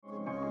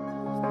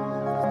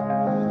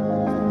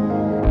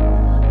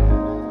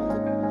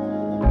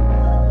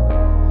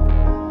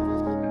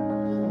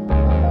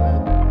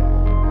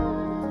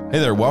Hey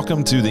there,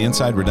 welcome to the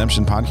Inside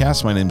Redemption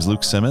podcast. My name is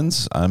Luke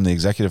Simmons. I'm the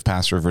executive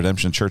pastor of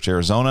Redemption Church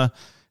Arizona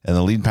and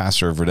the lead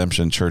pastor of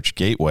Redemption Church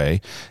Gateway.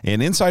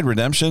 And Inside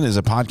Redemption is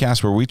a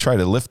podcast where we try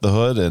to lift the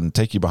hood and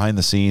take you behind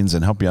the scenes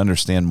and help you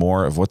understand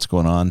more of what's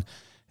going on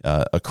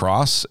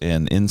across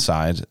and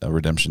inside a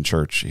Redemption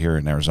Church here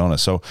in Arizona.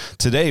 So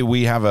today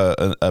we have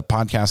a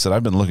podcast that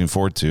I've been looking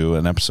forward to,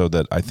 an episode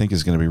that I think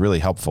is going to be really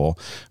helpful,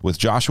 with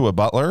Joshua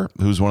Butler,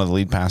 who's one of the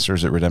lead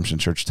pastors at Redemption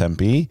Church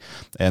Tempe,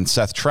 and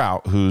Seth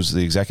Trout, who's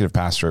the executive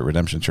pastor at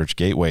Redemption Church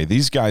Gateway.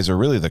 These guys are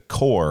really the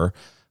core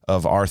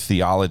of our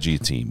theology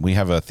team. We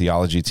have a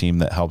theology team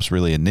that helps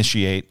really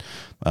initiate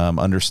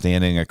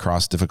understanding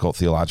across difficult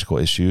theological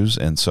issues.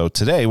 And so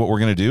today what we're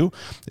going to do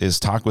is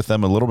talk with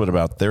them a little bit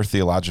about their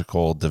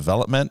theological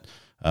development,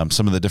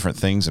 some of the different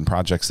things and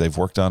projects they've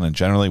worked on, and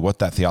generally what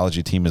that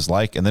theology team is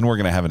like. And then we're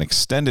going to have an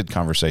extended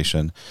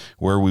conversation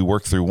where we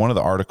work through one of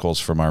the articles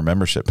from our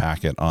membership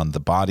packet on the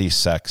body,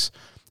 sex,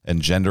 and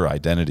gender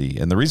identity.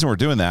 And the reason we're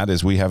doing that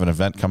is we have an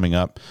event coming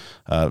up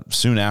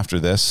soon after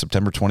this,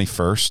 September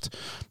 21st.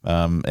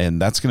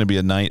 And that's going to be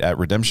a night at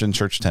Redemption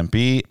Church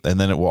Tempe. And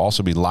then it will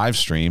also be live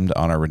streamed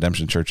on our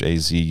Redemption Church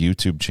AZ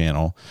YouTube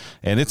channel.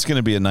 And it's going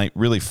to be a night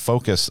really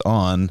focused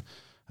on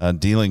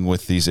dealing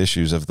with these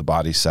issues of the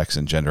body, sex,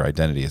 and gender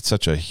identity. It's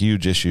such a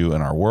huge issue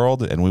in our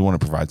world, and we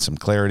want to provide some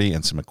clarity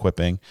and some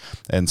equipping.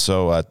 And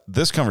so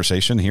this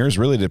conversation here is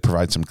really to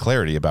provide some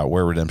clarity about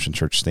where Redemption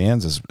Church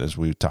stands as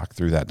we talk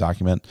through that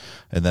document.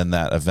 And then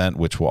that event,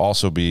 which will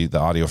also be, the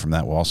audio from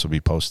that will also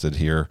be posted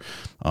here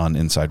on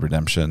Inside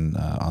Redemption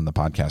on the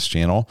podcast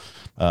channel.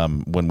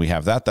 When we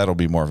have that, that'll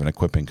be more of an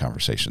equipping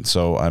conversation.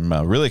 So I'm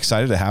really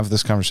excited to have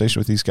this conversation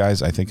with these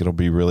guys. I think it'll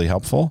be really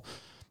helpful.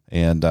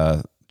 And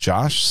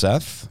Josh,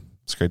 Seth,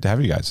 it's great to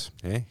have you guys.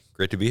 Hey,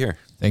 great to be here.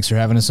 Thanks for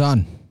having us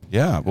on.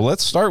 Yeah, well,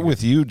 let's start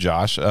with you,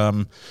 Josh.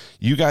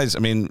 You guys, I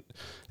mean,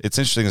 it's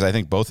interesting because I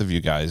think both of you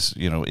guys,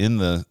 you know, in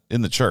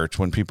the church,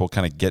 when people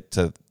kind of get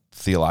to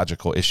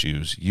theological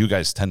issues, you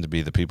guys tend to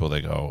be the people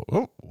that go,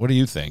 "Oh, what do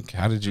you think?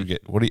 How did you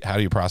get? How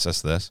do you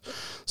process this?"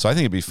 So I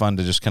think it'd be fun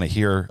to just kind of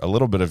hear a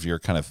little bit of your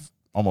kind of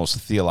almost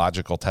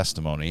theological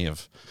testimony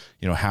of,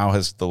 you know, how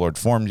has the Lord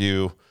formed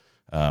you?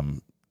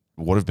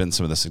 What have been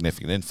some of the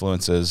significant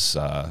influences?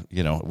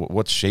 You know,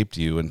 what's shaped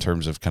you in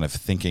terms of kind of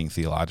thinking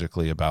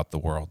theologically about the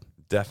world?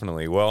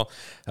 Definitely. Well,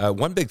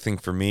 one big thing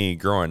for me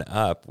growing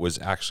up was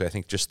actually, I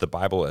think, just the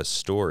Bible as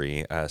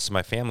story. So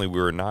my family, we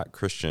were not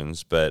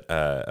Christians, but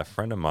a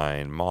friend of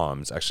mine,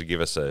 mom's, actually gave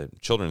us a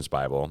children's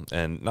Bible,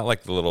 and not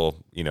like the little,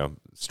 you know,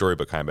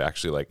 storybook kind, but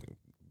actually like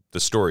the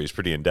story is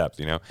pretty in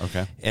depth, you know?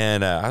 Okay.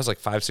 And I was like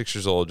 5, 6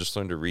 years old, just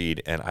learned to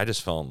read, and I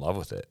just fell in love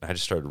with it. I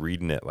just started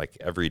reading it like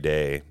every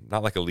day,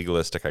 not like a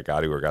legalistic, I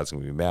got to, or God's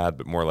going to be mad,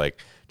 but more like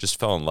just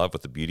fell in love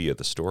with the beauty of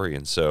the story.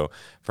 And so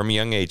from a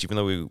young age, even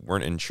though we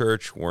weren't in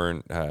church,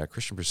 weren't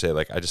Christian per se,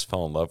 like I just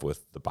fell in love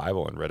with the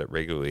Bible and read it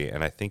regularly.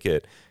 And I think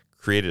it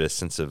created a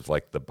sense of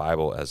like the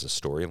Bible as a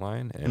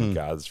storyline and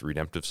God's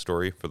redemptive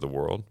story for the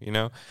world, you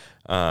know,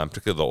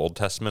 particularly the Old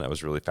Testament. I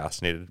was really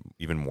fascinated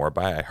even more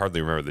by. I hardly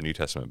remember the New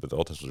Testament, but the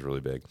Old Testament was really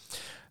big.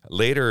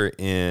 Later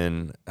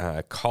in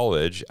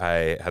college,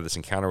 I had this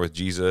encounter with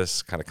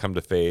Jesus, kind of come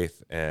to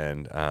faith,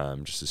 and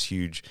just this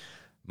huge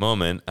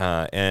moment.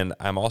 And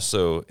I'm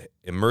also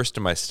immersed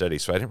in my study,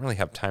 so I didn't really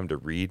have time to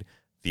read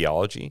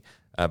theology.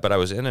 But I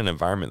was in an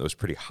environment that was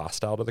pretty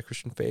hostile to the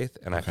Christian faith,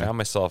 and I found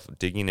myself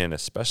digging in,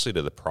 especially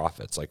to the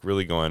prophets, like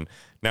really going,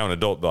 now an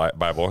adult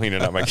Bible, you know,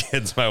 not my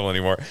kid's Bible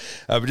anymore,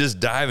 but just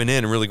diving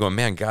in and really going,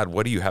 man, God,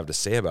 what do you have to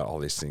say about all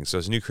these things? So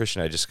as a new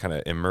Christian, I just kind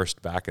of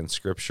immersed back in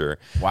Scripture.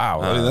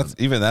 Wow,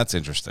 that's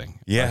interesting.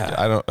 Yeah,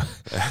 like,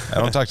 I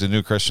don't talk to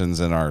new Christians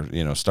in our,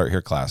 you know, Start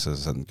Here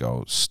classes and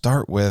go,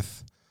 start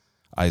with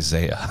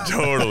Isaiah.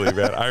 Totally,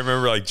 man. I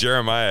remember like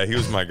Jeremiah, he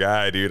was my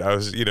guy, dude. I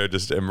was, you know,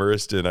 just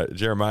immersed in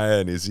Jeremiah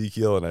and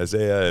Ezekiel and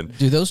Isaiah. And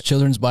do those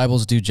children's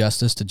Bibles do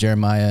justice to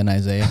Jeremiah and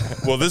Isaiah?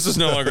 Well, this is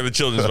no longer the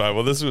children's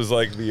Bible. This was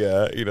like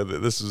the, you know,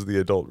 this was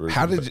the adult version.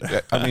 How did you,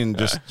 I mean,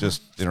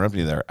 just interrupting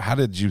you there. How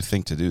did you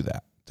think to do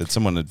that? Did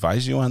someone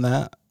advise you on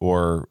that?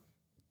 Or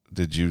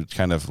did you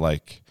kind of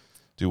like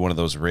do one of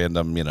those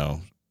random, you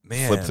know,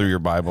 flip through your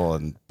Bible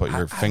and put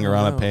your finger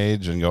on a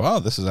page and go,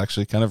 oh, this is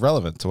actually kind of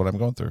relevant to what I'm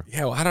going through?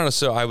 Yeah, well, I don't know.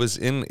 So I was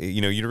in, you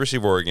know, University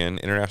of Oregon,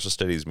 international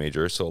studies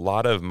major. So a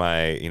lot of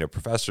my, you know,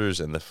 professors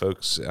and the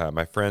folks,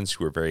 my friends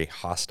who were very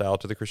hostile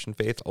to the Christian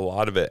faith, a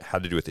lot of it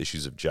had to do with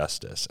issues of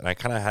justice. And I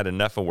kind of had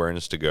enough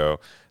awareness to go,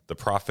 the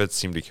prophets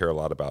seem to care a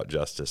lot about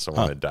justice, so I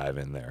want to dive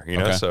in there, you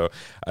know? Okay. So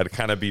I'd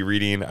kind of be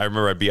reading, I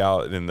remember I'd be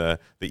out in the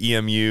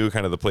EMU,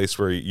 kind of the place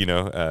where, you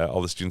know,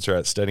 all the students are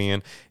at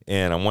studying,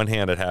 and on one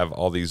hand, I'd have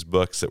all these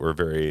books that were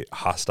very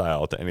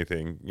hostile to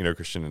anything, you know,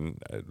 Christian,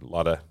 and a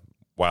lot of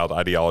wild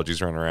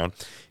ideologies running around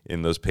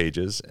in those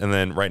pages. And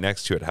then right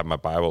next to it, have my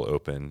Bible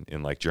open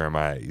in like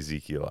Jeremiah,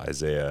 Ezekiel,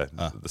 Isaiah,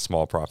 the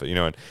small prophet, you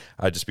know, and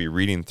I'd just be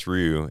reading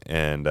through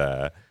and,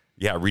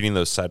 reading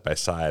those side by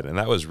side. And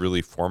that was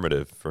really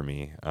formative for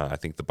me. I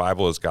think the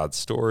Bible is God's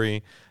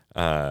story.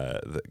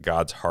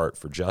 God's heart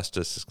for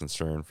justice, his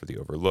concern for the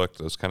overlooked,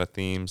 those kind of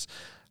themes.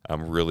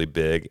 really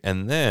big.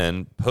 And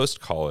then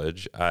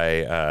post-college,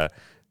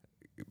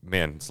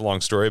 it's a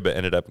long story, but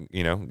ended up,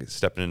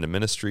 stepping into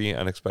ministry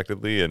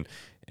unexpectedly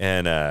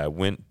and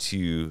went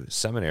to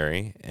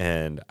seminary,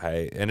 and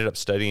I ended up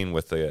studying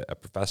with a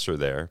professor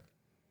there,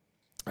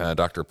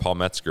 Dr. Paul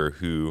Metzger,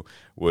 who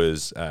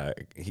was,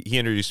 he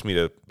introduced me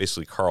to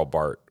basically Karl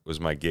Barth was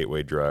my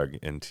gateway drug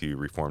into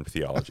Reformed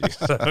theology.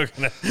 So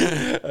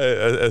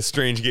a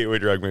strange gateway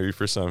drug maybe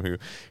for some who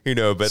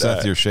know. But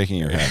Seth, you're shaking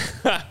your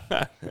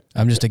head.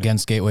 I'm just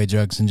against gateway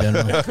drugs in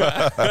general.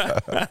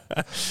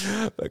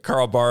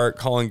 Karl Barth,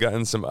 Colin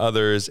Gutton, some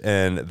others,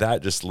 and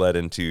that just led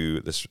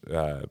into this,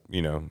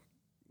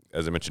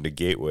 as I mentioned, a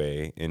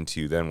gateway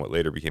into then what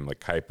later became like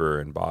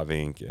Kuyper and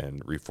Bavinck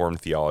and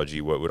Reformed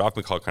theology, what would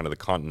often call kind of the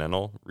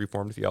continental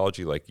Reformed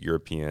theology, like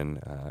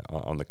European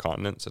on the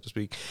continent, so to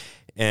speak.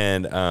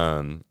 And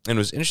it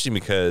was interesting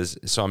because,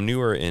 so I'm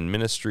newer in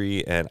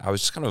ministry, and I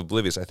was just kind of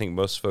oblivious. I think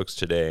most folks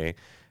today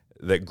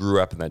that grew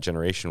up in that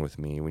generation with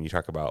me, when you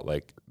talk about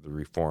like the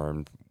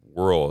Reformed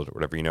world or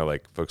whatever,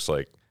 like folks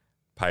like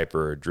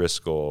Piper,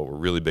 Driscoll were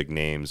really big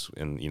names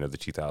in the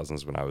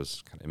 2000s when I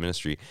was kind of in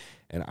ministry,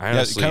 and I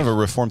honestly, kind of a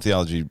Reformed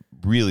theology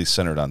really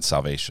centered on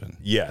salvation,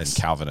 yes,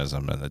 and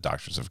Calvinism and the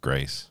doctrines of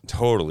grace,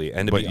 totally.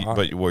 And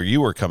but where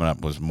you were coming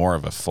up was more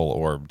of a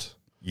full-orbed,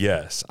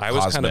 yes, I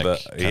was kind of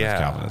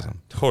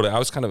Calvinism. Totally, I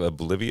was kind of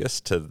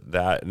oblivious to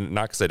that,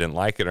 not because I didn't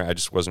like it, or I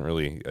just wasn't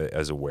really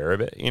as aware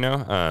of it,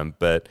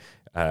 but.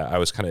 I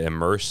was kind of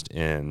immersed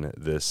in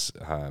this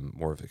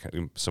more of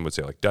some would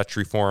say like Dutch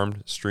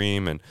Reformed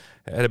stream, and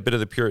I had a bit of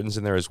the Puritans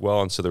in there as well.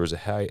 And so there was a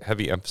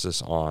heavy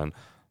emphasis on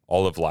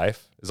all of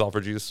life, as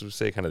Alfred Jesus would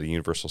say, kind of the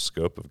universal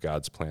scope of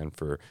God's plan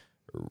for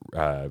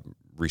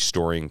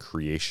restoring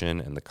creation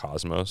and the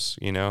cosmos,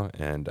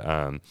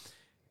 and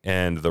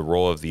the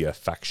role of the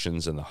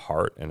affections in the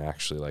heart, and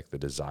actually like the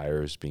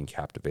desires being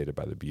captivated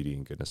by the beauty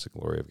and goodness and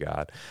glory of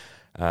God.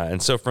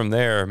 And so from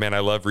there, man, I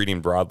love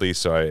reading broadly.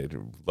 So I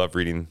love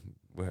reading.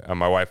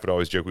 My wife would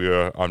always joke we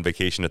were on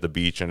vacation at the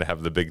beach and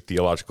have the big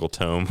theological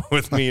tome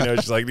with me.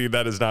 She's like, dude,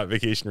 that is not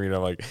vacation reading.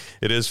 I'm like,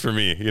 it is for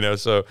me.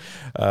 So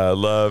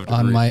loved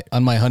on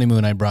my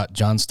honeymoon. I brought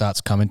John Stott's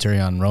commentary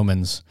on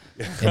Romans,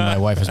 and my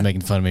wife was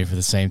making fun of me for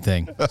the same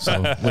thing. So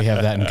we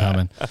have that in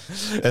common.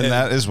 And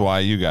that is why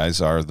you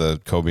guys are the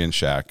Kobe and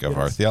Shaq of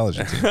our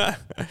theology team.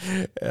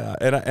 Yeah,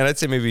 and I'd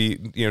say maybe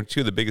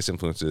two of the biggest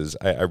influences.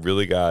 I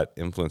really got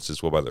influenced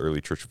as well by the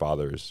early church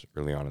fathers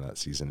early on in that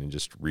season, and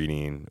just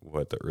reading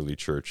what the early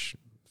church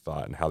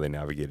thought and how they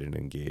navigated and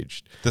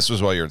engaged. This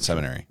was while you're in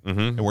seminary. Mm-hmm.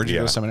 And where'd you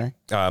go to seminary?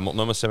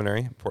 Multnomah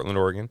Seminary, Portland,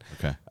 Oregon.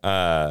 Okay.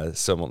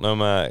 So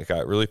Multnomah, I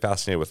got really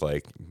fascinated with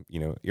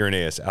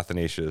Irenaeus,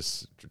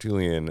 Athanasius,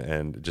 Tertullian,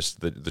 and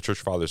just the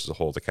church fathers as a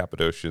whole, the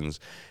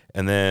Cappadocians,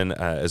 and then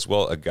as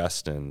well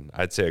Augustine.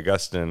 I'd say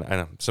Augustine. I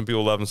know some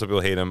people love him, some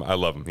people hate him. I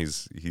love him.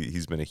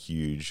 He's been a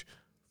huge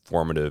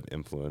formative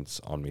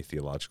influence on me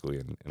theologically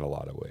in a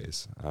lot of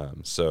ways.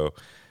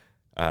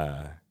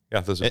 Yeah,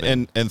 those have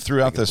been and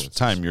throughout this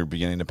time, you're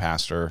beginning to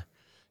pastor.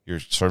 You're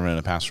serving in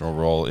a pastoral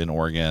role in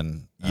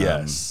Oregon.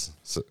 Yes.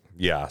 So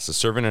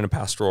serving in a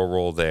pastoral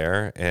role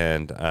there,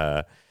 and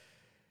and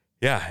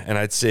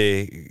I'd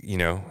say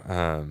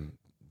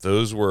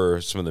those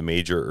were some of the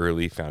major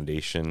early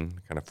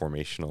foundation kind of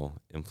formational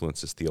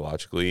influences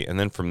theologically, and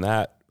then from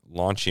that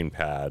launching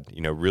pad,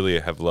 really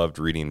have loved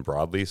reading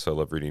broadly. So I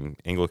love reading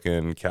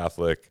Anglican,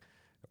 Catholic,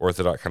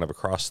 Orthodox, kind of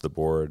across the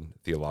board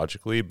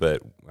theologically,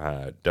 but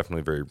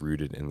definitely very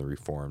rooted in the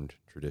Reformed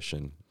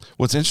tradition.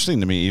 What's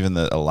interesting to me, even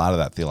that a lot of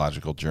that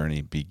theological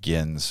journey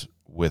begins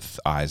with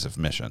eyes of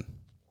mission.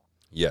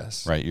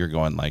 Yes. Right. You're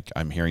going like,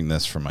 I'm hearing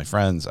this from my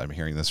friends. I'm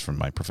hearing this from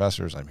my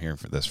professors. I'm hearing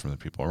this from the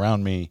people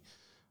around me.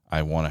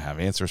 I want to have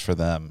answers for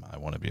them. I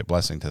want to be a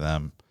blessing to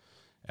them.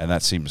 And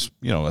that seems,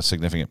 a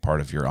significant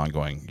part of your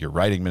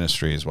writing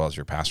ministry, as well as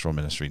your pastoral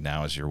ministry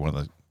now, as you're one of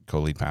the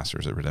co-lead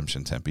pastors at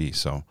Redemption Tempe.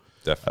 So,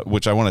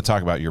 which I want to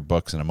talk about your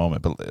books in a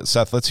moment. But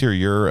Seth, let's hear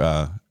your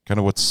kind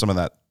of what's some of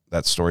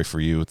that story for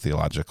you,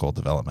 theological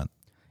development.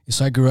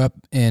 So I grew up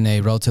in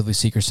a relatively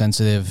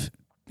seeker-sensitive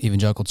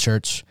evangelical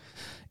church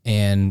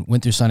and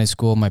went through Sunday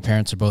school. My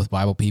parents are both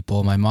Bible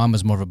people. My mom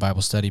was more of a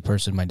Bible study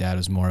person. My dad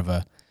was more of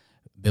a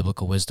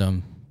biblical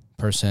wisdom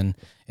person.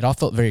 It all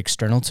felt very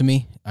external to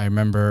me. I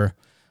remember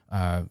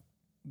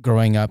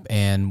growing up,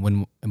 and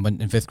when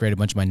in fifth grade, a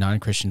bunch of my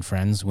non-Christian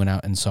friends went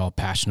out and saw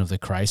Passion of the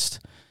Christ,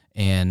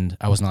 and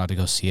I wasn't allowed to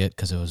go see it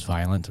because it was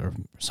violent or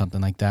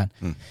something like that.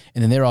 And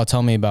then they were all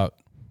telling me about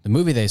the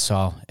movie they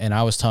saw, and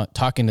I was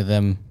talking to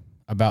them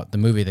about the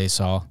movie they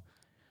saw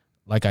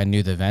like I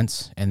knew the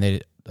events, and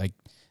they're like,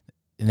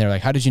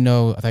 how did you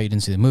know? I thought you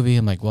didn't see the movie.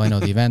 I'm like, well, I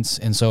know the events.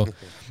 And so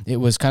it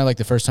was kind of like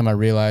the first time I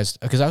realized,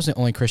 because I was the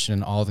only Christian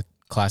in all the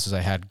classes I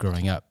had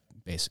growing up,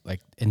 basically. Like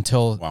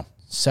until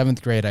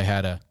seventh grade, I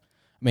had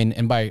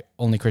and by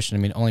only Christian,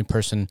 I mean only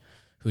person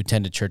who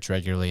attended church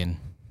regularly and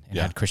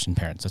had Christian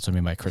parents. That's what I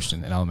mean by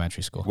Christian in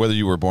elementary school. Whether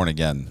you were born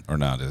again or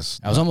not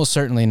I was almost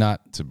certainly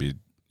not to be,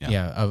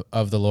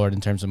 of the Lord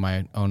in terms of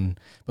my own,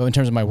 but in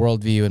terms of my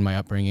worldview and my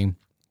upbringing.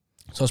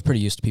 So I was pretty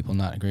used to people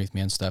not agreeing with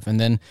me on stuff. And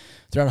then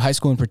throughout high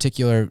school in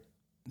particular,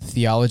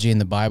 theology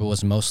and the Bible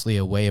was mostly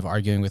a way of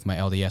arguing with my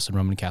LDS and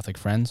Roman Catholic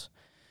friends.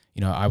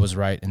 I was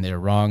right and they were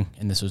wrong,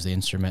 and this was the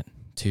instrument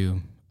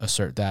to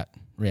assert that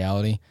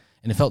reality.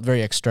 And it felt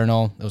very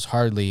external. It was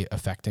hardly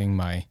affecting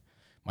my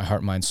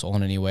heart, mind, soul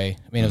in any way.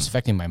 I mean, it was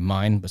affecting my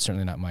mind, but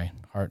certainly not my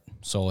heart,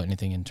 soul,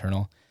 anything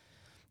internal.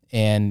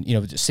 And,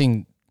 just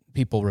seeing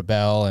people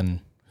rebel and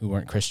who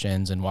weren't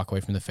Christians and walk away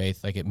from the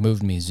faith, like, it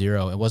moved me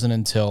zero. It wasn't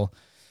until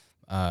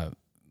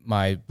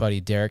my buddy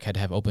Derek had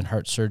to have open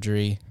heart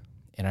surgery,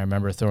 and I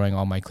remember throwing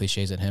all my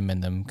cliches at him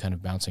and them kind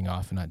of bouncing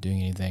off and not doing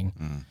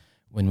anything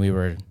when we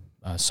were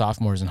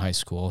sophomores in high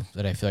school,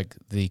 that I feel like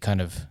the kind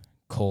of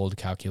cold,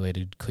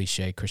 calculated,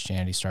 cliche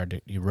Christianity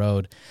started to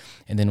erode.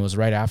 And then it was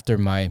right after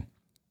my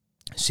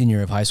senior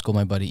year of high school,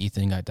 my buddy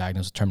Ethan got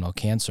diagnosed with terminal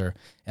cancer,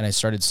 and I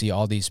started to see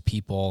all these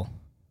people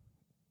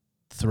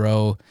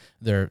throw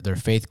their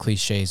faith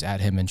cliches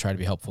at him and try to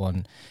be helpful.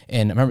 And I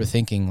remember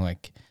thinking,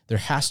 like, there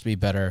has to be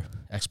better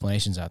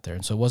explanations out there.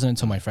 And so it wasn't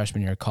until my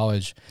freshman year of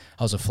college,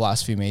 I was a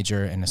philosophy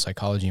major and a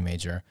psychology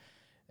major.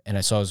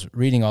 And so I was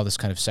reading all this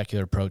kind of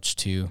secular approach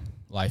to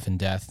life and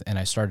death, and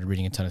I started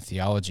reading a ton of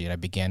theology, and I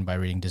began by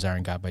reading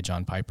Desiring God by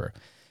John Piper.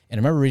 And I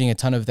remember reading a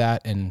ton of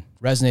that and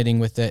resonating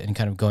with it and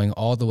kind of going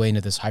all the way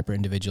into this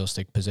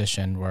hyper-individualistic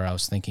position where I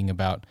was thinking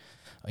about,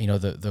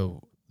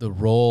 the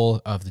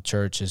role of the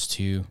church is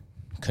to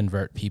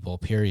convert people,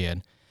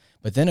 period.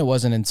 But then it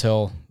wasn't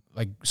until,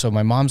 so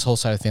my mom's whole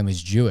side of the family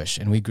is Jewish,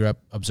 and we grew up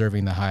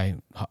observing the high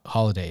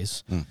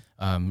holidays,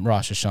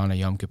 Rosh Hashanah,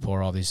 Yom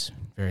Kippur, all these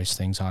various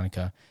things,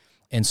 Hanukkah.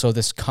 And so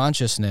this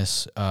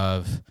consciousness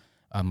of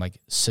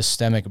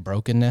systemic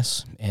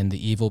brokenness and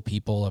the evil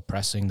people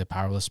oppressing the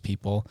powerless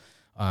people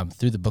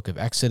through the book of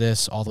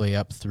Exodus all the way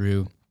up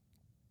through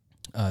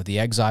the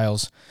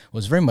exiles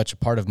was very much a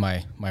part of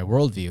my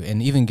worldview.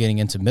 And even getting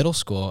into middle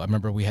school, I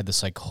remember we had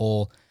this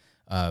whole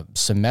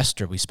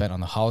semester we spent on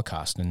the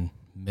Holocaust in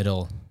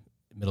middle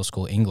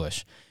school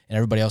English, and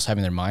everybody else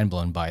having their mind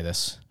blown by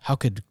this. How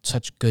could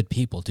such good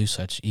people do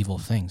such evil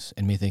things?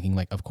 And me thinking,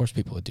 of course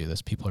people would do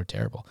this. People are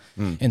terrible.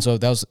 And so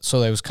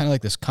it was kind of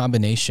like this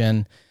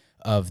combination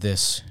of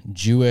this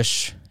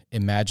Jewish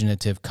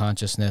imaginative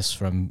consciousness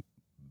from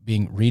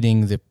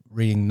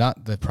reading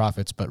not the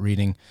prophets, but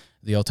reading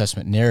the Old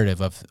Testament narrative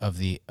of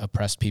the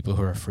oppressed people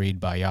who are freed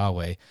by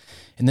Yahweh,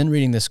 and then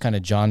reading this kind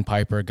of John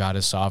Piper, God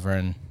is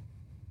sovereign,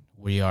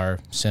 we are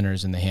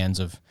sinners in the hands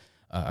of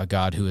a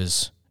God who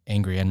is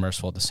angry and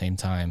merciful at the same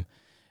time,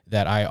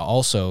 that I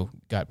also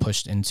got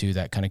pushed into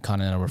that kind of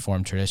Continental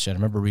Reformed tradition. I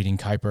remember reading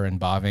Kuyper and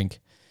Bavinck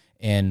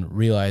and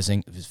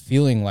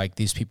feeling like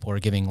these people were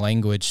giving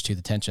language to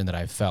the tension that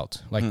I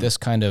felt. Like this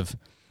kind of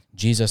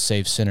Jesus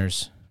saves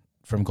sinners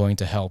from going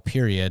to hell,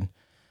 period,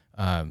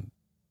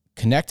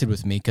 connected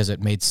with me because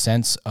it made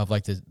sense of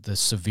the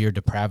severe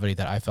depravity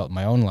that I felt in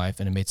my own life,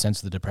 and it made sense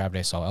of the depravity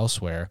I saw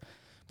elsewhere.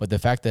 But the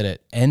fact that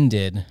it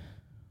ended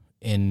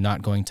in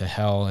not going to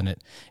hell, and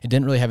it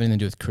didn't really have anything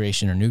to do with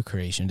creation or new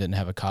creation, didn't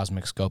have a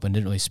cosmic scope, and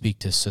didn't really speak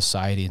to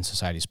society and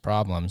society's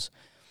problems.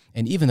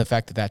 And even the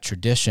fact that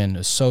tradition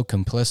is so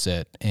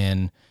complicit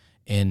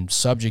in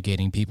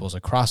subjugating peoples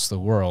across the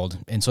world.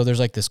 And so there's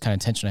this kind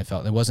of tension I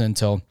felt. It wasn't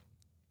until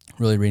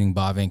really reading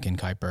Bavinck and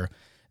Kuyper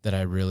that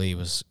I really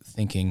was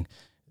thinking,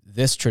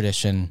 this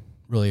tradition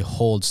really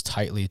holds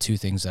tightly two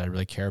things that I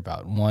really care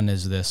about. One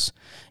is this: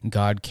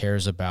 God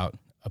cares about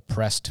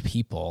oppressed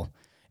people,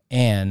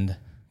 and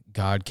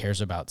God cares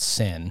about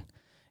sin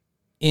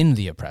in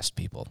the oppressed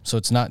people. So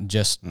it's not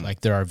just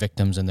there are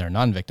victims and there are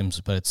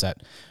non-victims, but it's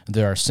that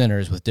there are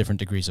sinners with different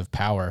degrees of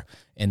power,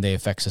 and they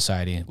affect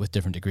society with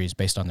different degrees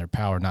based on their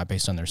power, not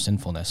based on their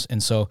sinfulness.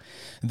 And so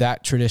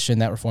that tradition,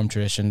 that Reformed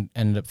tradition,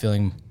 ended up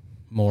feeling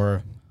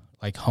more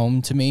like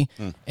home to me.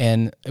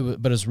 But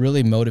it was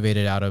really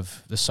motivated out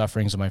of the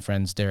sufferings of my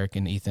friends Derek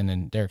and Ethan,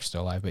 and Derek's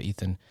still alive, but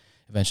Ethan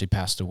eventually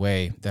passed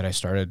away, that I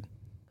started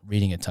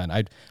reading a ton.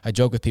 I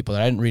joke with people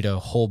that I didn't read a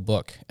whole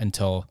book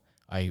until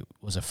I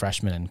was a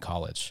freshman in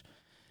college.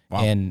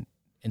 Wow. And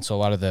so a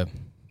lot of the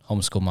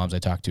homeschool moms I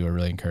talk to are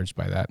really encouraged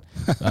by that.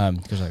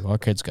 Because our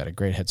kids got a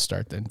great head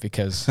start then,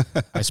 because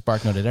I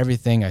SparkNoted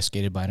everything, I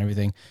skated by and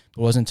everything.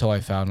 But it wasn't until I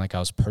found I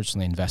was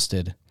personally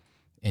invested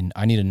in,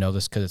 I need to know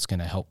this because it's going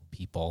to help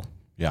people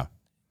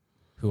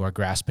who are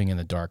grasping in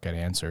the dark at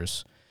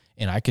answers.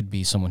 And I could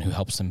be someone who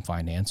helps them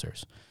find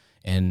answers.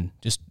 And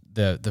just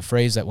the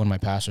phrase that one of my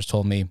pastors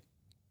told me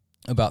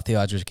about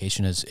theological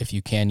education is, if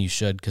you can, you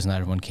should, because not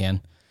everyone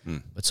can.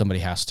 But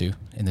somebody has to,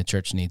 and the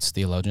church needs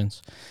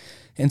theologians.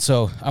 And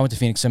so I went to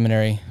Phoenix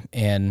Seminary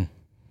and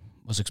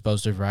was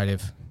exposed to a variety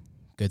of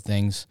good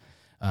things.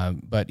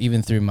 But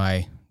even through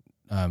my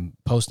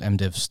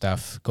post-MDiv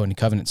stuff, going to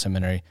Covenant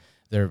Seminary,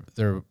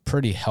 they're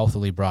pretty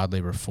healthily, broadly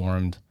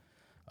reformed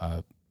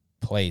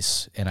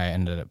place, and I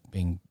ended up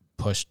being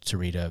pushed to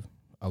read a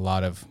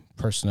lot of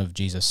person of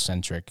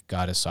Jesus-centric,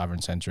 God is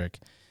sovereign-centric,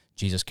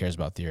 Jesus cares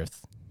about the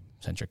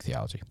earth-centric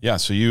theology. Yeah,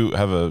 so you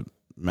have an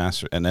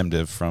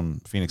MDiv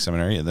from Phoenix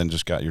Seminary and then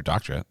just got your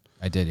doctorate.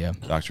 I did, yeah.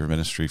 Doctor of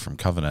Ministry from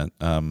Covenant.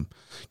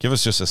 Give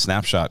us just a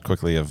snapshot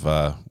quickly of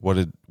what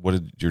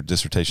did your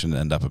dissertation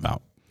end up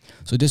about?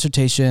 So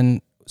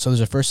dissertation, there's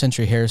a first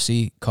century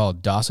heresy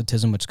called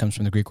Docetism, which comes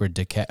from the Greek word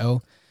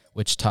dikeo,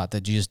 which taught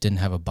that Jesus didn't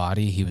have a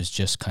body. He was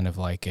just kind of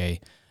like a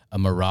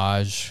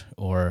mirage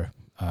or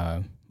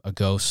a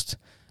ghost,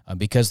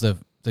 because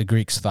the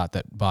Greeks thought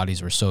that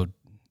bodies were so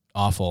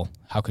awful.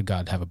 How could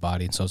God have a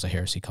body? And so it's a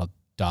heresy called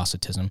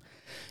Docetism.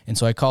 And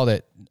so I called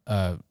it,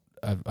 I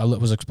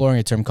was exploring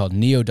a term called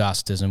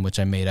neo-Docetism, which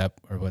I made up,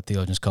 or what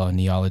theologians call a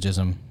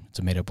neologism. It's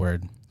a made-up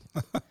word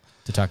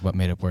to talk about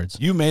made-up words.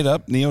 You made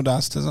up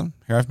neo-Docetism?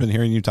 Here, I've been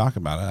hearing you talk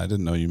about it. I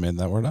didn't know you made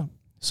that word up.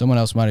 Someone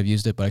else might have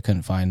used it, but I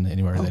couldn't find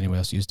anywhere that anyone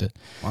else used it.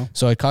 Wow.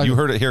 So I called You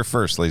heard it here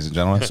first, ladies and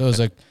gentlemen. So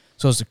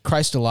it's a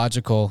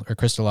Christological or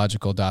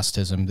Christological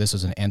Docetism. This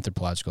is an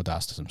anthropological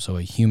Docetism. So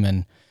a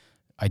human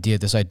idea,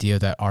 this idea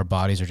that our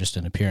bodies are just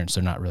an appearance,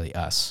 they're not really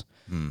us.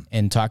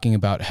 And talking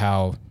about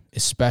how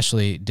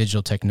especially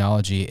digital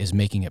technology is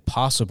making it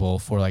possible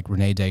for, like,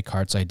 Rene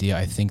Descartes' idea,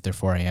 I think,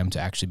 therefore I am, to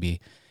actually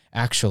be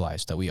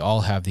actualized, that we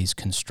all have these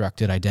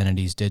constructed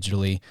identities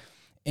digitally.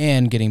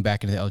 And getting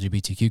back into the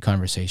LGBTQ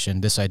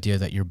conversation, this idea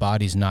that your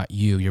body's not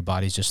you, your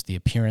body's just the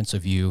appearance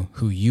of you.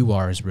 Who you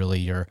are is really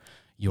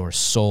your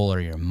soul or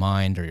your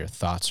mind or your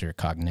thoughts or your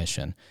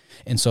cognition.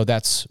 And so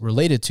that's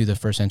related to the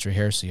first century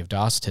heresy of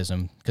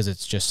Docetism, because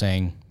it's just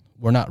saying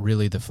we're not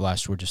really the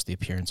flesh, we're just the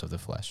appearance of the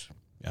flesh.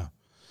 Yeah.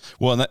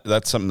 Well, and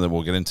that's something that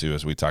we'll get into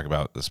as we talk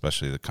about,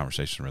 especially the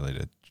conversation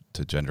related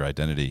to gender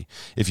identity.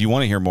 If you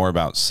want to hear more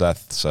about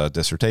Seth's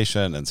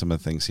dissertation and some of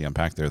the things he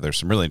unpacked there's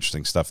some really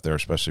interesting stuff there,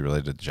 especially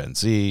related to Gen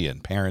Z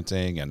and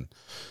parenting and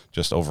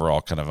just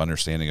overall kind of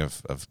understanding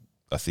of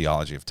a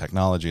theology of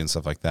technology and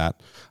stuff like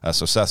that.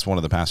 So Seth's one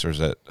of the pastors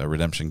at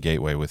Redemption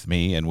Gateway with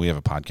me, and we have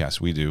a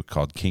podcast we do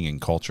called King and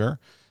Culture,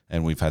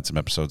 and we've had some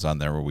episodes on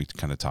there where we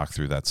kind of talk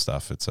through that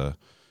stuff. It's a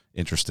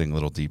interesting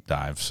little deep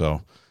dive.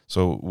 So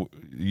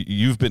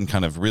you've been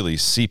kind of really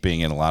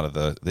seeping in a lot of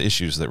the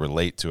issues that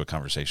relate to a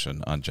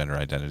conversation on gender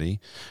identity.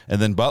 And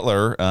then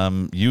Butler,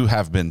 you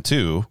have been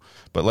too,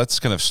 but let's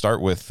kind of start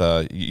with,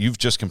 you've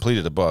just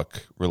completed a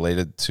book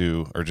related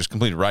to, or just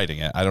completed writing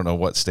it. I don't know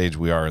what stage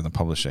we are in the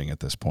publishing at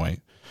this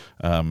point.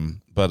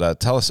 But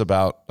tell us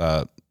about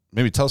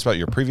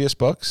your previous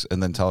books,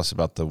 and then tell us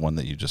about the one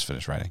that you just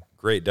finished writing.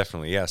 Great,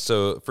 definitely. Yeah.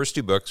 So first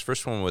two books,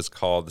 first one was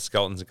called The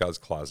Skeletons in God's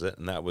Closet,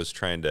 and that was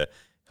trying to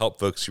help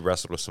folks who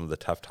wrestled with some of the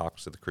tough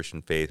topics of the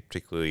Christian faith,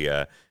 particularly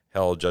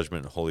hell,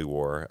 judgment, and holy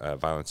war,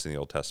 violence in the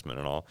Old Testament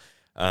and all.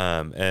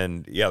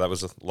 And yeah, that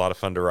was a lot of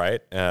fun to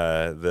write.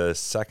 The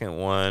second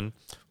one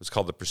was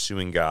called The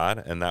Pursuing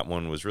God, and that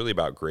one was really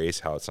about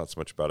grace, how it's not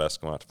so much about us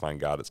going out to find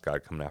God, it's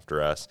God coming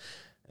after us,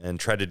 and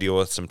tried to deal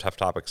with some tough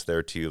topics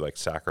there too, like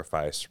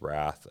sacrifice,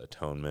 wrath,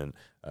 atonement,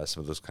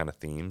 some of those kind of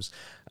themes.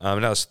 Now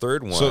this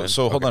third one.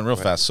 So hold on real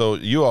fast. So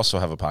you also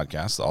have a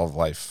podcast, the All of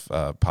Life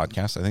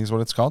podcast, I think is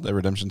what it's called, at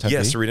Redemption Tempe.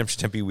 Yes,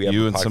 Redemption Tempe. We have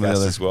you a and podcast some of the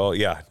other... as well.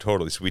 Yeah,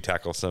 totally. So we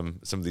tackle some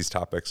of these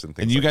topics and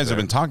things. And you like guys that.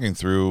 have been talking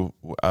through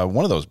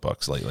one of those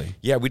books lately.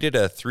 Yeah, we did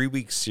a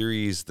 3-week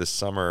series this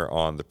summer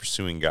on The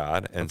Pursuing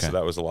God, and so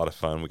that was a lot of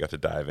fun. We got to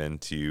dive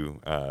into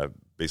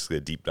basically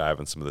a deep dive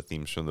on some of the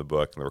themes from the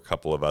book, and there were a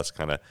couple of us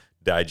kind of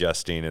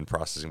digesting and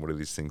processing what do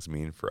these things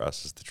mean for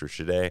us as the church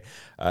today.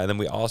 And then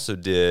we also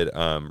did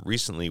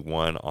recently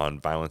one on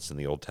violence in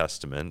the Old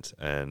Testament.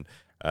 And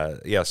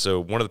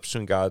so one of the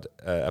Pursuing God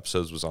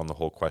episodes was on the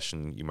whole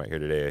question you might hear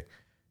today,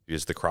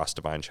 is the cross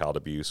divine child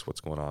abuse?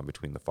 What's going on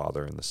between the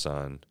Father and the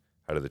Son?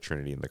 How do the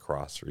Trinity and the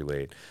cross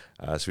relate?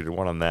 So we did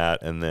one on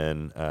that. And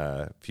then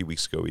a few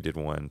weeks ago, we did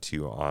one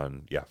too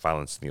on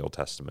violence in the Old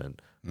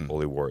Testament.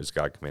 Holy war, is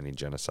God commanding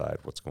genocide?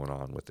 What's going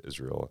on with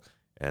Israel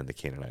and the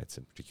Canaanites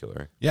in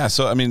particular? Yeah,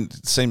 so I mean,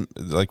 same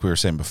like we were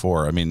saying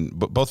before. I mean,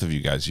 both of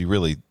you guys,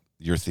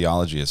 your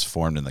theology is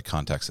formed in the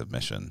context of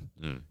mission,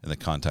 in the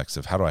context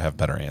of how do I have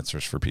better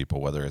answers for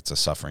people, whether it's a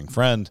suffering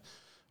friend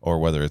or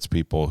whether it's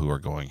people who are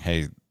going,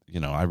 hey,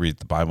 I read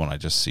the Bible and I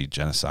just see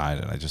genocide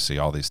and I just see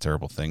all these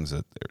terrible things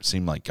that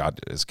seem like God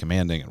is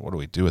commanding, and what do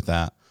we do with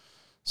that?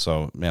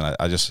 So, man,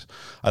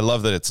 I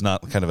love that it's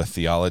not kind of a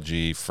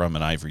theology from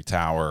an ivory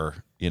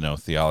tower,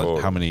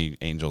 theology. How many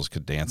angels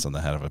could dance on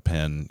the head of a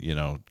pin,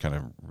 kind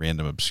of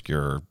random,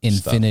 obscure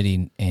infinity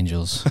stuff.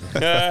 Angels.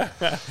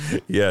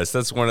 Yes,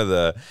 that's one of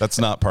the... That's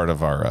not part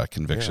of our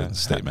conviction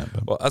statement.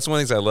 But. Well, that's one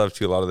of the things I love,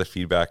 too. A lot of the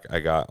feedback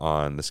I got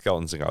on The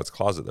Skeletons in God's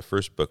Closet, the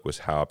first book, was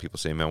how people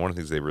say, man, one of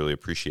the things they really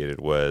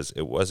appreciated was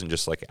it wasn't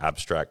just like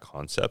abstract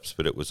concepts,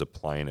 but it was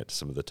applying it to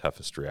some of the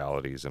toughest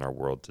realities in our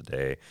world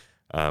today.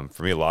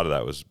 For me, a lot of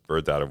that was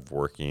birthed out of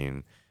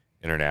working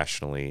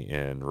internationally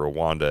in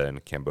Rwanda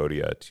and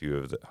Cambodia, two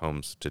of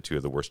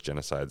the worst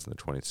genocides in the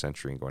 20th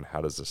century, and going,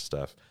 how does this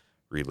stuff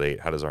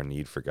relate? How does our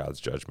need for God's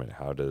judgment?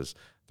 How does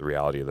the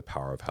reality of the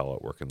power of hell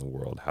at work in the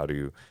world? How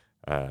do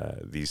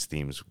these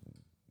themes,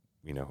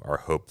 our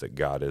hope that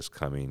God is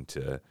coming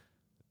to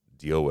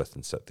deal with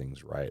and set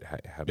things right?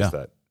 How does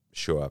that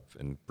show up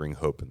and bring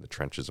hope in the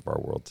trenches of our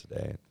world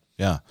today?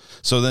 Yeah.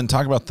 So then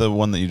talk about the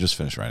one that you just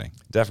finished writing.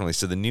 Definitely.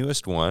 So the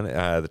newest one,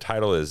 the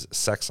title is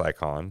Sex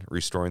Icon,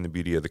 Restoring the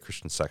Beauty of the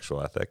Christian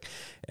Sexual Ethic.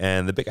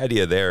 And the big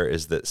idea there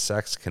is that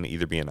sex can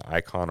either be an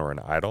icon or an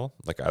idol,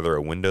 like either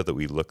a window that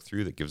we look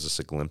through that gives us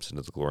a glimpse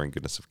into the glory and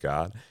goodness of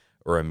God,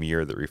 or a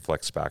mirror that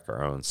reflects back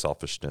our own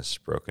selfishness,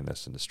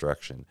 brokenness, and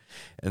destruction.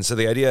 And so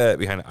the idea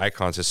behind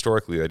icons,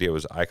 historically, the idea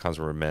was icons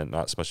were meant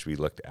not so much to be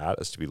looked at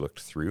as to be looked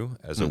through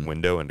as a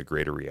window into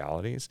greater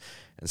realities.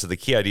 And so the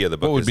key idea of the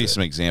book What would be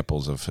some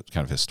examples of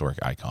kind of historic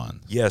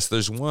icons? Yes,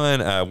 there's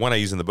one I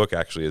use in the book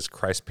actually is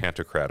Christ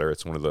Pantocrator.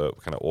 It's one of the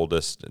kind of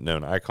oldest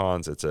known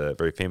icons. It's a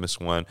very famous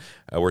one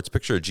where it's a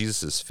picture of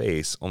Jesus's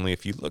face. Only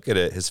if you look at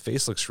it, his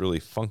face looks really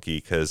funky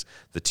because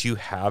the two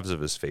halves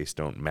of his face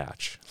don't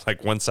match.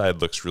 Like one side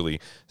looks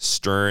really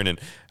stern and,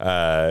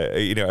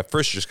 at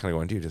first you're just kind of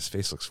going, dude, his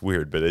face looks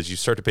weird. But as you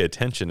start to pay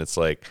attention, it's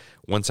like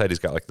one side he's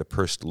got like the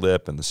pursed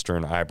lip and the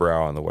stern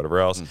eyebrow and the whatever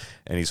else.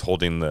 And he's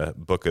holding the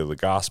book of the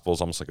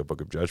Gospels, almost like a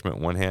book of judgment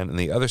in one hand. And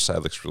the other side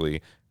looks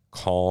really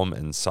calm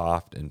and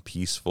soft and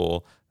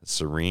peaceful,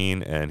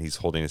 serene. And he's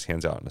holding his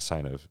hands out in a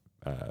sign of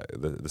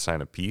the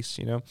sign of peace,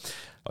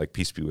 like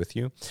peace be with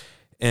you.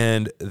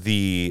 And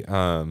the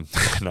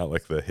not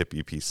like the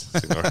hippie peace,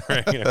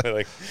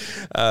 right?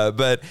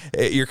 But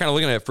you're kind of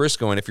looking at it first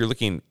going, if you're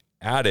looking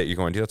at it, you're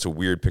going, dude, that's a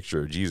weird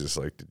picture of Jesus.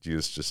 Like, did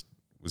Jesus just,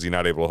 was he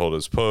not able to hold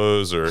his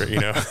pose, or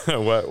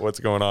what's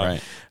going on?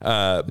 Right.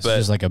 But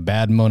just like a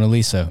bad Mona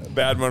Lisa.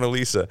 But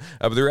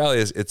the reality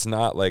is, it's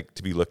not like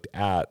to be looked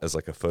at as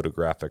like a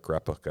photographic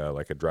replica,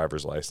 like a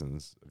driver's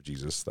license of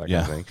Jesus, that kind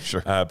of thing.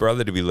 Sure. But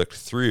rather to be looked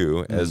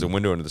through as a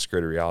window into this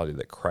greater reality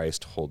that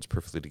Christ holds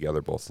perfectly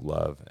together both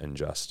love and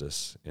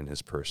justice in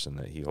his person.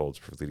 That he holds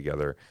perfectly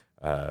together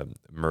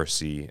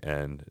mercy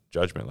and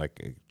judgment.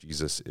 Like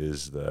Jesus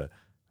is the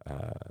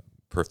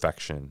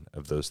perfection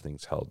of those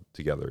things held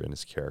together in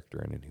his character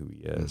and in who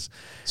he is.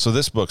 So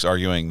this book's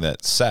arguing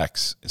that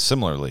sex,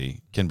 similarly,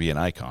 can be an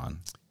icon.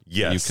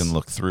 Yes. You can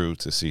look through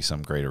to see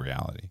some greater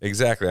reality.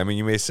 Exactly. I mean,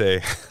 you may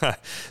say,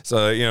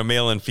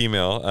 male and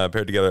female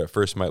paired together at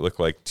first might look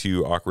like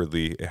two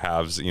awkwardly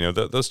halves.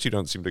 Those two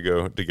don't seem to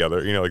go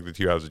together, like the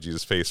two halves of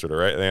Jesus' face, sort of,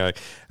 right?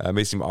 They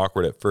may seem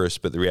awkward at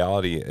first, but the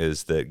reality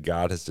is that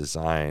God has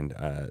designed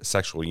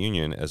sexual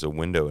union as a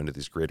window into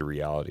these greater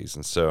realities.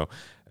 And so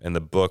in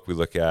the book, we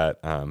look at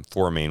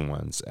four main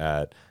ones: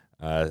 at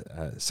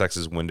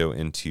sex's window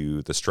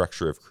into the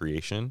structure of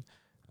creation,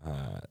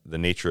 the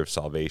nature of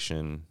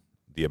salvation,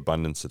 the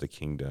abundance of the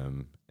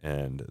kingdom,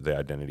 and the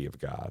identity of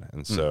God.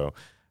 And so,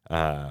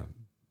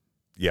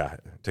 it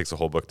takes a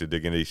whole book to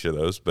dig into each of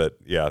those.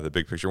 But the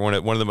big picture, one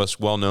of the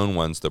most well-known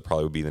ones that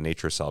probably would be the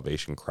nature of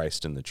salvation,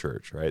 Christ in the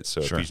church, right?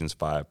 So Sure. Ephesians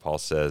 5, Paul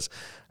says,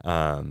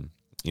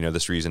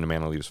 this reason a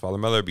man will leave his father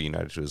and mother, be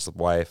united to his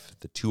wife,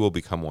 the two will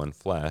become one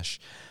flesh.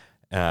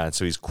 And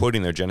so he's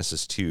quoting there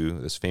Genesis 2,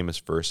 this famous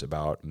verse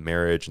about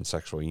marriage and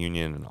sexual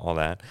union and all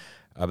that.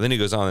 But then he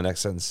goes on in the next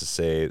sentence to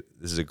say,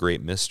 this is a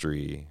great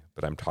mystery,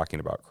 but I'm talking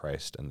about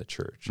Christ and the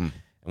church. And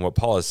what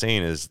Paul is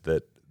saying is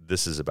that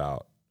this is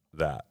about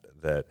that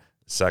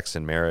sex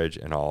and marriage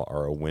and all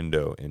are a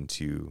window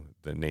into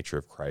the nature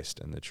of Christ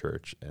and the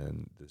church.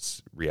 And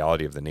this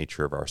reality of the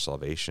nature of our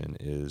salvation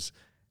is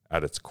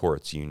at its core,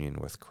 it's union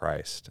with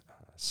Christ.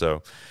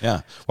 So,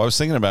 yeah. Well, I was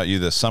thinking about you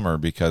this summer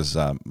because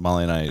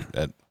Molly and I,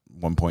 at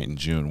one point in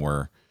June,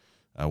 were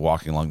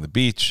walking along the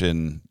beach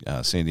in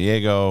San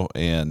Diego,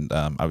 and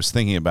I was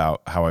thinking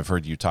about how I've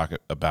heard you talk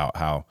about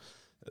how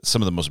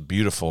some of the most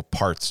beautiful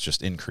parts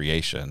just in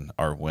creation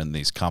are when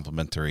these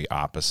complementary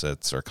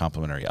opposites or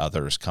complementary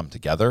others come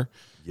together.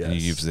 Yes. And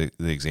you use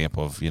the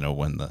example of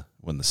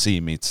when the sea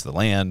meets the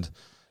land.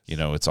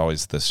 It's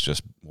always this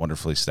just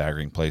wonderfully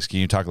staggering place. Can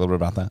you talk a little bit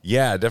about that?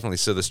 Yeah, definitely.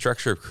 So the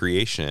structure of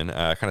creation,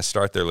 kind of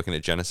start there looking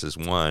at Genesis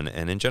 1.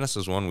 And in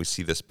Genesis 1, we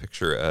see this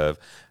picture of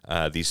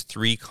these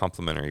three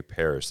complementary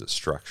pairs that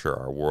structure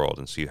our world.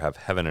 And so you have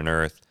heaven and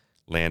earth,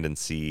 land and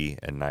sea,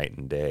 and night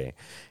and day.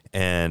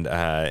 And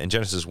in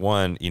Genesis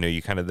 1,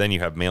 you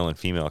have male and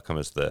female come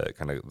as the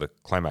kind of the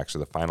climax or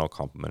the final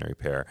complementary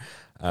pair.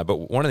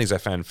 But one of the things I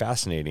find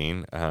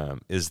fascinating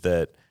is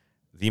that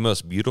the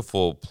most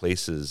beautiful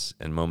places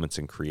and moments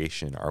in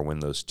creation are when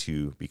those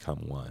two become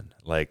one.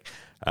 Like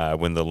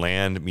when the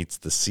land meets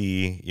the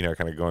sea,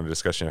 kind of go into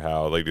discussion of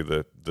how like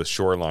the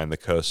shoreline, the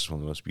coast is one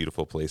of the most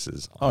beautiful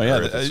places. On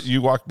Earth.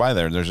 You walk by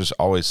there and there's just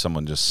always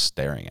someone just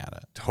staring at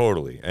it.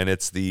 Totally. And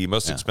it's the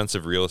most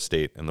expensive real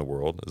estate in the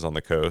world is on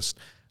the coast.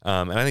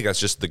 And I think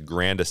that's just the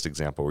grandest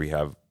example where you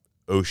have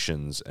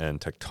oceans and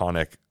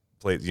tectonic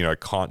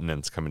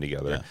continents coming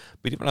together. Yeah.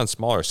 But even on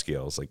smaller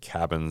scales, like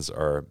cabins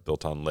are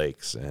built on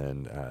lakes,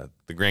 and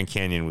the Grand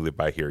Canyon we live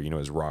by here,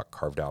 is rock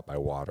carved out by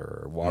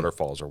water, or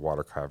waterfalls are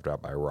water carved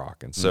out by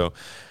rock. And so,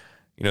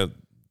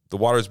 the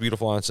water is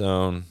beautiful on its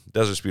own,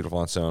 desert's beautiful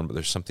on its own, but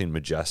there's something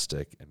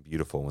majestic and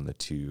beautiful when the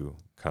two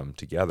come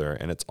together.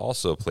 And it's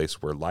also a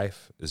place where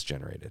life is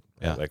generated.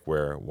 Right? Like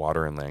where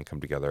water and land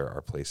come together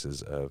are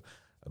places of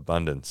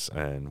abundance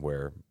and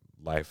where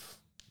life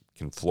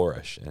can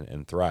flourish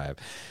and thrive.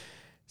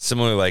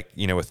 similarly, like,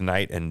 with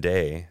night and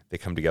day, they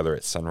come together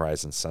at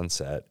sunrise and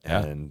sunset.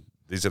 Yeah. And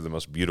these are the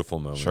most beautiful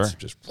moments, Sure.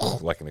 just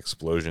like an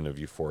explosion of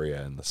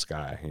euphoria in the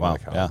sky. Wow.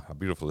 Like how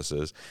beautiful this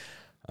is.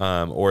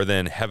 Or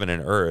then heaven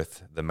and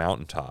earth, the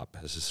mountaintop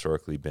has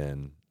historically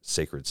been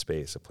sacred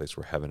space, a place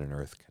where heaven and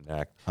earth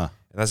connect. And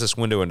that's this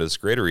window into this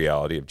greater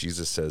reality of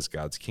Jesus says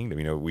God's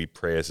kingdom. We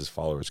pray as his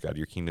followers, God,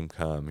 your kingdom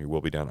come, your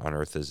will be done on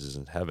earth as it is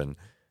in heaven.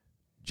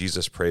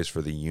 Jesus prays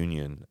for the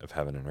union of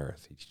heaven and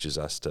earth. He teaches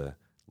us to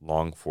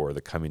long for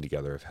the coming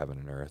together of heaven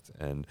and earth.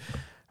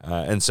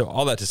 And so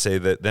all that to say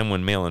that then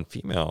when male and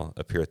female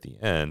appear at the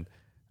end,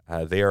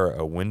 they are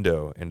a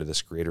window into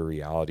this greater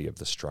reality of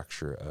the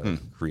structure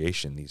of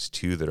creation, these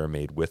two that are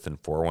made with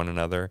and for one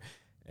another.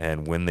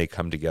 And when they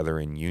come together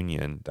in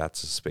union,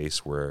 that's a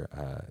space where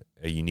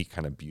a unique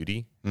kind of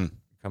beauty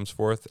comes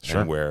forth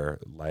and where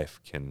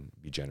life can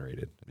be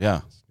generated.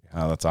 Yeah.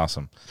 Oh, that's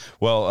awesome.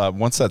 Well,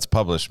 once that's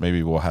published,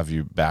 maybe we'll have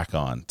you back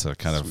on to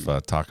kind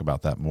of talk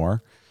about that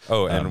more.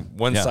 Oh, and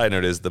one side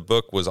note is the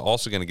book was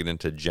also going to get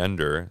into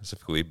gender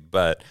specifically,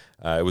 but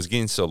it was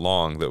getting so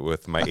long that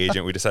with my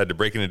agent, we decided to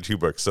break it into 2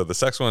 books. So the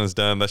sex one is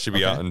done. That should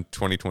be out in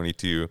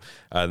 2022.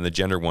 And the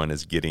gender one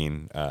is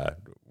getting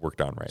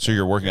worked on right now. So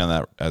you're working on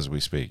that as we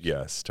speak?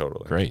 Yes,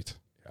 totally. Great.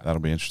 Yeah.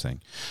 That'll be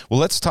interesting. Well,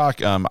 let's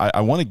talk.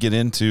 I want to get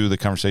into the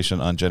conversation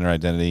on gender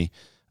identity.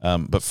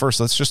 But first,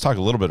 let's just talk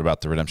a little bit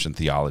about the Redemption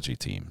Theology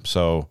team.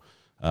 So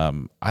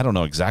I don't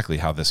know exactly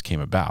how this came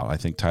about. I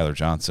think Tyler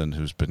Johnson,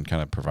 who's been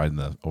kind of providing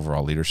the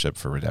overall leadership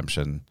for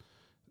Redemption,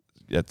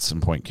 at some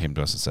point came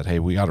to us and said, hey,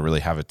 we ought to really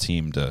have a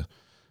team to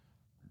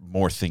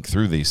more think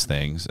through these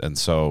things. And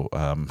so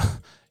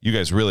you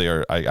guys really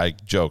are, I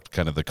joked,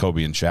 kind of the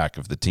Kobe and Shaq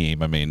of the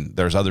team. I mean,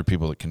 there's other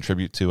people that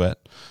contribute to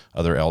it,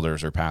 other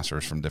elders or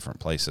pastors from different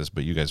places,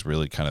 but you guys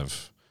really kind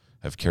of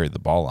have carried the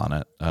ball on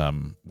it.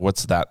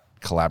 What's that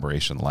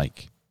collaboration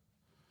like?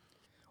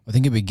 I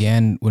think it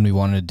began when we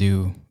wanted to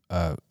do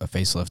a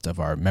facelift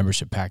of our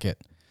membership packet.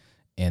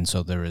 And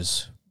so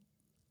there's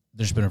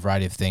been a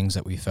variety of things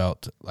that we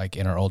felt like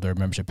in our older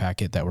membership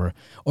packet that were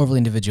overly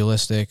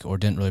individualistic or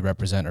didn't really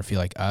represent or feel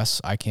like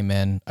us. I came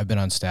in, I've been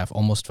on staff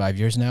almost 5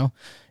 years now.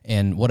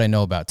 And what I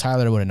know about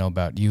Tyler, what I know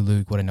about you,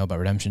 Luke, what I know about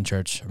Redemption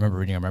Church, I remember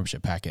reading our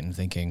membership packet and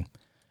thinking,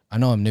 I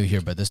know I'm new here,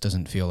 but this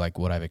doesn't feel like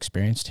what I've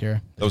experienced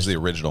here. That was the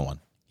original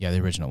one. Yeah, the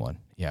original one.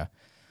 Yeah.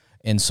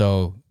 And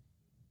so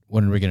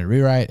when we're going to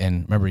rewrite,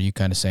 and remember you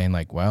kind of saying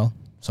like, well,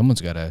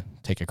 someone's got to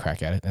take a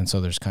crack at it. And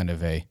so there's kind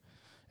of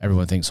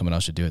everyone thinks someone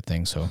else should do it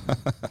thing, so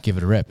give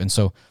it a rip. And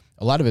so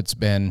a lot of it's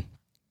been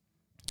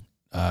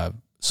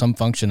some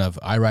function of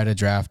I write a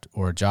draft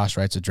or Josh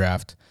writes a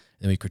draft,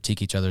 then we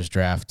critique each other's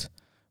draft,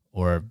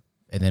 and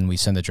then we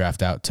send the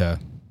draft out to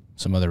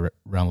some other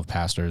realm of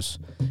pastors,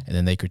 and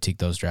then they critique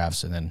those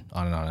drafts, and then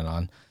on and on and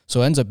on.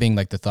 So it ends up being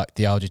like the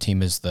theology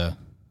team is the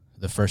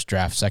first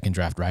draft, second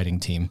draft writing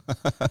team,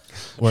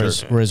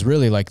 whereas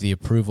really like the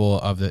approval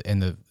of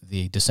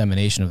the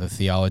dissemination of the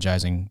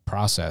theologizing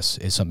process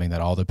is something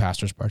that all the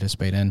pastors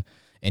participate in.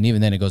 And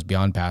even then it goes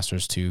beyond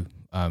pastors to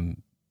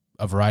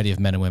a variety of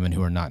men and women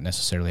who are not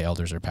necessarily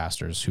elders or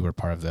pastors who are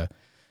part of the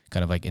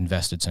kind of like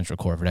invested central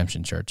core of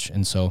Redemption Church.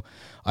 And so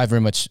I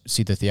very much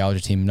see the theology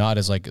team not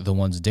as like the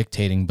ones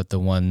dictating, but the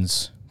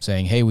ones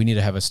saying, hey, we need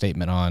to have a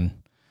statement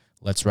on,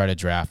 let's write a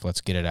draft,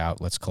 let's get it out,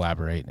 let's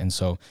collaborate. And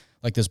so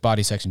like this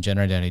body section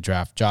gender identity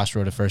draft, Josh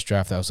wrote a first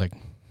draft that was like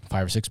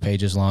 5 or 6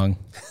 pages long.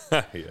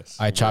 Yes,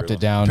 I chopped it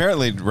down.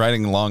 Apparently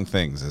writing long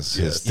things is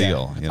his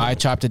deal. Yeah. I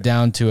chopped it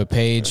down to a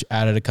page,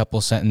 added a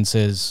couple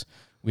sentences.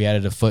 We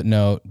added a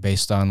footnote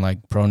based on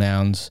like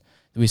pronouns.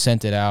 We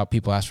sent it out.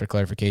 People asked for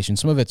clarification.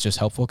 Some of it's just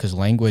helpful because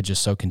language is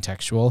so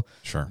contextual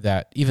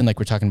that even like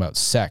we're talking about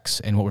sex,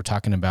 and what we're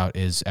talking about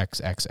is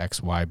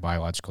XXXY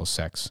biological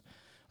sex.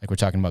 Like we're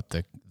talking about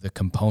the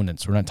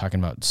components. We're not talking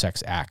about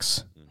sex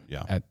acts.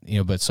 Yeah.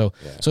 So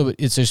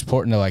it's just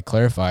important to like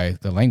clarify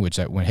the language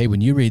that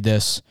when you read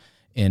this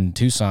in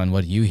Tucson,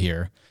 what do you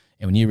hear?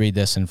 And when you read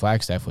this in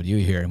Flagstaff, what do you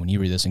hear? And when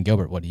you read this in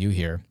Gilbert, what do you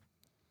hear?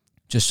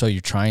 Just so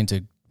you're trying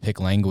to pick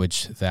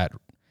language that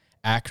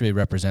accurately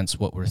represents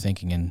what we're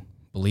thinking and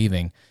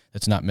believing,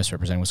 that's not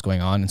misrepresenting what's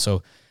going on. And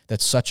so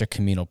that's such a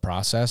communal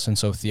process. And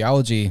so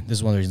theology, this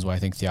is one of the reasons why I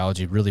think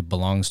theology really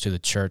belongs to the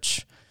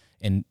church.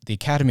 And the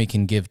academy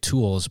can give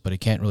tools, but it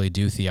can't really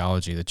do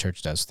theology. The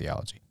church does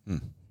theology.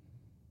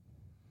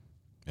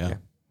 Yeah.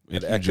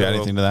 Did you add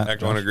anything to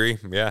that? I agree.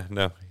 Yeah,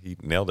 no, he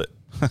nailed it.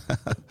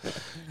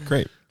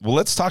 Great. Well,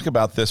 let's talk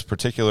about this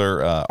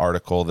particular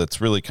article that's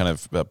really kind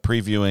of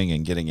previewing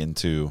and getting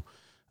into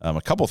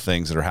a couple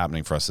things that are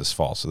happening for us this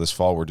fall. So this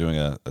fall, we're doing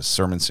a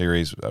sermon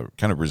series,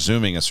 kind of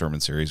resuming a sermon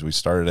series. We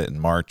started it in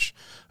March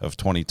of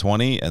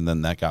 2020, and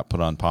then that got put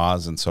on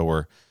pause. And so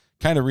we're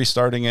kind of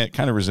restarting it,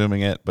 kind of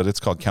resuming it, but it's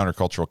called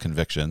Countercultural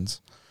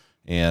Convictions.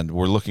 And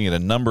we're looking at a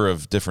number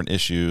of different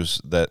issues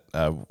that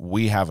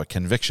we have a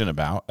conviction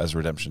about as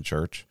Redemption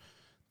Church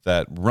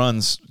that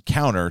runs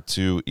counter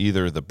to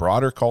either the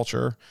broader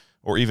culture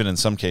or even in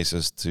some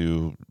cases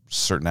to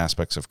certain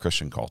aspects of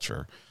Christian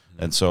culture.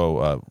 And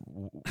so,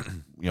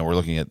 we're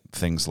looking at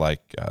things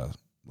like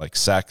like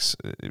sex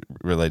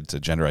related to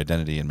gender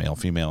identity and male,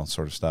 female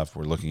sort of stuff.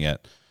 We're looking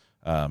at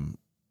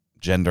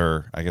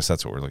gender. I guess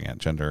that's what we're looking at,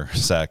 gender,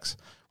 sex.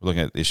 We're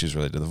looking at issues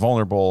related to the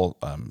vulnerable,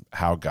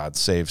 how God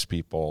saves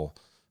people,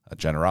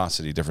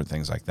 generosity, different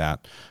things like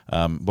that.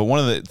 But one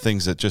of the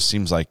things that just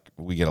seems like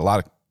we get a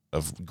lot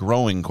of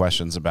growing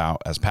questions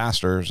about as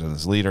pastors and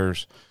as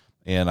leaders,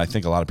 and I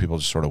think a lot of people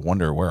just sort of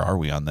wonder, where are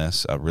we on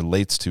this,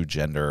 relates to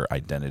gender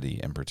identity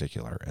in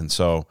particular. And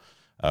so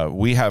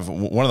we have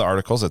one of the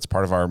articles that's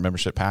part of our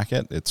membership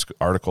packet. It's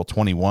Article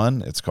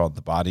 21. It's called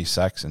The Body,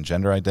 Sex, and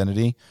Gender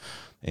Identity.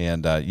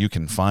 And you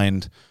can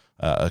find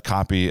a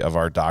copy of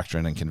our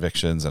doctrine and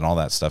convictions and all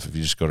that stuff if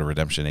you just go to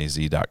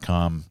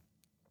redemptionaz.com.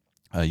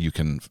 You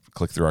can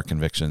click through our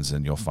convictions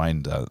and you'll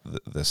find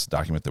this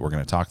document that we're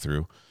going to talk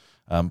through.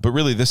 But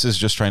really, this is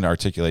just trying to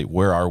articulate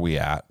where are we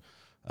at,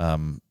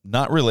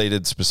 not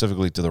related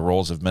specifically to the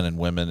roles of men and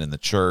women in the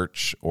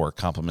church or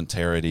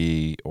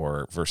complementarity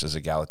or versus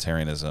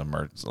egalitarianism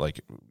or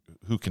like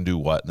who can do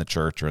what in the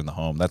church or in the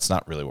home. That's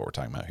not really what we're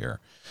talking about here.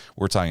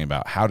 We're talking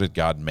about how did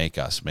God make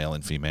us, male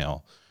and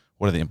female?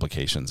 What are the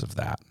implications of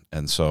that?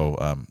 And so,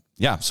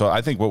 so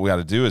I think what we got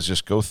to do is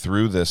just go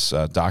through this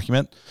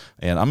document,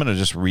 and I'm going to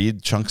just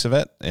read chunks of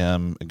it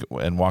and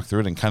walk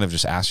through it and kind of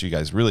just ask you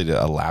guys really to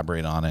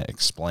elaborate on it,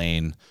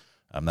 explain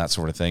that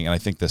sort of thing. And I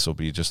think this will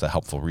be just a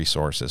helpful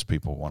resource as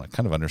people want to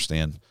kind of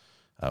understand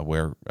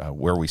where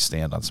we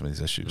stand on some of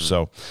these issues. Mm-hmm.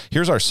 So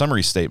here's our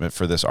summary statement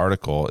for this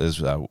article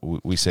is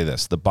we say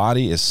this: the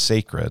body is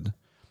sacred,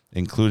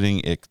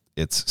 including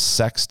its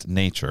sexed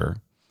nature,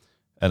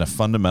 and a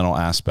fundamental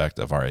aspect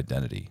of our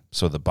identity.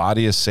 So the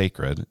body is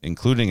sacred,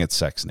 including its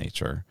sex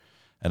nature,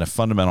 and a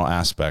fundamental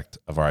aspect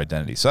of our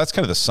identity. So that's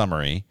kind of the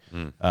summary.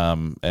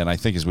 And I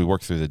think as we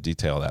work through the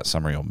detail, that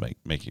summary will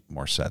make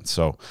more sense.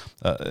 So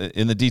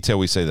in the detail,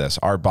 we say this: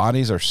 our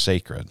bodies are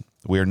sacred.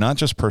 We are not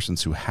just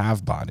persons who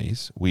have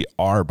bodies. We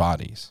are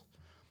bodies.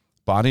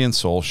 Body and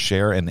soul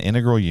share an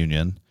integral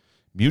union,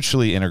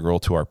 mutually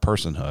integral to our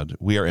personhood.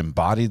 We are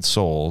embodied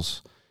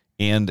souls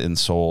and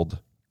ensouled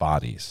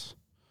bodies.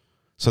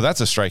 So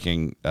that's a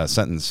striking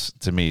sentence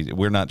to me.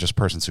 We're not just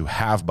persons who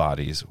have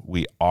bodies.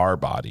 We are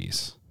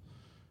bodies.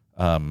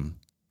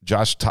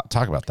 Josh,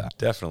 talk about that.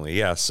 Definitely.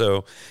 Yeah.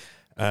 So,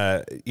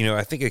 I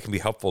think it can be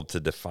helpful to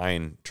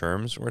define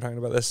terms when we're talking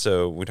about this.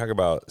 So when we talk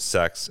about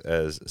sex,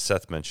 as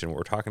Seth mentioned, what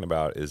we're talking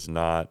about is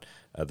not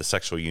the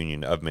sexual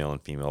union of male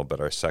and female, but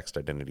our sexed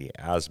identity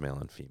as male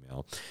and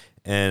female.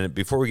 And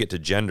before we get to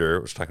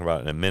gender, which we're talking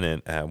about in a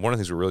minute, one of the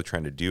things we're really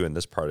trying to do in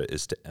this part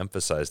is to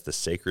emphasize the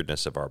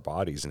sacredness of our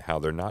bodies and how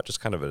they're not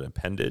just kind of an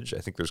appendage. I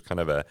think there's kind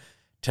of a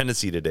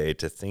tendency today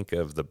to think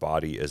of the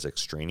body as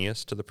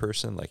extraneous to the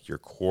person, like your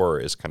core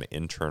is kind of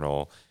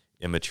internal,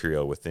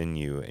 immaterial within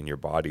you, and your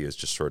body is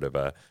just sort of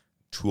a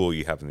tool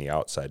you have on the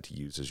outside to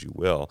use as you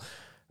will.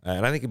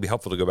 And I think it'd be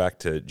helpful to go back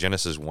to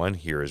Genesis 1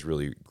 here as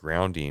really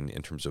grounding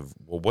in terms of,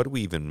 well, what do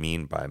we even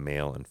mean by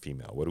male and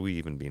female? What do we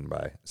even mean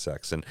by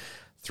sex? And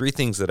three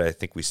things that I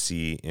think we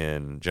see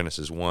in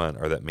Genesis 1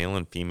 are that male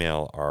and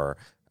female are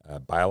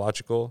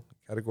biological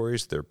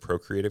categories, they're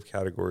procreative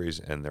categories,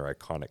 and they're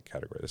iconic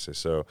categories.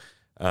 So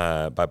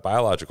by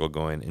biological,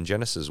 going in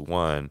Genesis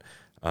 1,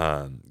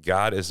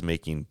 God is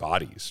making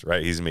bodies,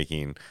 right? He's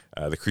making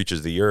the creatures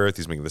of the earth.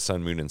 He's making the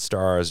sun, moon, and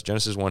stars.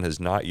 Genesis 1 has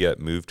not yet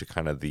moved to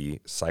kind of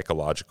the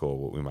psychological,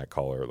 what we might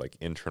call, or like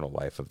internal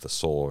life of the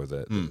soul or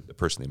the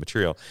person, the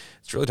material.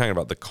 It's really talking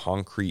about the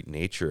concrete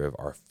nature of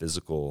our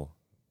physical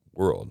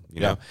world,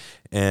 you know?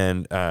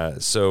 And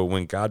so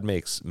when God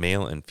makes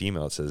male and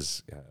female, it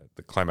says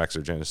the climax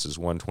of Genesis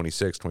 1,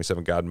 26,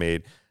 27, God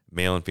made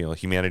male and female,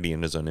 humanity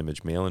in his own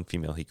image, male and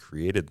female, he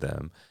created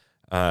them.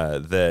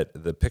 That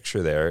the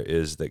picture there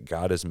is that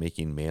God is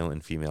making male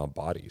and female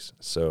bodies.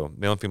 So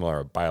male and female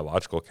are a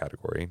biological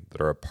category that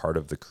are a part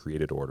of the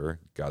created order,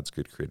 God's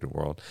good created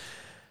world.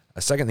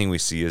 A second thing we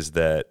see is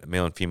that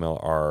male and female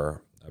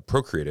are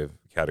procreative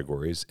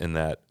categories in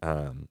that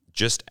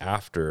just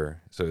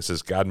after, so it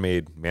says God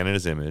made man in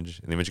his image,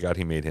 in the image of God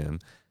he made him,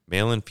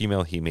 male and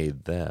female he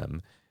made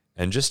them,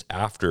 and just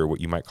after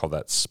what you might call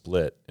that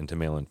split into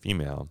male and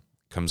female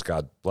comes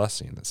God's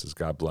blessing that says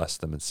God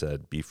blessed them and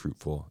said, be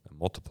fruitful and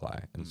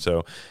multiply. And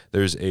so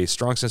there's a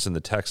strong sense in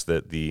the text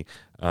that the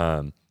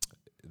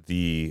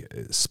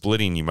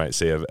splitting, you might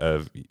say,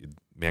 of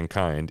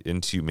mankind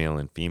into male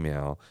and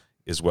female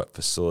is what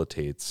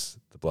facilitates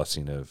the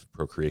blessing of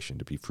procreation,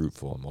 to be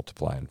fruitful and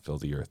multiply and fill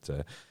the earth,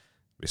 to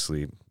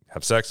basically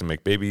have sex and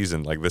make babies,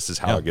 and like this is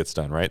how it gets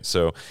done, right?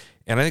 So,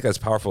 and I think that's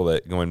powerful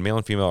that when male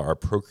and female are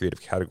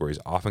procreative categories,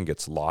 often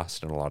gets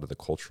lost in a lot of the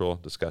cultural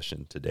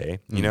discussion today.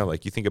 You know,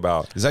 like you think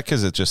about, is that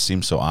because it just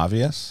seems so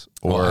obvious,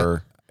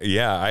 or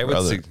I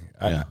would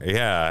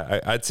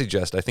I'd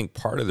suggest, I think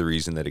part of the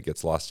reason that it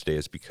gets lost today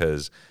is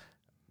because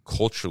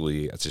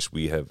culturally, it's just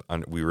we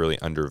really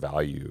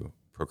undervalue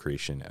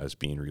procreation as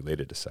being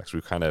related to sex.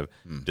 We've kind of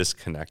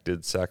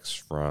disconnected sex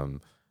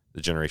from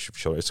the generation of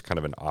children. It's kind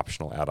of an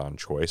optional add-on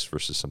choice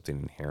versus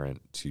something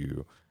inherent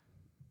to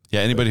Yeah,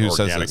 anybody who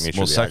says organic it's, nature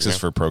well, of the sex act, is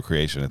for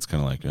procreation, it's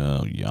kind of like,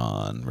 oh,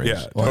 yawn.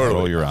 Yeah,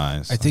 Roll your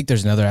eyes. I think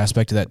there's another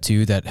aspect of that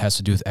too that has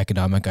to do with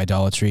economic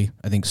idolatry.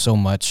 I think so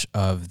much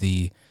of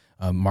the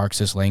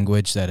Marxist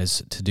language that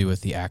is to do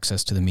with the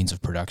access to the means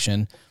of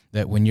production,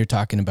 that when you're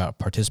talking about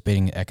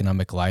participating in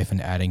economic life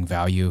and adding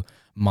value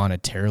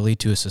monetarily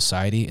to a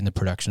society in the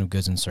production of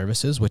goods and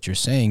services, what you're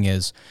saying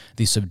is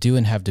the subdue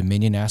and have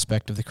dominion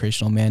aspect of the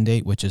creational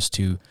mandate, which is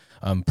to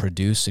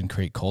produce and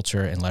create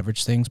culture and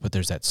leverage things. But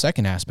there's that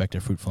second aspect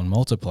of fruitful and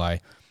multiply.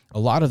 A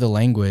lot of the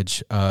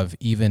language of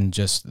even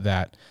just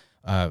that,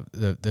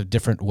 the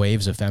different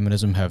waves of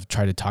feminism have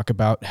tried to talk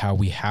about how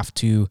we have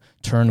to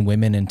turn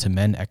women into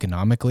men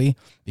economically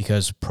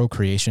because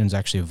procreation is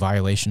actually a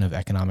violation of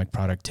economic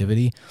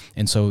productivity.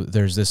 And so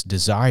there's this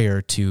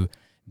desire to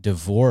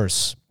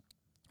divorce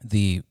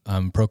the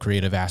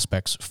procreative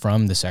aspects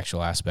from the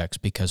sexual aspects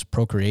because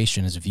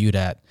procreation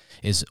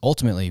is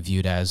ultimately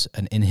viewed as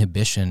an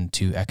inhibition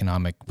to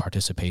economic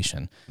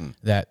participation.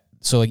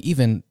 So like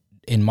even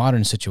in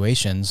modern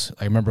situations,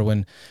 I remember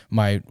when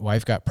my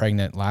wife got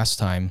pregnant last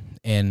time,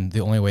 and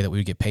the only way that we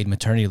would get paid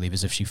maternity leave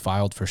is if she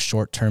filed for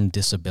short-term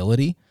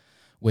disability,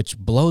 which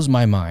blows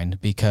my mind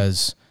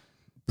because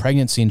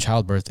pregnancy and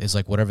childbirth is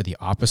like whatever the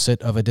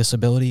opposite of a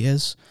disability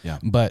is. Yeah.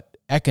 But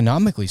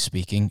economically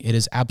speaking, it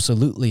is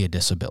absolutely a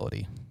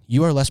disability.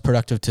 You are less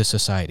productive to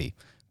society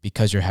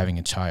because you're having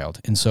a child.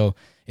 And so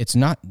it's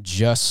not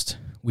just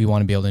we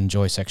want to be able to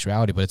enjoy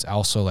sexuality, but it's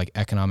also like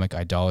economic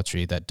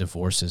idolatry that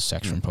divorces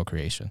sex from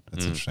procreation.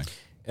 That's interesting.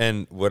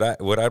 And what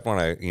I'd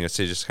want to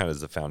say just kind of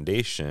as the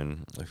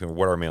foundation, like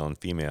what are male and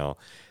female.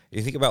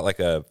 You think about like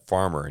a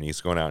farmer and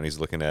he's going out and he's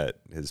looking at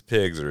his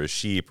pigs or his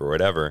sheep or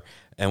whatever.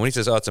 And when he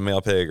says, oh, it's a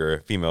male pig or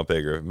a female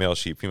pig or male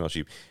sheep, female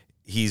sheep,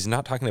 he's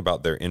not talking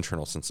about their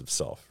internal sense of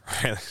self,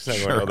 right? He's not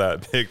going,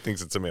 that pig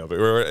thinks it's a male pig.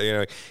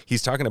 Or,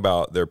 he's talking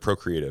about their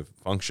procreative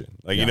function.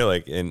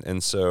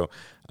 And so,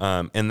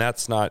 and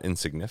that's not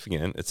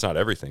insignificant. It's not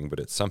everything, but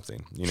it's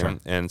something, know?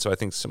 And so I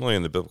think similarly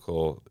in the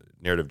biblical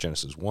narrative,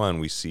 Genesis 1,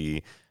 we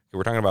see,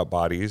 we're talking about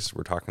bodies,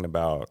 we're talking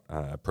about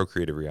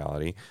procreative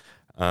reality.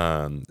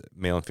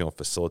 Male and female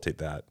facilitate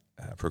that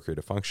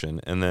procreative function.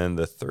 And then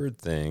the third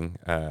thing,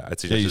 I'd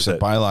suggest you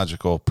said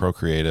biological,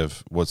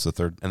 procreative. What's the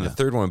third? And the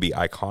third one would be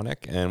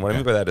iconic. And what I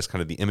mean by that is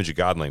kind of the image of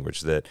God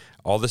language, that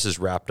all this is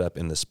wrapped up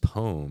in this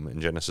poem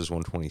in Genesis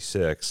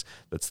 1:26.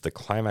 That's the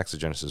climax of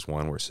Genesis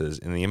 1, where it says,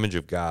 in the image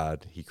of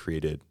God, he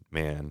created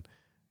man,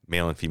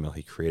 male and female,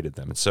 he created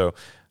them. And so,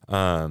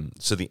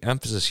 so the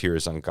emphasis here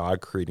is on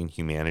God creating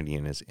humanity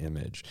in his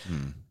image.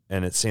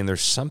 And it's saying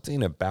there's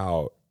something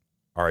about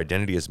our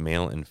identity as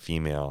male and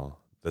female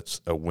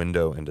that's a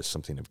window into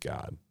something of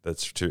God,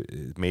 that's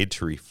made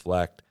to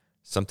reflect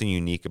something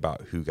unique about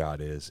who God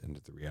is and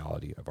the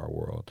reality of our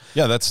world.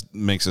 Yeah, that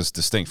makes us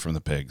distinct from the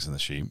pigs and the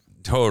sheep.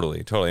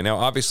 Totally. Now,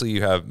 obviously,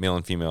 you have male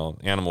and female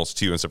animals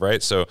too and stuff,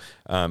 right? So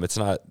it's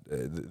not,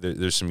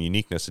 there's some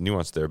uniqueness and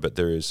nuance there, but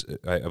there is,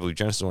 I believe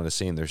Genesis 1 is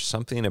saying there's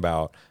something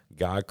about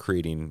God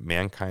creating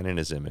mankind in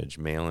his image,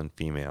 male and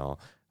female,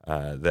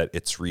 that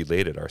it's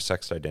related. Our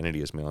sex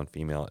identity as male and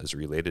female is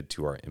related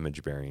to our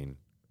image-bearing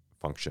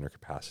function or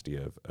capacity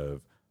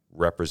of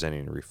representing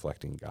and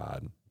reflecting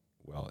God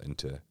well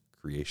into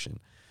creation.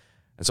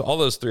 And so all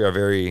those three are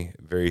very,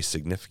 very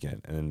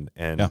significant, and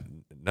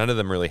none of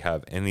them really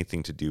have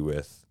anything to do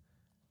with,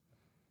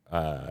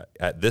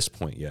 at this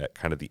point yet,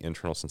 kind of the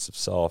internal sense of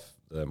self,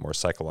 the more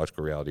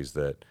psychological realities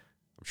that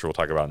I'm sure we'll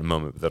talk about in a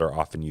moment, that are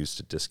often used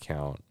to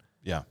discount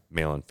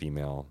male and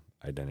female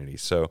identity.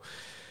 So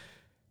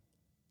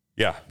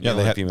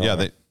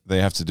they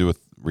have to do with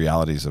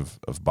realities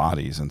of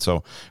bodies. And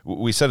so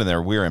we said in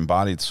there, we're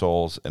embodied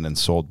souls and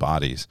ensouled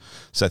bodies.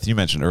 Seth, you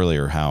mentioned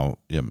earlier how,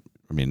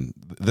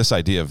 this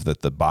idea of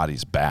that the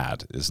body's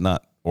bad is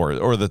not,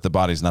 or that the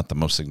body's not the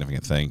most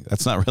significant thing.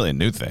 That's not really a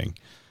new thing.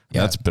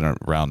 That's been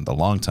around a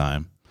long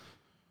time.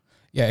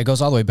 Yeah, it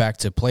goes all the way back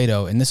to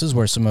Plato. And this is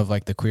where some of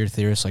like the queer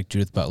theorists like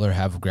Judith Butler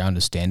have ground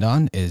to stand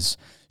on, is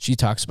she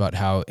talks about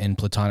how in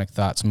Platonic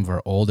thought, some of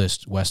our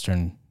oldest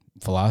Western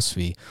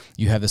philosophy,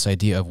 you have this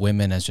idea of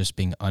women as just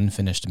being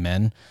unfinished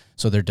men.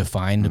 So they're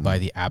defined by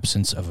the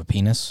absence of a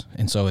penis.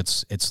 And so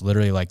it's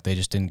literally like they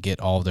just didn't get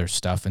all of their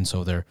stuff, and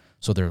so they're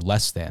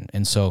less than.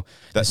 And so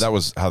that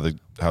was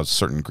how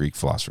certain Greek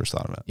philosophers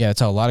thought about it. Yeah, it's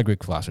how a lot of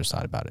Greek philosophers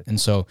thought about it.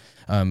 And so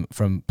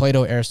from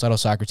Plato, Aristotle,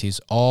 Socrates,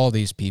 all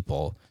these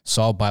people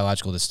saw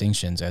biological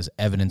distinctions as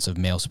evidence of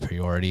male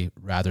superiority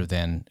rather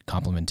than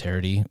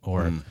complementarity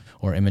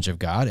or image of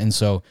God. And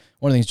so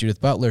one of the things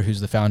Judith Butler,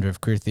 who's the founder of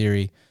queer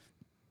theory,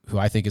 who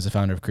I think is the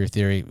founder of queer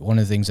theory, one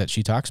of the things that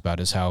she talks about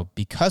is how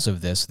because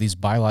of this, these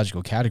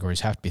biological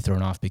categories have to be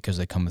thrown off because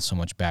they come with so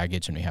much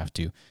baggage, and we have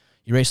to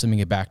erase them and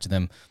get back to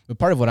them. But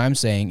part of what I'm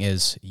saying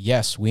is,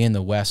 yes, we in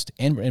the West,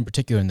 and in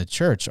particular in the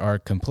church, are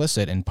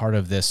complicit in part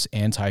of this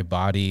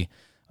anti-body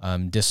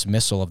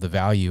dismissal of the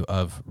value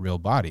of real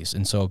bodies.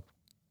 And so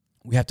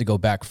we have to go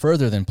back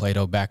further than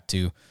Plato, back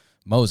to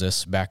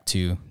Moses, back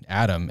to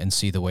Adam, and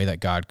see the way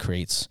that God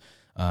creates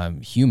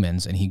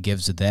humans, and he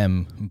gives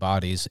them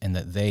bodies, and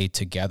that they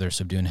together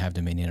subdue and have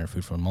dominion and are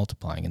fruitful and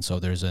multiplying. And so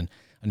there's an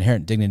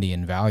inherent dignity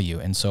and value.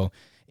 And so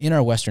in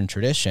our Western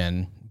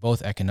tradition,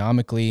 both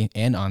economically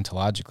and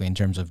ontologically, in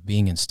terms of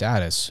being in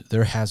status,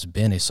 there has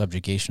been a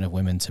subjugation of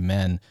women to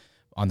men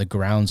on the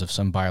grounds of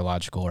some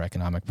biological or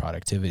economic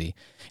productivity.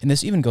 And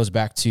this even goes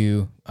back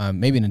to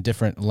maybe in a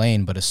different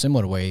lane, but a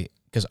similar way,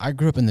 because I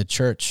grew up in the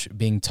church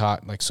being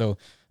taught, so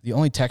the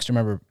only text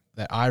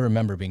that I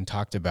remember being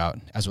talked about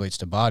as relates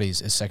to bodies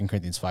is 2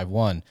 Corinthians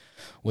 5:1,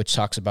 which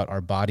talks about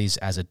our bodies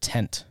as a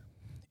tent.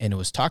 And it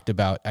was talked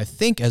about, I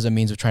think, as a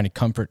means of trying to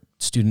comfort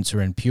students who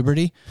are in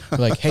puberty. They're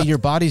like, hey, your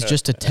body's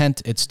just a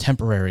tent. It's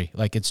temporary.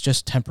 It's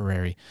just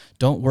temporary.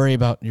 Don't worry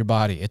about your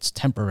body. It's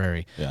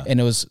temporary. Yeah.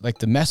 And it was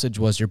the message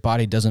was your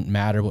body doesn't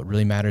matter. What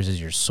really matters is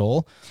your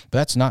soul. But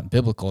that's not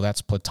biblical.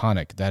 That's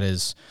Platonic. That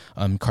is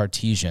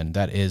Cartesian.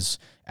 That is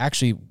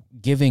actually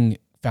giving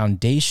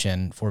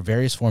foundation for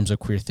various forms of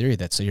queer theory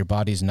that say your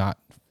body's not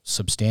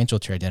substantial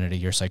to your identity.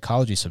 Your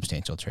psychology is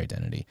substantial to your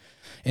identity.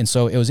 And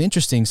so it was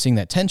interesting seeing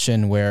that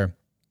tension where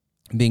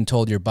being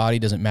told your body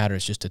doesn't matter,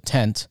 it's just a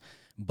tent,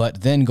 but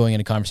then going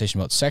into conversation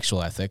about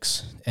sexual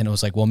ethics, and it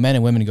was well, men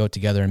and women go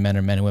together, and men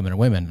are men and women are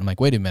women. I'm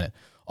like, wait a minute.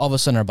 All of a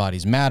sudden, our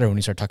bodies matter when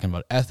we start talking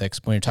about ethics.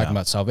 But when you're talking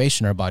about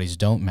salvation, our bodies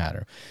don't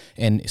matter,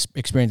 and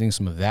experiencing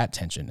some of that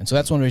tension. And so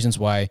that's one of the reasons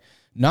why,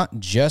 not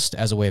just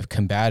as a way of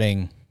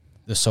combating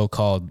the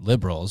so-called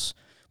liberals,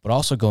 but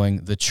also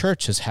the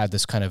church has had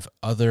this kind of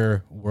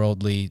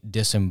otherworldly,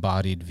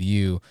 disembodied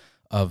view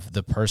of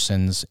the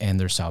persons and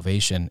their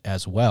salvation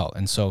as well.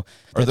 And so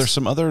are there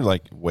some other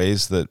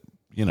ways that,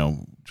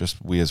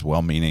 just we as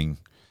well-meaning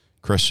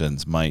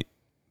Christians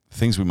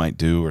things we might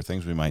do or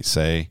things we might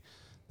say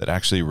that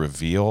actually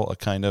reveal a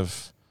kind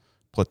of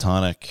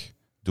Platonic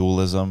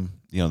dualism?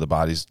 The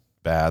body's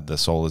bad, the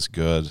soul is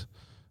good,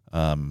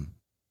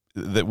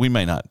 that we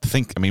may not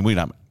think, we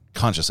not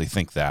consciously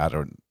think that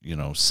or,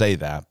 say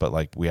that,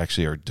 but we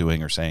actually are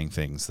doing or saying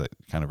things that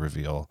kind of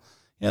reveal,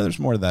 there's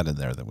more of that in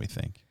there than we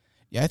think.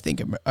 Yeah,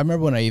 I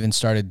remember when I even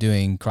started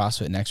doing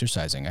CrossFit and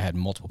exercising, I had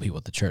multiple people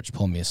at the church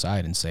pull me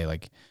aside and say,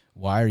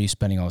 why are you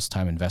spending all this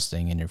time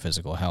investing in your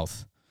physical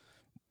health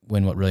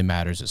when what really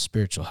matters is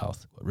spiritual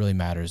health? What really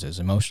matters is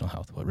emotional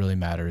health. What really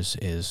matters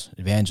is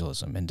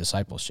evangelism and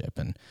discipleship,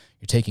 and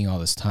you're taking all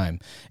this time.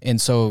 And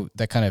so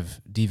that kind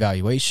of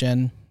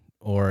devaluation,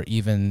 or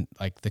even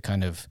the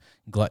kind of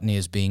gluttony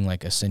as being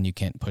a sin you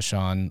can't push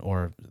on,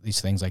 or these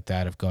things like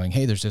that of going,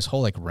 hey, there's this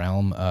whole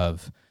realm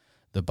of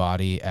the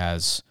body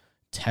as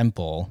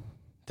temple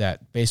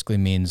that basically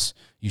means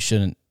you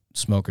shouldn't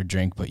smoke or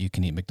drink, but you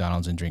can eat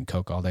McDonald's and drink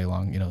Coke all day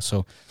long,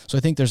 So I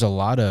think there's a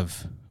lot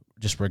of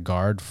just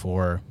regard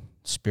for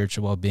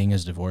spiritual well-being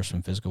as divorced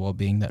from physical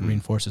well-being that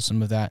reinforces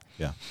some of that.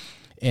 Yeah.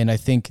 And I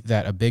think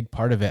that a big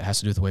part of it has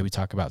to do with the way we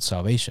talk about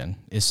salvation.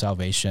 Is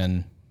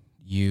salvation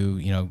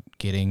you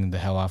getting the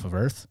hell off of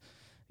earth?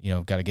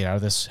 Got to get out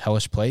of this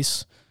hellish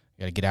place.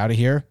 Got to get out of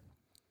here.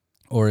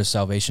 Or does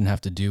salvation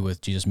have to do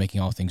with Jesus making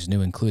all things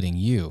new, including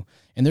you?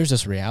 And there's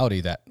this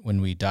reality that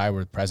when we die,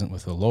 we're present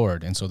with the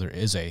Lord. And so there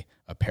is a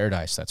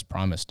paradise that's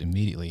promised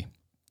immediately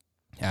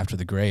after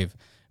the grave.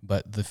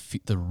 But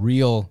the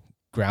real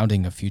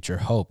grounding of future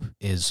hope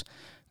is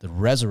the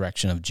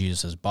resurrection of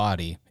Jesus'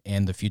 body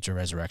and the future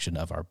resurrection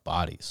of our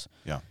bodies.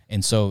 Yeah.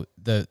 And so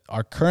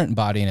our current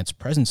body in its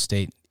present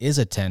state is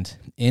a tent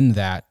in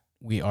that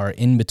we are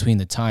in between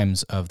the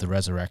times of the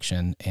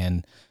resurrection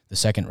and the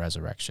second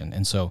resurrection.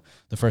 And so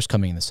the first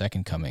coming and the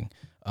second coming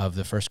of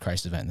the first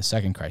Christ event and the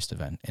second Christ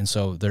event. And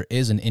so there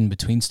is an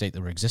in-between state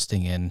that we're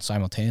existing in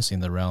simultaneously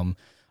in the realm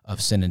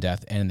of sin and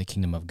death and in the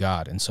kingdom of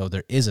God. And so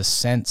there is a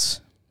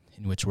sense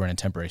in which we're in a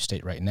temporary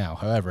state right now.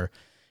 However,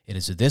 it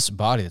is this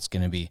body that's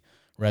going to be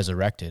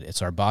resurrected.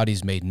 It's our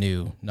bodies made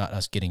new, not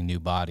us getting new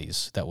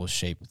bodies, that will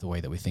shape the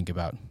way that we think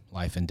about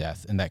life and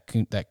death. And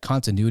that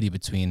continuity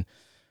between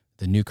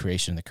the new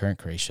creation and the current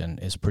creation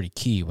is pretty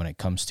key when it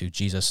comes to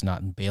Jesus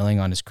not bailing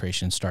on his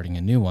creation, starting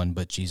a new one,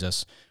 but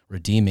Jesus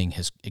redeeming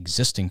his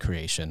existing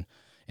creation.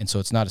 And so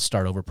it's not a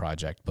start over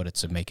project, but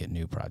it's a make it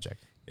new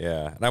project.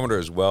 Yeah. And I wonder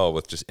as well,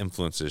 with just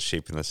influences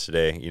shaping this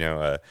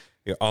today,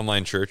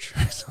 online church.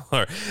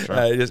 Or,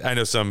 I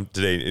know some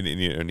today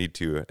need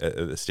to at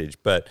this stage,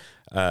 but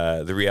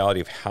the reality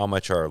of how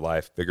much our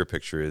life, bigger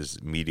picture,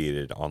 is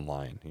mediated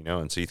online,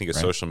 and so you think of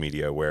social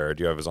media, where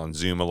I was on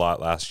Zoom a lot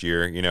last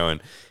year,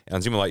 and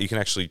on Zoom a lot, you can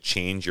actually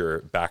change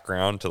your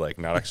background to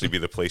not actually be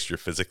the place you're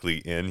physically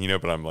in,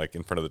 but I'm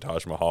in front of the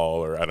Taj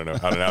Mahal, or I don't know,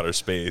 out in outer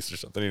space or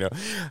something,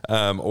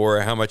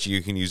 or how much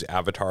you can use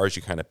avatars,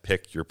 you kind of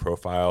pick your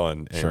profile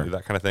and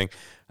that kind of thing.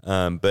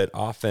 But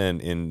often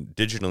in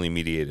digitally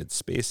mediated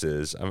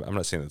spaces, I'm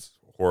not saying that's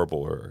horrible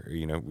or,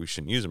 we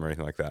shouldn't use them or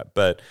anything like that,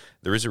 but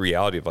there is a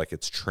reality of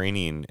it's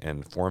training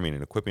and forming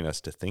and equipping us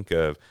to think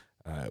of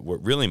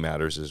what really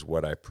matters is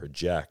what I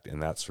project,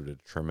 and that's sort of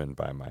determined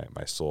by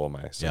my soul,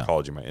 my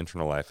psychology, my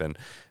internal life. And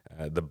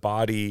the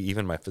body,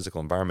 even my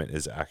physical environment,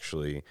 is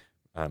actually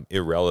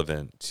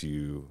irrelevant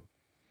to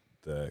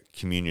the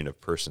communion of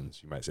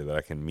persons, you might say, that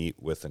I can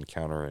meet with,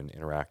 encounter, and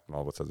interact and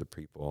all with other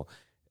people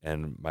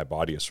and my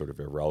body is sort of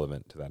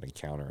irrelevant to that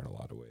encounter in a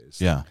lot of ways.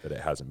 Yeah. That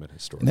it hasn't been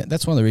historically. And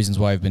that's one of the reasons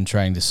why I've been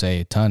trying to say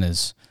a ton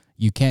is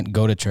you can't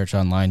go to church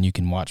online. You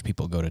can watch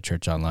people go to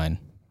church online,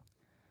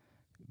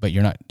 but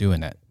you're not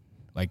doing that.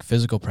 Like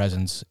physical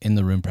presence, in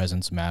the room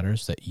presence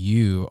matters, that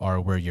you are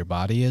where your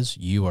body is.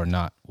 You are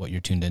not what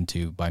you're tuned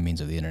into by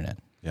means of the internet.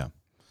 Yeah.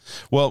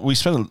 Well, we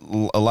spent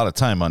a lot of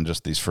time on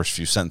just these first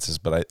few sentences,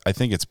 but I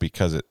think it's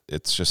because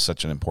it's just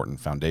such an important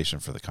foundation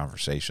for the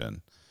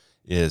conversation.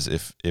 Is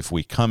if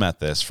we come at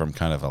this from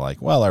kind of a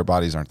like, well, our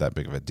bodies aren't that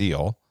big of a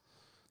deal.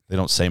 They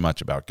don't say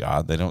much about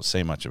God. They don't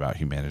say much about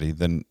humanity.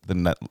 Then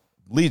that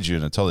leads you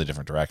in a totally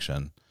different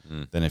direction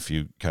than if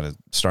you kind of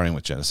starting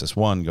with Genesis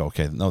 1, go,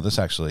 okay, no, this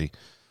actually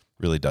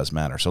really does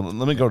matter. So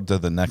let me go to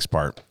the next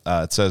part.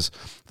 It says,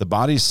 the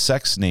body's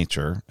sex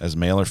nature as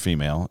male or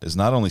female is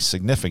not only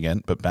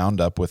significant, but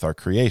bound up with our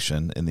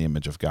creation in the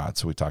image of God.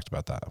 So we talked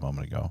about that a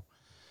moment ago.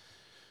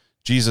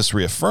 Jesus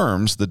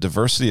reaffirms the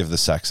diversity of the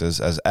sexes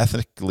as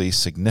ethically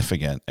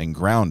significant and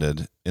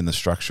grounded in the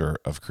structure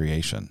of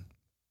creation.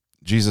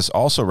 Jesus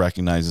also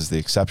recognizes the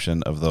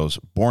exception of those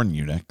born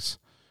eunuchs,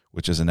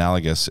 which is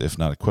analogous, if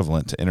not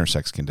equivalent, to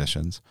intersex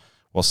conditions,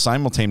 while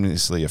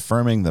simultaneously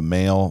affirming the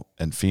male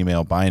and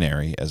female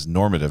binary as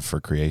normative for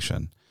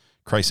creation.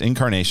 Christ's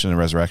incarnation and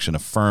resurrection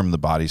affirm the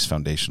body's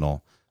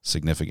foundational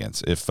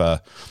significance. If you're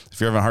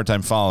having a hard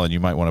time following, you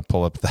might want to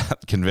pull up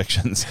that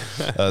convictions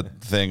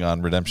thing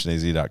on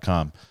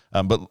redemptionaz.com.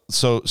 But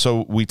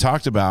so we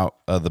talked about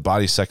the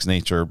body, sex,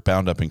 nature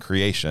bound up in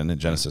creation in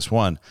Genesis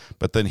 1,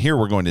 but then here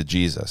we're going to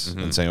Jesus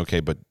and saying,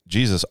 okay, but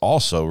Jesus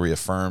also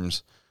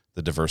reaffirms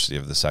the diversity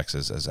of the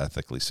sexes as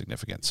ethically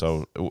significant.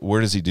 So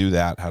where does he do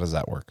that? How does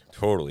that work?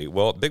 Totally.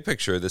 Well, big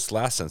picture, this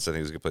last sentence I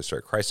think is a good place to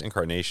start. Christ's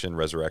incarnation,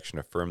 resurrection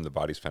affirm the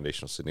body's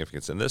foundational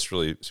significance. And this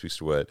really speaks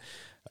to what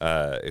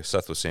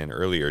Seth was saying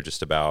earlier,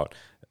 just about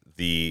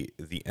the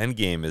end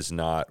game is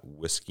not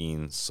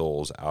whisking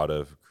souls out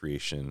of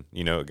creation.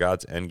 You know,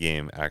 God's end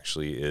game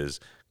actually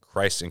is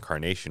Christ's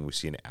incarnation. We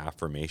see an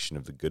affirmation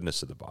of the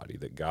goodness of the body,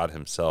 that God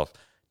himself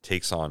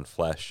takes on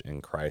flesh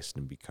in Christ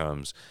and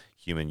becomes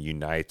human,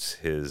 unites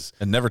his...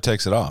 And never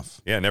takes it off.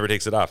 Yeah, never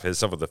takes it off. His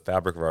self with the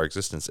fabric of our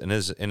existence. And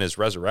in his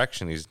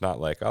resurrection, he's not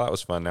like, oh, that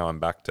was fun, now I'm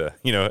back to,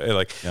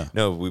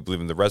 No, we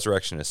believe in the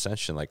resurrection and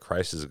ascension, like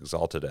Christ is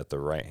exalted at the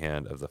right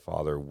hand of the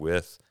Father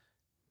with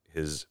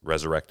his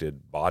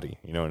resurrected body,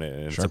 and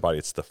it's a body.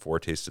 It's the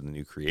foretaste of the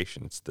new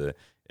creation. It's the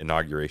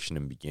inauguration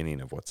and beginning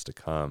of what's to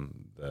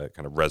come, the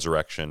kind of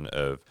resurrection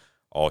of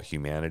all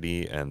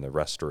humanity and the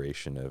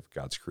restoration of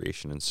God's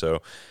creation. And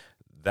so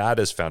that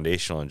is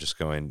foundational, and just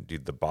going,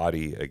 dude, the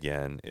body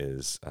again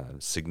is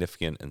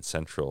significant and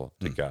central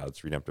to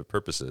God's redemptive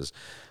purposes.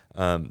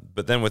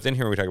 But then within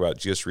here, we talk about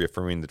Jesus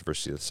reaffirming the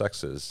diversity of the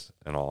sexes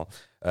and all.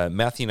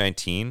 Matthew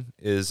 19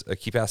 is a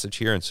key passage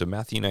here. And so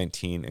Matthew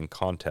 19 in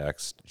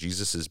context,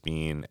 Jesus is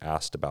being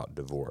asked about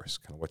divorce.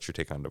 Kind of what's your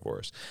take on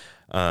divorce?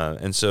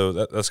 And so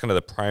that's kind of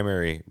the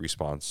primary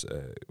response,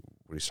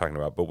 what he's talking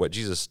about. But what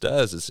Jesus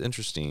does is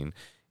interesting,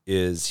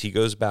 is he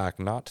goes back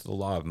not to the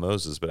law of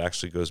Moses, but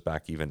actually goes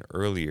back even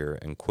earlier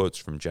and quotes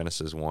from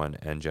Genesis 1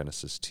 and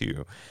Genesis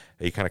 2.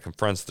 He kind of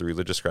confronts the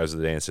religious scribes of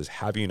the day and says,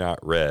 have you not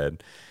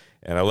read?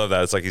 And I love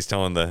that. It's like he's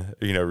telling the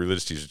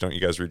religious teachers, don't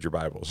you guys read your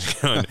Bibles?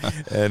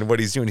 And what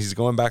he's doing, he's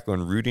going back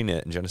and rooting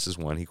it in Genesis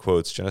 1. He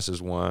quotes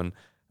Genesis 1,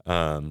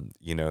 Genesis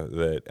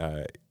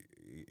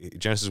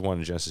 1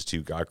 and Genesis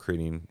 2, God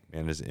creating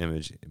man in his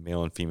image,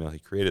 male and female, he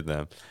created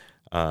them.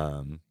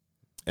 And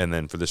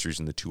then for this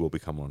reason, the two will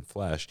become one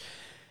flesh.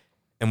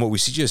 And what we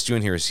see Jesus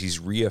doing here is he's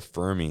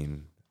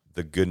reaffirming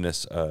the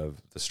goodness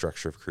of the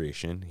structure of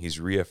creation. He's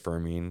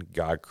reaffirming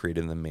God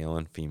created the male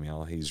and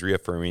female. He's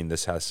reaffirming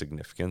this has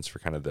significance for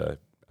kind of the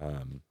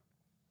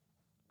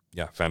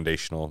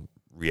foundational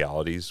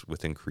realities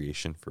within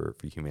creation for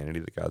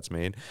humanity that God's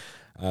made.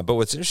 But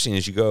what's interesting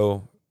is you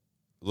go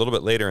a little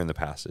bit later in the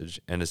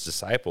passage, and his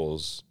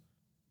disciples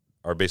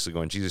are basically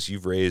going, Jesus,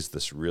 you've raised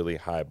this really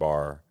high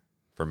bar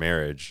for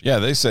marriage. Yeah,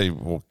 they say,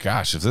 well,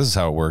 gosh, if this is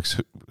how it works,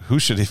 who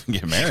should even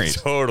get married?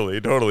 Totally.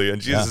 And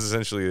Jesus is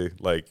essentially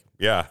like,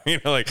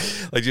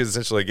 Jesus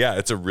essentially like,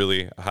 it's a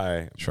really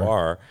high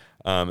bar.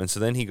 And so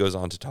then he goes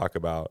on to talk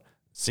about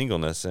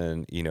singleness,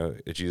 and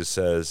Jesus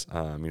says,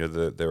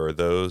 there are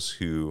those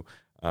who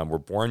were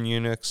born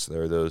eunuchs,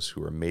 there are those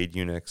who are made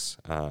eunuchs,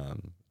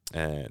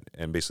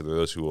 and basically there are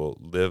those who will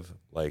live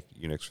like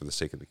eunuchs for the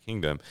sake of the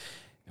kingdom.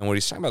 And what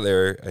he's talking about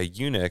there, a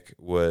eunuch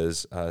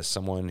was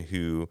someone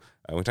who,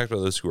 when we talked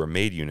about those who were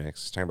made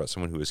eunuchs, he's talking about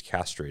someone who was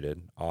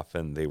castrated.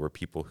 Often they were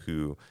people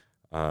who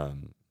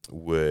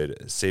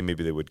would say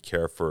maybe they would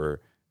care for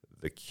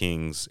the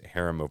king's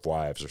harem of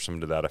wives or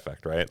something to that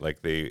effect, right?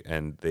 Like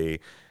they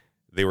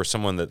were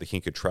someone that the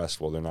king could trust.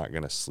 Well, they're not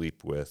going to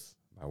sleep with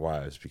my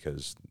wives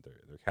because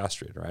they're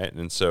castrated, right?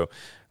 And so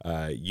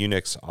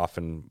eunuchs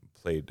often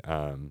played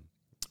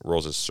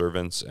roles as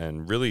servants,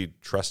 and really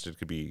trusted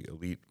could be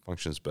elite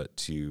functions, but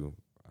to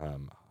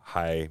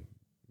high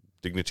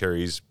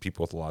dignitaries,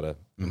 people with a lot of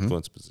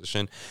influence,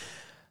 position.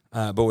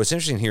 But what's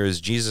interesting here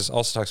is Jesus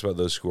also talks about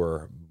those who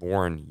are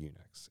born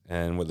eunuchs.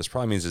 And what this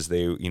probably means is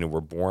they,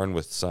 were born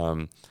with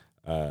some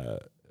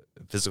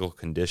physical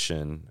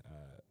condition,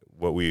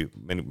 what we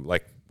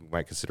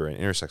might consider an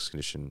intersex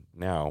condition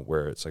now,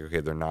 where it's like, okay,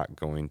 they're not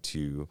going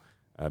to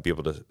be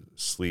able to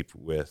sleep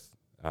with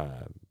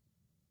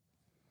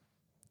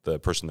the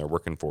person they're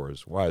working for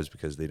as wives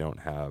because they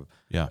don't have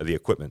the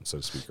equipment, so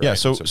to speak. Right? Yeah.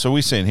 So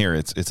we say in here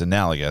it's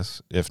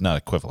analogous, if not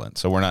equivalent.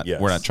 So we're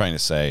not trying to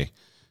say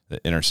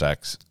that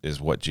intersex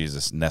is what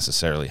Jesus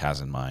necessarily has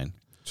in mind.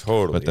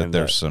 Totally. But that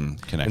there's some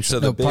connection. And so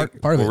the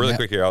part of it, really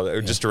quick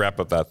here, just to wrap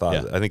up that thought,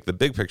 Yeah. I think the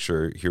big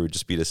picture here would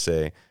just be to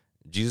say,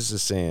 Jesus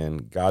is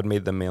saying God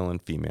made them male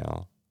and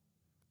female,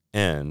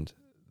 and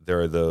there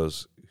are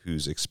those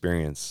whose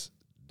experience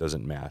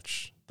doesn't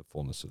match the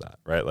fullness of that,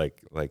 right?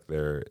 Like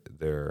there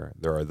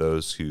are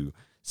those who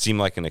seem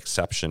like an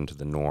exception to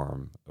the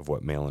norm of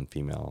what male and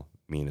female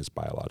mean as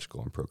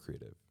biological and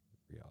procreative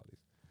realities.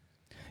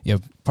 Yeah,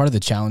 part of the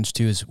challenge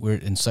too is we're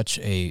in such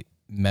a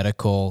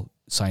medical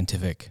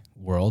scientific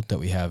world that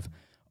we have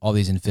all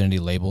these infinity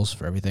labels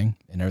for everything,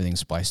 and everything's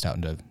spliced out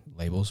into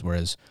labels,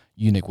 whereas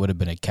eunuch would have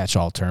been a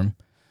catch-all term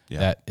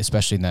that,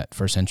 especially in that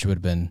first century, would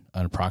have been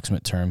an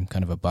approximate term,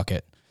 kind of a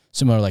bucket.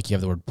 Similar, like you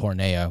have the word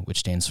porneia, which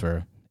stands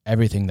for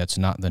everything that's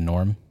not the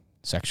norm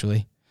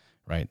sexually,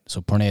 right?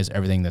 So porneia is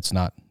everything that's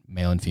not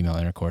male and female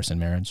intercourse and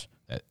marriage.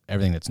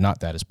 Everything that's not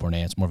that is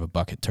porneia. It's more of a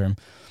bucket term.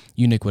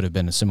 Eunuch would have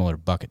been a similar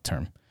bucket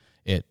term.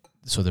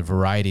 So the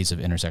varieties of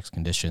intersex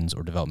conditions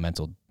or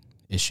developmental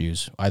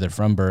issues, either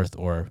from birth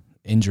or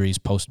injuries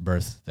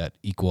post-birth, that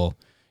equal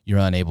you're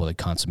unable to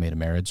consummate a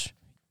marriage,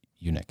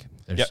 eunuch.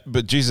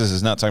 But Jesus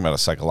is not talking about a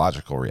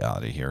psychological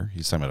reality here.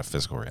 He's talking about a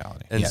physical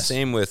reality. And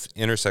same with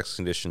intersex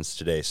conditions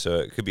today. So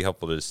it could be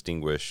helpful to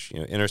distinguish,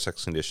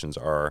 intersex conditions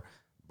are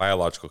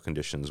biological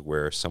conditions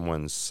where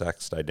someone's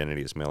sex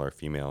identity as male or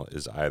female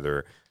is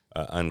either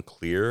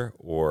unclear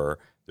or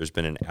there's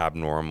been an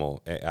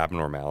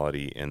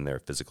abnormality in their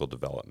physical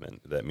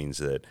development. That means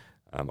that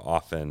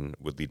often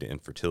would lead to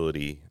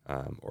infertility,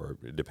 or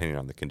depending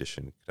on the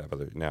condition, could have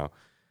other. Now,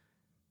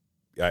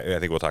 I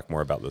think we'll talk more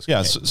about those.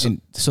 Yeah.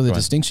 So the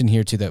distinction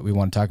here too that we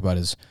want to talk about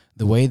is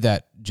the way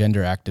that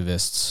gender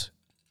activists,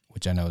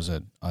 which I know is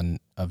a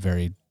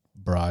very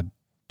broad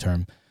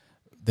term,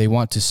 they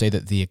want to say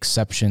that the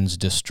exceptions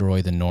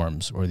destroy the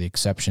norms, or the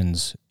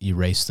exceptions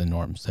erase the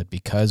norms. That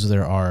because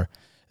there are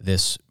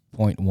this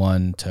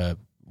 0.1 to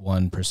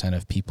 1%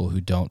 of people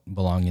who don't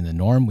belong in the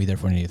norm, we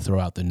therefore need to throw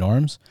out the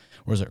norms.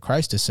 Whereas what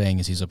Christ is saying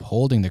is he's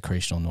upholding the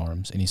creational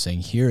norms, and he's saying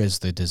here is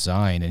the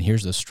design, and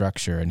here's the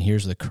structure, and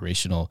here's the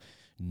creational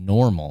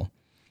normal.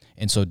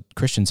 And so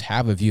Christians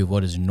have a view of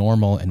what is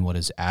normal and what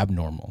is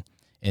abnormal.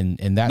 And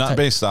that not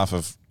based off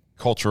of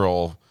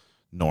cultural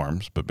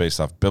norms, but based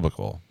off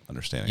biblical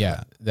understanding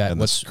of that.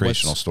 And this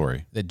creational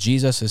story. That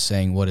Jesus is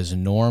saying what is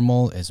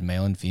normal is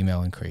male and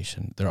female in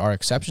creation. There are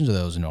exceptions to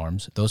those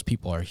norms. Those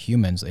people are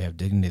humans. They have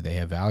dignity. They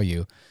have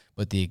value.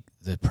 But the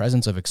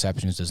presence of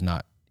exceptions does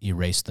not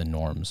erase the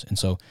norms. And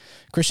so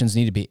Christians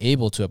need to be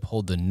able to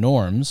uphold the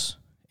norms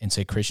and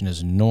say creation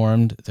is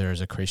normed. There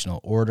is a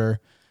creational order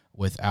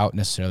without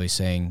necessarily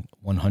saying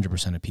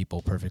 100% of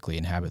people perfectly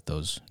inhabit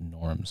those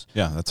norms.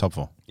 Yeah, that's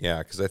helpful. Yeah,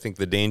 because I think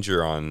the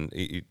danger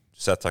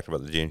Seth talked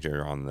about the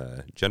danger on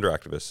the gender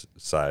activist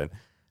side,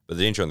 but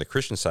the danger on the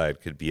Christian side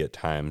could be at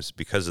times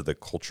because of the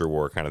culture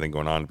war kind of thing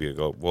going on,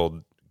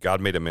 well, God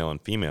made a male and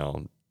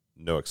female,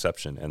 no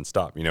exception, and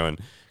stop,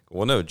 and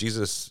well, no,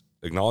 Jesus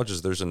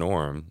acknowledges there's a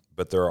norm,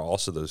 but there are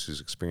also those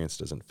whose experience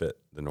doesn't fit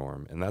the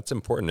norm. And that's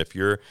important. If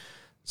you're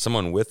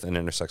someone with an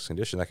intersex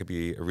condition, that could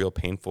be a real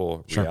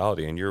painful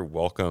reality, and you're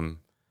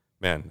welcome,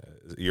 man.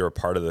 You're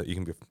you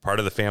can be part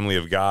of the family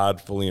of God,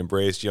 fully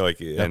embraced,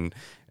 and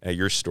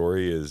your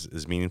story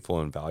is meaningful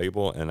and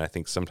valuable. And I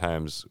think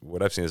sometimes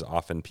what I've seen is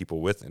often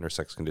people with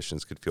intersex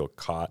conditions could feel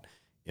caught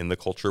in the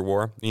culture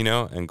war,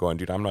 and going,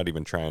 dude, I'm not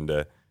even trying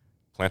to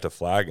plant a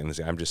flag in this.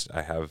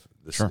 I have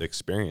this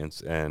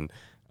experience, and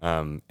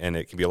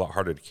it can be a lot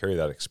harder to carry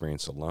that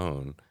experience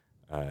alone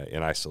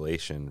in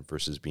isolation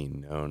versus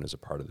being known as a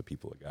part of the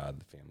people of God,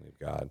 the family of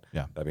God,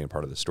 that being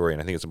part of the story.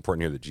 And I think it's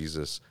important here that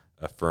Jesus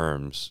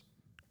affirms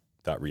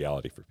that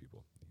reality for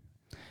people.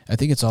 I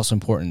think it's also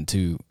important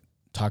to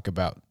talk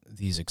about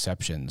these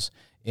exceptions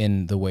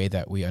in the way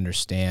that we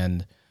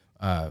understand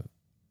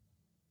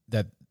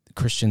that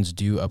Christians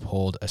do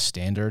uphold a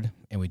standard,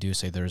 and we do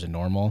say there's a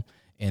normal,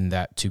 and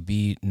that to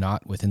be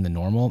not within the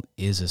normal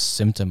is a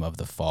symptom of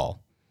the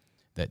fall.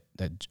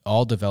 That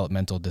all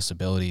developmental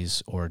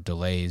disabilities or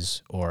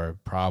delays or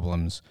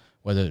problems,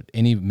 whether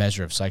any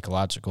measure of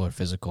psychological or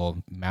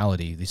physical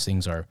malady, these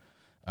things are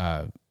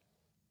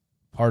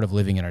part of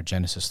living in our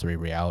Genesis 3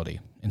 reality.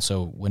 And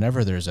so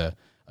whenever there's a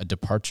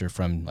departure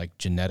from like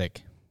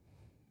genetic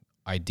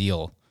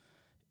ideal,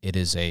 it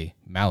is a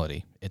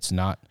malady. It's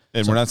not.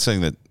 And we're not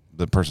saying that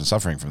the person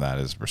suffering from that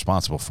is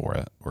responsible for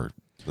it, or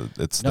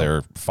it's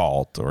their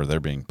fault, or they're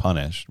being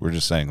punished. We're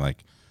just saying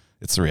like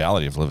it's the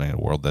reality of living in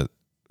a world that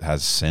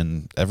has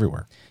sin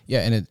everywhere. Yeah,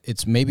 and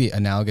it's maybe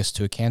analogous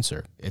to a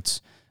cancer. It's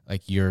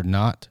like you're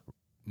not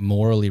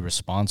morally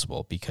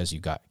responsible because you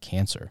got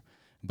cancer,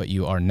 but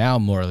you are now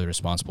morally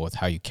responsible with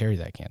how you carry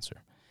that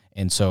cancer.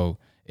 And so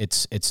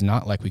it's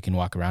not like we can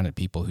walk around at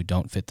people who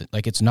don't fit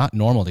like, it's not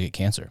normal to get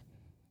cancer.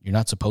 You're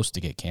not supposed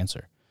to get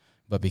cancer,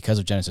 but because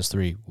of Genesis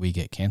 3, we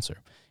get cancer.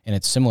 And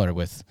it's similar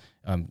with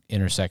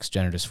intersex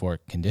gender dysphoric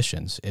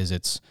conditions, is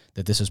it's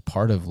that this is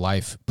part of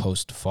life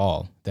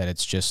post-fall, that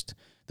it's just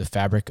the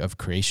fabric of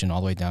creation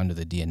all the way down to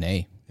the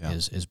DNA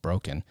is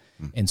broken.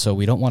 And so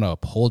we don't want to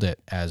uphold it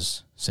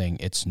as saying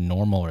it's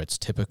normal or it's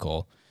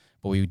typical,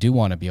 but we do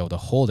want to be able to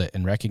hold it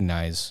and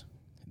recognize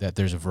that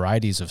there's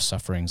varieties of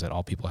sufferings that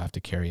all people have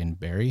to carry and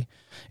bury,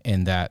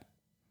 and that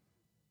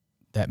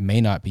may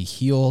not be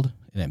healed,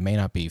 and it may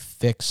not be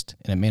fixed,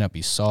 and it may not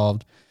be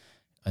solved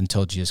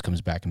until Jesus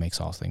comes back and makes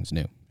all things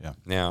new. Yeah.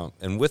 Now,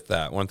 and with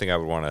that, one thing I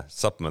would want to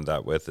supplement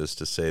that with is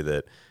to say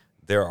that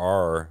there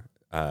are,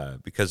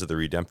 because of the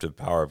redemptive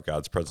power of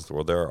God's presence in the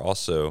world, there are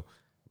also,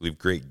 I believe,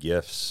 great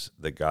gifts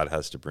that God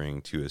has to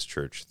bring to his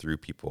church through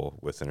people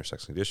with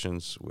intersex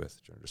conditions,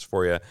 with gender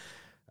dysphoria.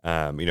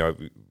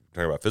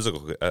 Talking about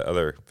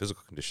other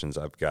physical conditions,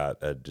 I've got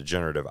a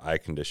degenerative eye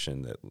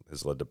condition that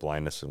has led to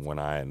blindness in one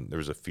eye, and there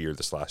was a fear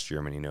this last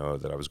year, many know,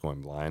 that I was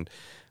going blind.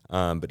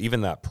 But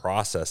even that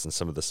process and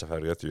some of the stuff I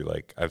had to go through,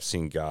 like, I've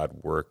seen God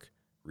work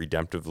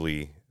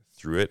redemptively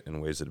through it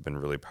in ways that have been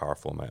really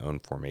powerful in my own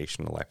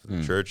formation in the life of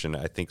the church. And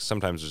I think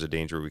sometimes there's a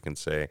danger we can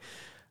say,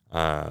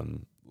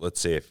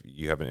 let's say if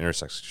you have an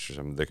intersex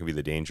condition, there can be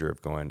the danger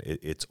of going,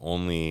 it's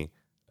only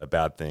a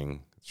bad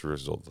thing as a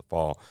result of the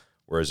fall.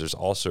 Whereas there's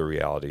also a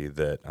reality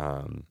that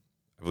I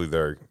believe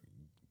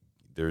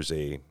there's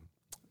a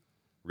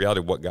reality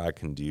of what God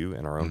can do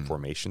in our own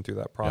formation through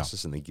that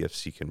process and the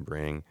gifts he can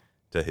bring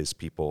to his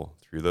people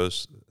through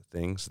those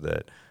things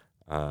that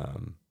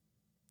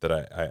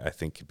I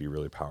think could be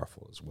really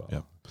powerful as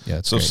well. Yeah.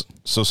 It's great.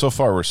 So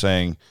far we're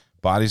saying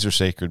bodies are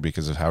sacred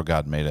because of how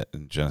God made it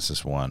in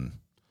Genesis 1,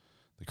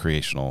 the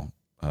creational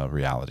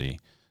reality.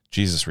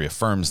 Jesus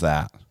reaffirms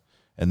that.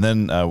 And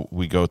then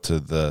we go to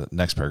the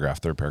next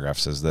paragraph. Third paragraph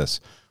says this: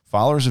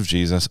 followers of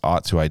Jesus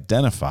ought to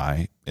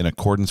identify in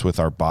accordance with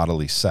our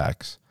bodily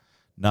sex,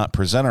 not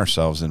present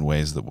ourselves in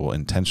ways that will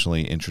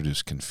intentionally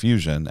introduce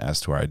confusion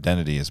as to our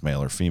identity as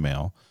male or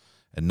female,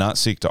 and not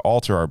seek to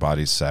alter our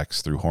body's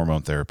sex through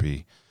hormone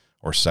therapy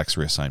or sex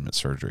reassignment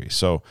surgery.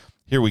 So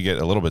here we get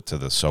a little bit to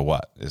the so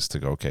what, is to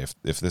go, okay,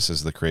 if this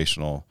is the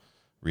creational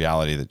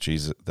reality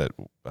that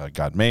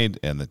God made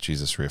and that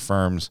Jesus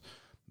reaffirms,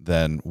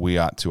 then we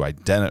ought to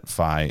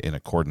identify in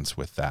accordance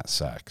with that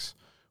sex.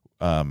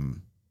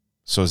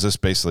 So is this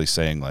basically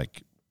saying,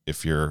 like,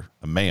 if you're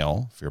a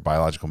male, if you're a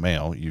biological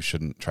male, you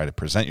shouldn't try to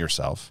present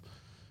yourself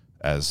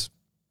as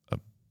a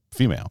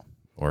female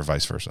or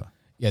vice versa?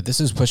 Yeah,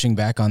 this is pushing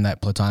back on that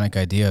Platonic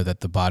idea that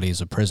the body is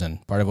a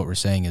prison. Part of what we're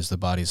saying is the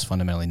body is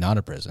fundamentally not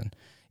a prison.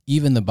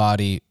 Even the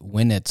body,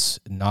 when it's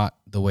not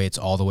the way it's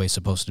all the way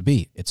supposed to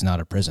be, it's not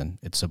a prison.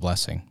 It's a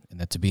blessing. And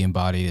that to be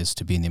embodied is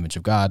to be in the image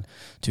of God,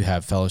 to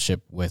have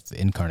fellowship with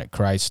the incarnate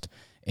Christ.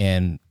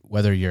 And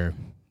whether your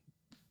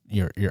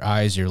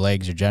eyes, your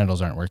legs, your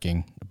genitals aren't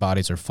working,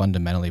 bodies are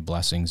fundamentally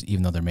blessings,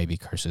 even though there may be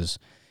curses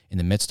in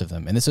the midst of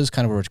them. And this is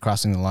kind of where we're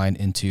crossing the line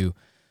into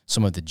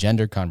some of the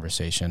gender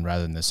conversation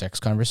rather than the sex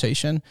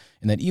conversation.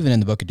 And that even in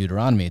the book of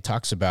Deuteronomy, it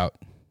talks about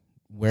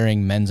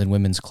wearing men's and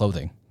women's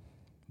clothing.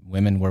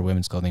 Women wear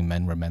women's clothing,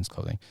 men wear men's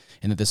clothing.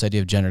 And that this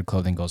idea of gendered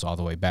clothing goes all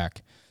the way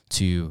back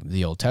to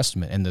the Old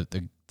Testament. And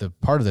the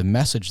part of the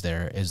message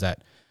there is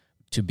that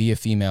to be a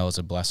female is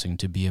a blessing,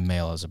 to be a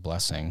male is a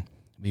blessing.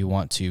 We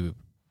want to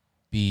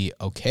be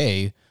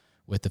okay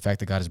with the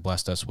fact that God has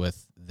blessed us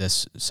with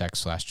this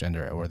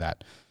sex/gender or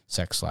that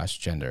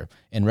sex/gender,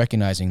 and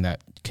recognizing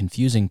that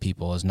confusing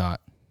people is not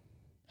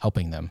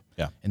helping them.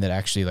 Yeah. And that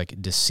actually,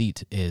 like,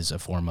 deceit is a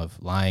form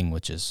of lying,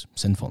 which is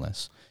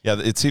sinfulness. Yeah,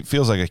 it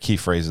feels like a key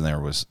phrase in there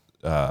was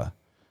that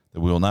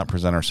we will not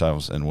present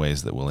ourselves in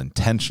ways that will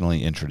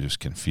intentionally introduce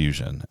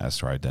confusion as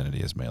to our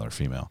identity as male or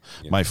female.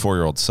 Yeah. My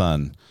 4-year-old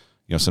son,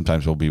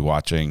 sometimes we'll be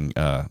watching,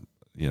 I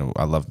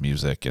love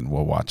music, and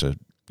we'll watch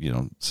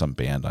some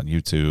band on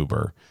YouTube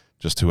or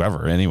just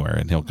whoever, anywhere,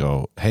 and he'll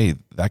go, "Hey,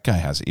 that guy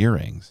has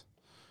earrings.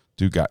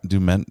 Do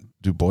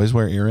boys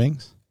wear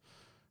earrings?"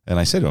 And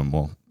I say to him,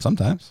 "Well,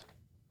 sometimes."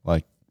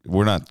 Like,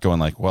 we're not going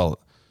like, well,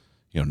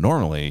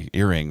 normally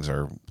earrings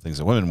are things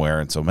that women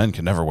wear, and so men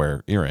can never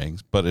wear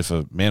earrings. But if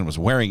a man was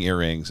wearing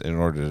earrings in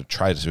order to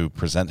try to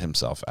present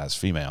himself as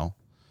female,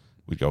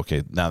 we'd go,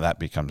 okay, now that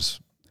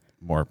becomes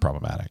more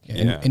problematic.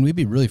 Yeah. And we'd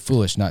be really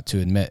foolish not to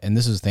admit, and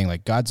this is the thing,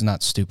 like, God's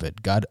not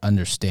stupid. God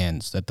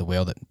understands that the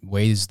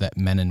ways that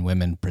men and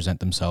women present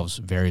themselves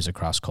varies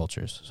across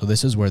cultures. So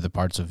this is where the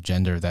parts of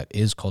gender that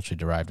is culturally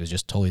derived is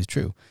just totally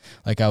true.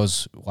 Like, I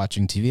was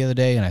watching TV the other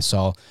day, and I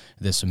saw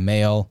this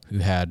male who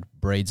had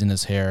braids in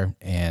his hair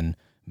and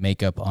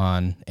makeup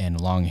on and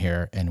long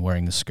hair and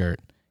wearing the skirt,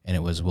 and it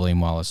was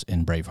William Wallace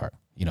in Braveheart.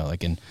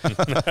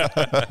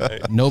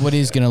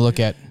 Nobody's going to look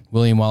at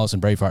William Wallace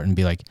and Braveheart and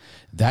be like,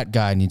 that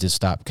guy needs to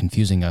stop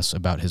confusing us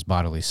about his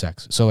bodily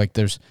sex. So, like,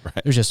 there's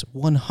just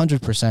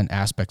 100%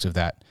 aspects of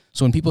that.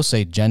 So when people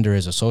say gender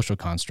is a social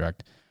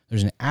construct,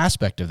 there's an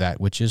aspect of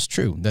that which is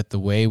true, that the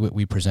way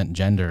we present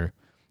gender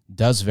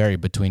does vary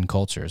between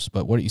cultures.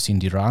 But what you see in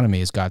Deuteronomy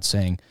is God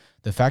saying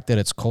the fact that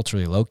it's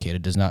culturally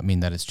located does not mean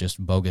that it's just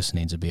bogus and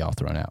needs to be all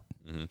thrown out.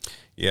 Mm-hmm.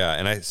 Yeah,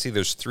 and I see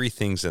there's three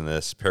things in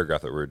this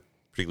paragraph that we're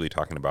particularly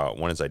talking about.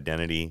 One is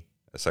identity,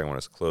 the second one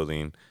is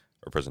clothing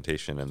or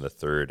presentation, and the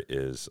third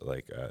is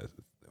like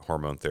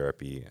hormone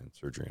therapy and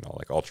surgery and all,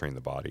 like altering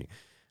the body.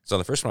 So on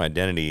the first one,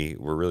 identity,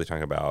 we're really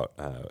talking about,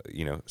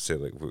 say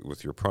like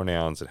with your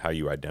pronouns and how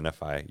you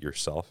identify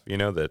yourself,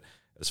 that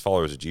as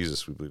followers of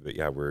Jesus, we believe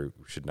that, we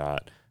should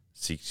not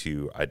seek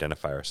to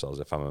identify ourselves.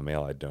 If I'm a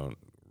male, I don't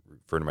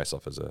refer to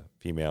myself as a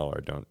female, or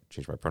I don't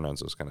change my pronouns,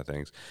 those kind of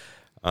things.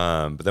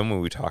 But then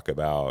when we talk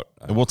about...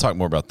 and we'll talk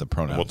more about the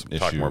pronoun issue. We'll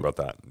talk more about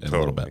that in a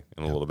little bit.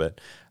 In a little bit.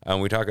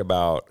 We talk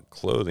about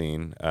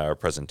clothing or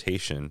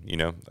presentation,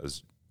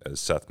 as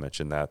Seth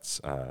mentioned,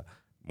 that's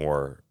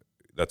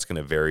that's going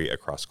to vary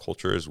across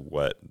cultures,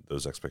 what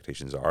those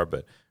expectations are,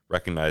 but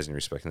recognizing and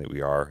respecting that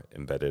we are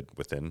embedded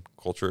within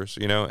cultures,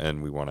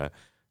 and we want to,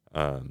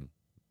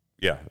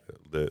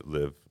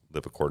 live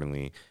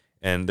accordingly.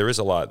 And there is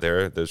a lot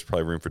there. There's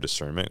probably room for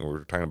discernment.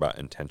 We're talking about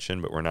intention,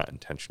 but we're not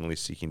intentionally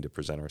seeking to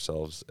present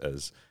ourselves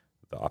as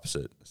the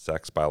opposite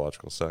sex,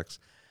 biological sex.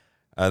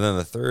 And then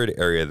the third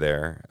area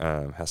there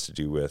has to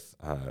do with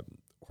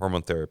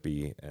hormone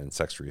therapy and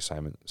sex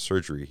reassignment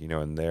surgery,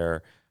 and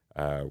there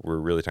we're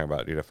really talking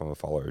about, if I'm a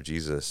follower of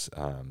Jesus,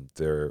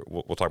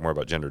 we'll talk more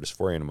about gender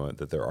dysphoria in a moment,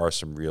 that there are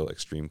some real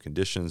extreme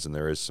conditions, and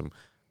there is some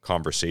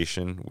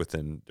conversation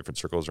within different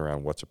circles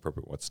around what's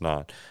appropriate, what's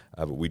not.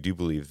 But we do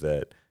believe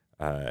that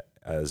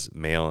as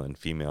male and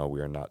female,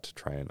 we are not to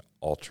try and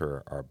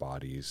alter our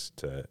bodies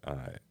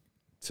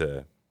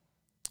to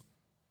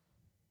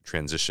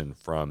transition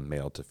from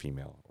male to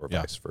female or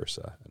vice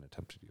versa, an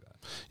attempt to do that.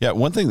 Yeah,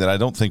 one thing that I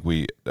don't think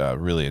we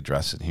really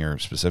address in here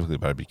specifically,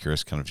 but I'd be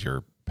curious kind of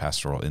your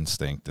pastoral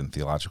instinct and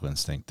theological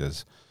instinct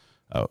is,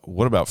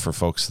 what about for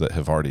folks that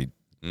have already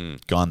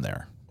gone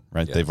there,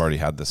 right? Yes. They've already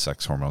had the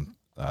sex hormone,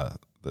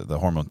 the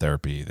hormone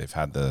therapy, they've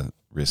had the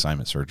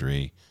reassignment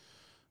surgery,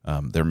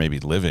 they're maybe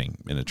living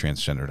in a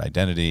transgendered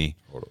identity,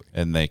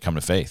 and they come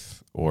to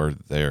faith, or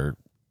they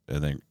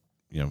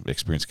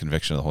experience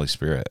conviction of the Holy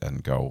Spirit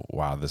and go,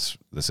 wow, this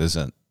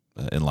isn't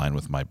in line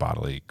with my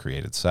bodily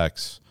created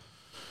sex.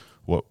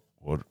 What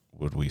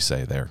would we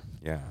say there?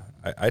 Yeah,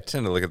 I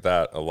tend to look at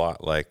that a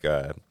lot like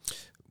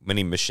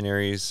many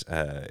missionaries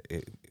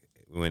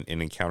when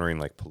in encountering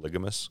like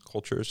polygamous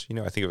cultures.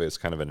 I think of it as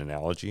kind of an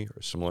analogy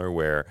or similar,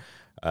 where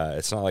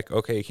it's not like,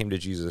 okay, you came to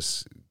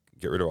Jesus,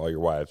 get rid of all your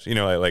wives.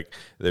 Like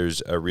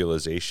there's a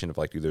realization of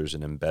like, there's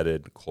an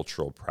embedded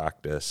cultural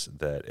practice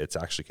that it's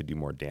actually could do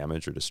more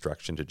damage or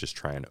destruction to just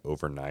try and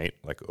overnight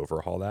like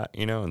overhaul that,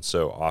 and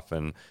so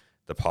often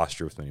the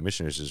posture with many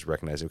missionaries is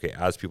recognizing, okay,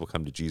 as people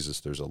come to Jesus,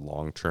 there's a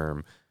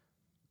long-term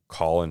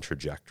call and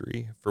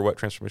trajectory for what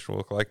transformation will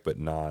look like, but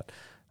not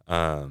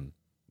an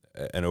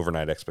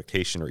overnight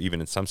expectation, or even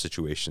in some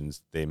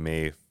situations, they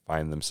may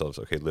find themselves,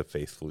 okay, live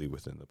faithfully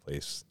within the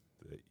place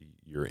that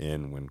you're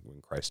in when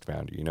Christ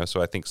found you,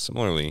 So I think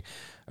similarly,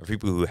 for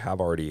people who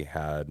have already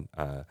had,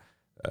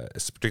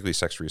 particularly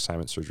sex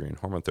reassignment surgery and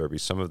hormone therapy,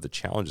 some of the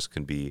challenges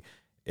can be,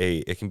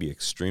 it can be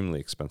extremely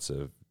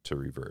expensive to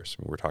reverse.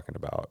 We're talking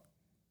about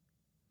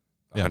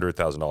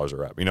 $100,000 a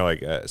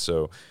rep,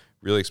 so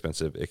really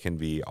expensive. It can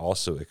be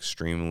also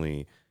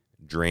extremely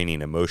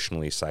draining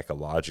emotionally,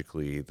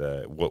 psychologically,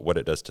 what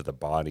it does to the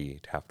body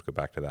to have to go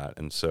back to that.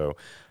 And so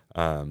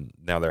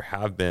now there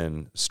have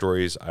been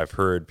stories I've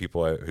heard,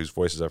 people whose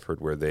voices I've heard,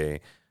 where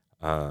they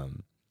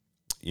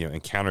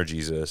encounter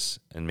Jesus,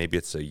 and maybe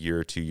it's a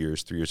year, 2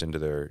 years, 3 years into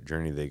their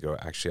journey, they go,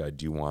 actually, I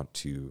do want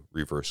to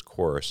reverse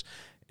course.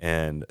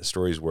 And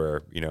stories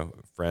where,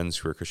 friends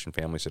who are Christian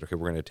families said, okay,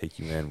 we're going to take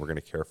you in, we're going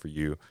to care for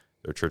you.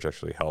 Their church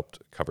actually helped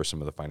cover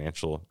some of the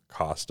financial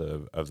cost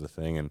of the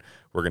thing, and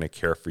we're going to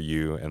care for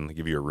you and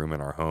give you a room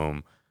in our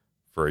home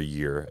for a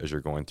year as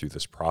you're going through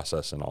this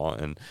process and all.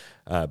 And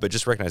but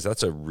just recognize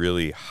that's a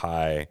really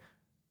high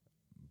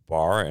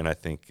bar, and I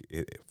think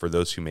for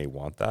those who may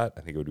want that,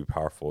 I think it would be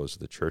powerful as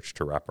the church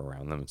to wrap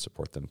around them and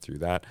support them through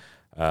that.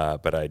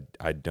 But I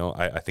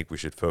think we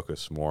should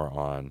focus more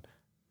on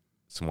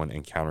someone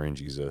encountering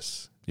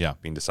Jesus,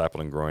 being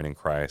discipled and growing in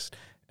Christ,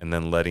 and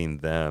then letting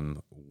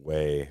them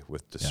weigh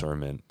with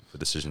discernment the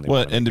decision they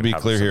want to make. And to be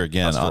clear here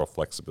again,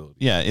 flexibility.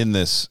 Yeah, in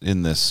this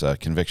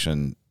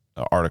conviction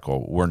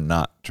article, we're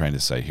not trying to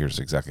say here's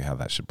exactly how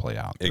that should play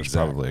out. There's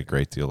probably a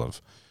great deal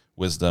of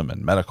wisdom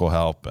and medical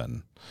help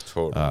and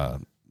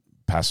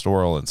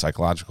pastoral and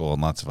psychological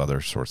and lots of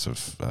other sorts of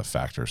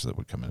factors that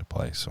would come into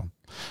play. So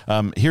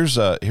here's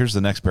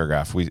the next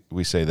paragraph.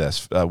 We say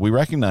this: we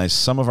recognize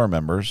some of our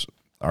members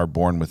are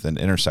born with an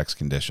intersex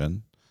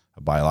condition,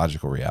 a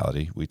biological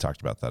reality. We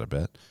talked about that a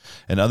bit.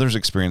 And others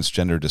experience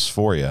gender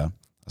dysphoria,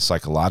 a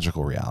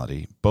psychological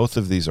reality. Both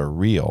of these are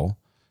real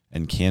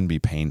and can be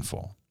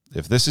painful.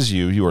 If this is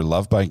you, you are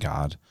loved by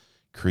God,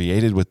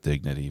 created with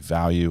dignity,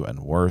 value,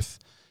 and worth,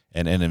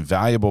 and an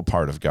invaluable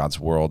part of God's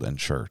world and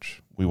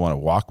church. We want to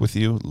walk with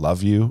you,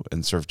 love you,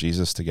 and serve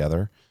Jesus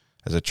together.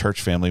 as a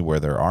church family where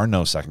there are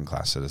no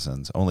second-class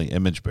citizens, only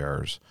image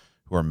bearers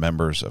who are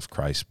members of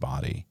Christ's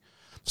body.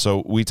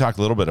 So we talked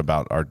a little bit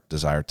about our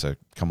desire to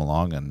come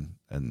along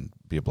and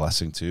be a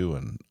blessing to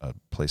and a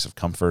place of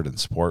comfort and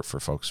support for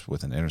folks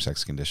with an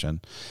intersex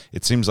condition.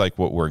 It seems like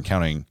what we're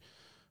encountering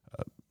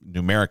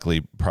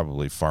numerically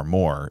probably far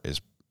more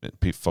is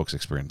folks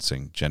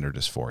experiencing gender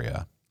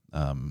dysphoria.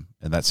 And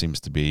that seems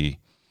to be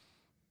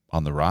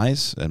on the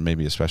rise, and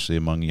maybe especially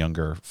among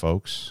younger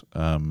folks,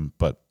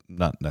 but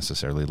not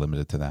necessarily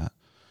limited to that.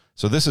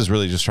 So this is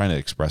really just trying to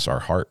express our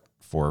heart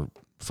for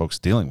folks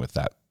dealing with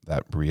that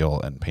real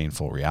and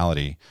painful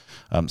reality.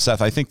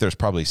 Seth, I think there's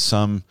probably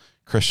some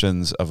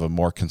Christians of a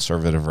more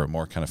conservative or a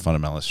more kind of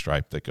fundamentalist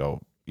stripe that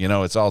go,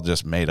 it's all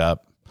just made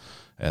up,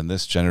 and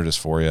this gender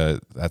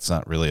dysphoria, that's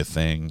not really a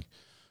thing.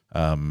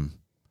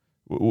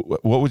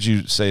 What would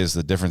you say is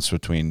the difference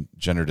between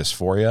gender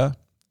dysphoria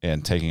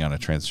and taking on a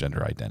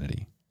transgender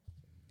identity?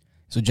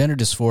 So gender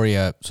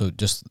dysphoria, so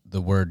just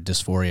the word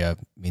dysphoria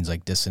means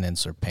like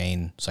dissonance or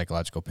pain,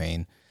 psychological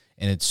pain.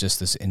 And it's just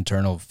this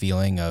internal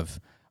feeling of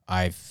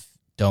I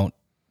don't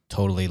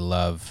totally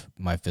love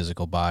my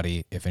physical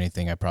body. If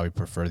anything, I probably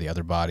prefer the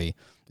other body,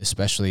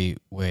 especially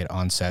when it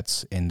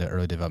onsets in the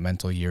early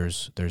developmental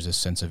years. There's this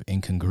sense of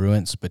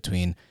incongruence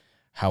between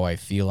how I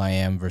feel I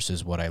am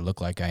versus what I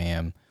look like I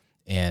am.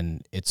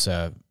 And it's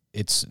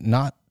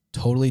not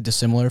totally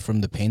dissimilar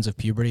from the pains of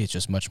puberty. It's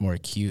just much more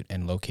acute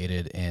and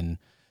located in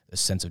a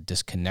sense of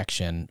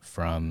disconnection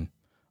from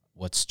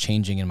what's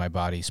changing in my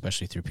body,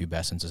 especially through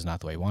pubescence, is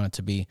not the way I want it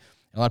to be.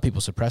 And a lot of people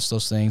suppress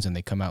those things and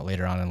they come out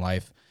later on in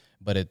life.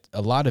 But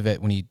a lot of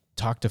it, when you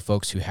talk to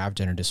folks who have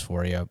gender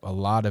dysphoria, a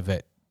lot of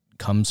it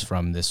comes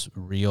from this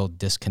real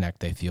disconnect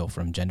they feel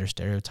from gender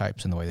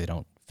stereotypes and the way they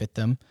don't fit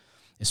them.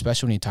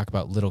 Especially when you talk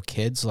about little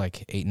kids,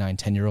 like 8, 9,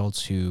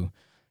 10-year-olds who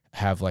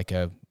have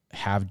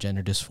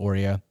gender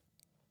dysphoria.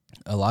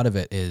 A lot of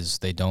it is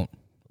they don't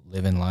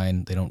live in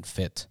line, they don't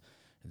fit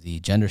the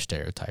gender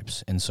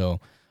stereotypes. And so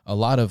a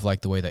lot of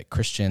like the way that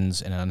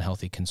Christians in an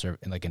unhealthy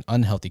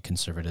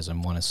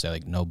conservatism want to say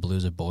like no,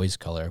 blue's a boy's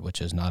color,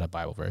 which is not a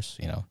Bible verse,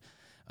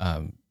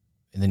 and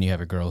then you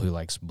have a girl who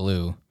likes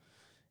blue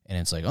and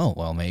it's like, oh,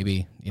 well,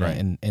 maybe,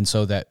 right. and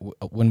so that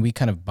when we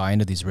kind of buy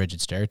into these rigid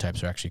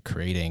stereotypes, we're actually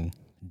creating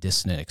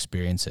dissonant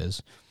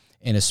experiences.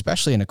 And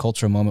especially in a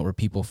cultural moment where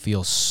people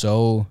feel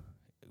so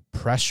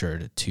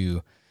pressured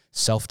to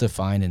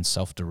self-define and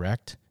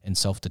self-direct and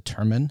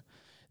self-determine,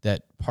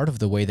 that part of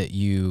the way that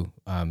you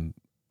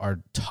are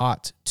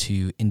taught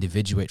to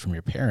individuate from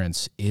your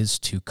parents is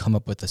to come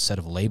up with a set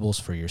of labels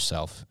for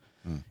yourself.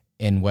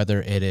 And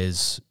whether it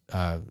is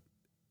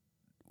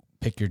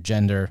pick your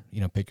gender,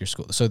 pick your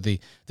school. So the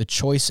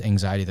choice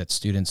anxiety that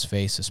students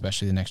face,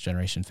 especially the next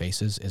generation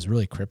faces, is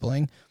really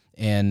crippling.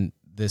 And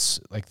this,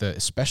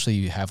 especially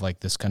you have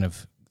like this kind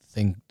of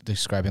thing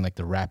describing like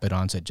the rapid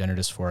onset gender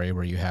dysphoria,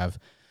 where you have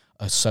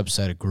a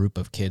subset, a group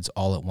of kids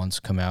all at once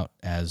come out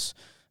as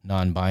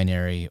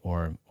non-binary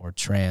or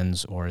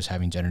trans or as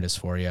having gender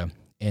dysphoria.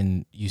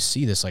 And you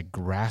see this like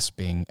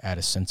grasping at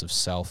a sense of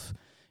self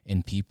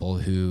in people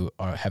who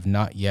have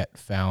not yet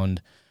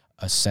found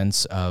a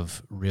sense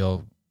of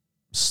real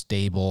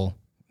stable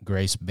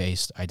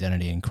grace-based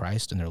identity in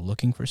Christ, and they're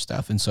looking for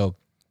stuff. And so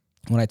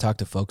when I talk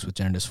to folks with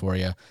gender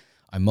dysphoria,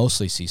 I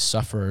mostly see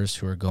sufferers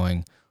who are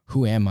going,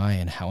 who am I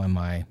and how am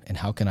I and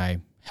how can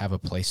I have a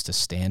place to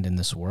stand in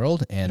this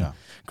world, and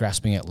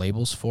grasping at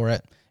labels for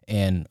it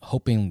and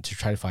hoping to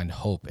try to find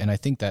hope. And I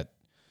think that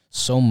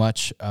so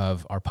much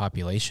of our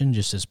population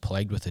just is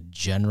plagued with a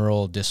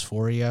general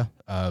dysphoria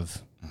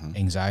of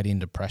anxiety and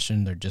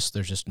depression. There's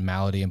just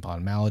malady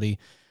upon malady,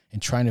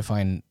 and trying to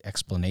find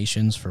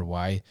explanations for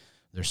why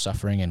they're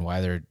suffering and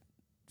why they're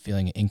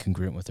feeling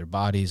incongruent with their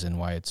bodies and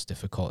why it's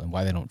difficult and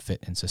why they don't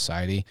fit in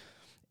society.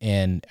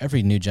 And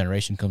every new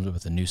generation comes up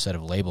with a new set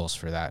of labels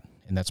for that.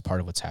 And that's part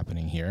of what's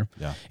happening here.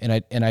 Yeah.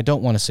 And I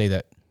don't want to say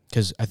that,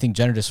 because I think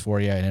gender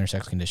dysphoria and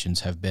intersex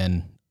conditions have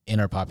been in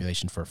our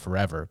population for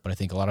forever, but I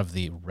think a lot of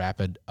the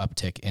rapid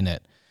uptick in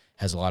it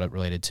has a lot of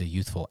related to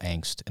youthful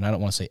angst. And I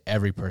don't want to say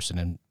every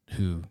person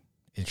who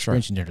is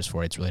experiencing gender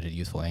dysphoria, it's related to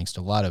youthful angst.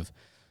 A lot of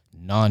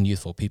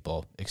non-youthful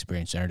people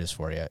experience gender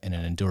dysphoria in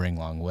an enduring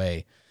long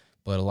way.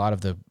 But a lot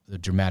of the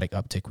dramatic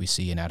uptick we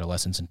see in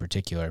adolescence in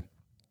particular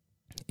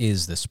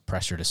is this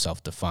pressure to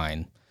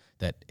self-define,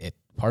 that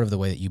part of the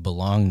way that you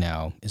belong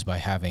now is by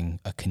having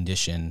a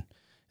condition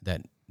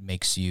that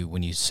makes you,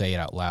 when you say it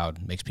out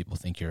loud, makes people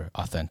think you're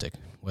authentic.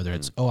 Whether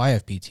it's, oh, I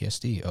have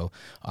PTSD, oh,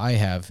 I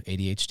have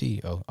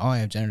ADHD, oh, I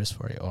have gender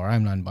dysphoria, or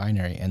I'm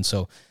non-binary. And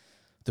so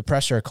the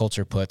pressure our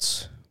culture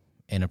puts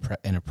and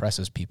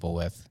oppresses people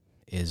with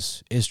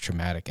is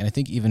traumatic. And I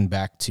think even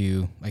back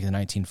to like the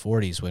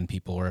 1940s, when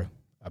people were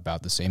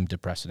about the same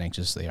depressed and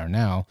anxious they are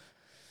now.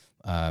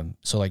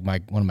 So like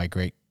one of my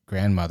great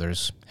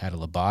grandmothers had a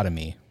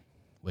lobotomy,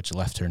 which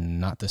left her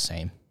not the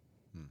same.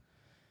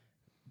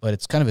 But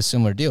it's kind of a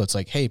similar deal. It's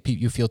like, hey, Pete,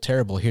 you feel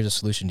terrible. Here's a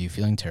solution to you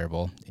feeling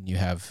terrible. And you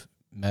have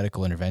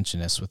medical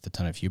interventionists with a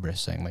ton of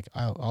hubris saying like,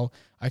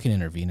 I can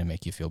intervene and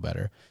make you feel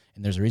better.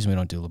 And there's a reason we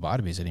don't do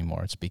lobotomies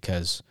anymore. It's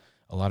because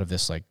a lot of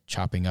this like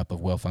chopping up of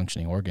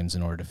well-functioning organs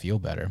in order to feel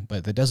better.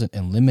 But that doesn't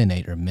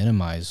eliminate or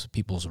minimize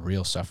people's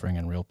real suffering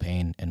and real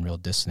pain and real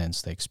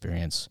dissonance they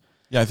experience.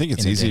 Yeah, I think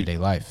it's easy. Day-to-day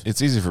life.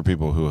 It's easy for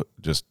people who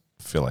just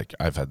feel like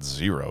I've had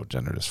zero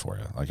gender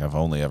dysphoria. Like I've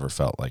only ever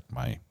felt like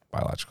my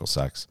biological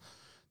sex,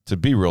 to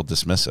be real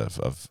dismissive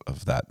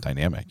of that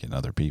dynamic in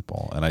other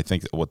people. And I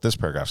think what this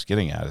paragraph's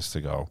getting at is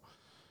to go,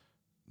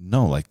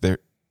 no, like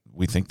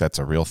we think that's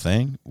a real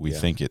thing. We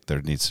think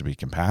there needs to be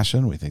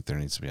compassion. We think there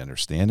needs to be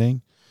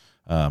understanding.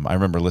 I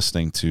remember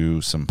listening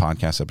to some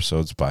podcast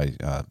episodes by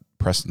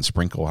Preston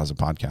Sprinkle has a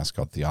podcast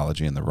called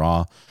Theology in the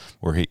Raw,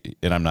 where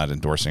and I'm not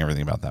endorsing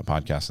everything about that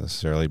podcast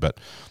necessarily, but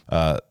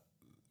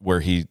where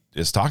he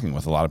is talking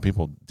with a lot of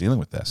people dealing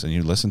with this, and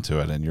you listen to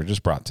it and you're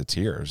just brought to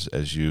tears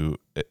as you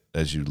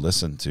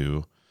listen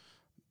to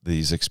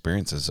these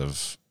experiences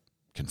of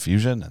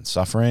confusion and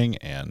suffering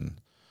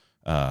and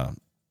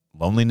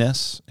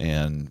loneliness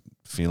and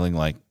feeling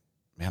like,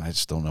 man, I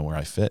just don't know where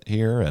I fit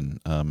here.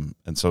 And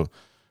so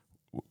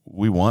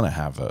we want to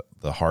have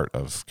the heart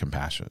of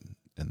compassion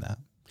in that.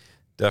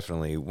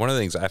 Definitely. One of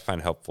the things I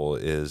find helpful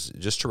is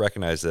just to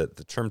recognize that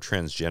the term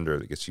transgender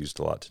that gets used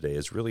a lot today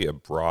is really a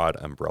broad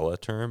umbrella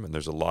term, and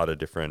there's a lot of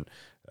different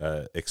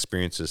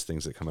experiences,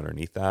 things that come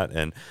underneath that.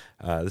 And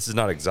this is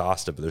not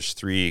exhaustive, but there's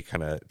three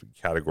kind of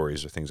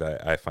categories or things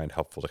I find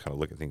helpful to kind of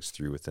look at things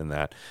through within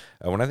that.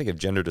 When I think of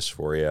gender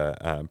dysphoria,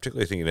 I'm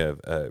particularly thinking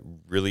of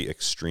really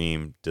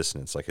extreme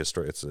dissonance, like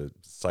it's a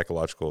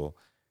psychological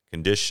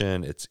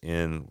condition. It's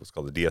in what's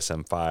called the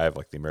DSM-5,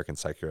 like the American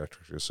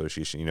Psychiatric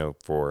Association,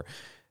 for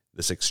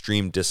this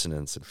extreme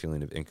dissonance and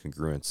feeling of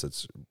incongruence.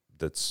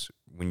 That's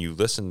when you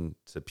listen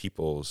to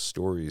people's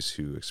stories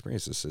who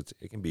experience this,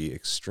 it can be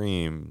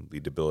extremely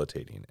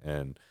debilitating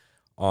and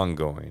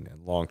ongoing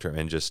and long-term,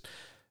 and just,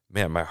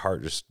 man, my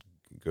heart just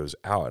goes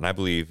out. And I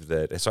believe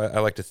that, so I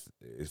like to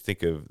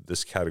think of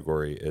this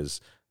category as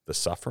the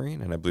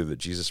suffering, and I believe that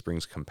Jesus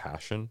brings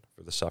compassion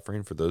for the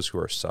suffering, for those who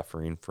are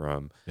suffering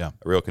from a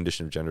real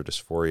condition of gender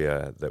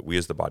dysphoria, that we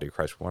as the body of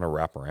Christ want to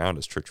wrap around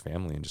as church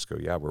family and just go,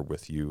 yeah, we're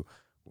with you.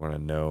 We want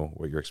to know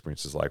what your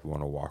experience is like. We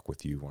want to walk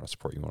with you. We want to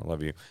support you. We want to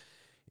love you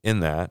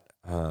in that.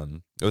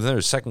 Then there's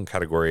a second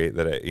category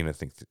that I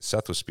think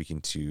Seth was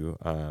speaking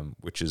to,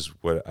 which is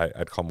what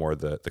I'd call more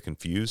the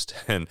confused.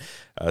 And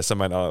some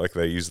might not like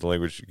that I use the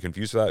language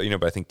confused for that,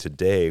 but I think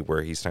today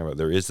where he's talking about,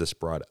 there is this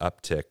broad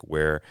uptick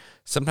where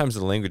sometimes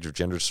the language of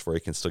gender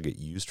dysphoria can still get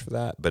used for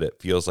that, but it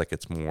feels like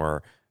it's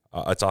more,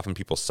 it's often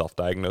people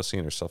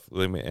self-diagnosing or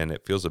self-limiting, and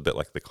it feels a bit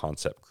like the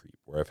concept creep,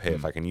 where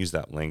if I can use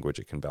that language,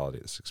 it can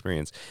validate this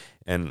experience.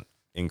 And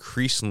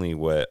increasingly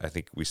what I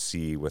think we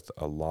see with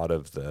a lot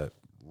of the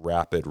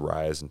rapid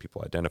rise in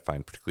people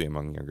identifying, particularly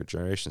among younger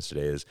generations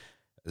today, is,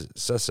 as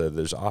Seth said,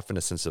 there's often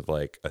a sense of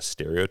like a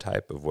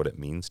stereotype of what it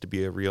means to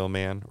be a real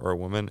man or a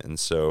woman. And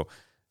so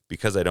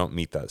because I don't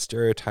meet that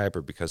stereotype,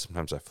 or because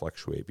sometimes I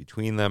fluctuate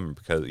between them, or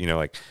because,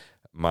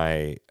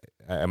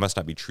 I must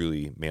not be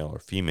truly male or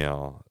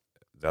female,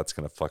 that's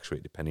going to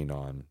fluctuate depending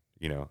on,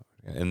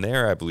 and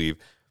there I believe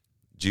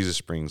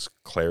Jesus brings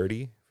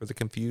clarity for the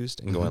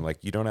confused and going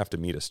like, you don't have to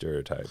meet a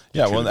stereotype.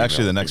 Yeah. Well,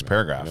 actually the next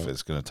paragraph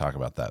is going to talk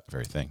about that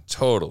very thing.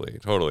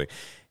 Totally.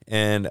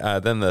 And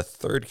then the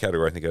third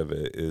category I think of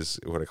is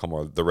what I call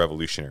more the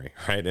revolutionary,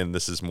 right? And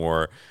this is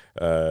more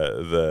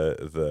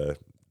the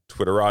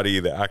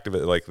Twitterati, the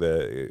activist, like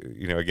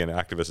again,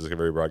 activist is a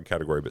very broad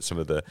category, but some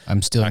of the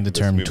I'm stealing the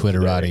term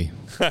Twitterati.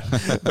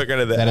 But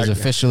kind of that is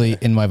officially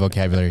in my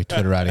vocabulary,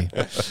 Twitterati.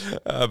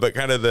 But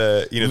kind of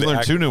the we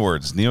learned two new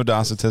words: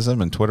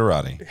 neo-Docetism and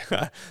Twitterati.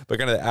 But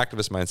kind of the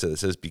activist mindset that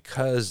says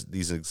because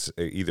these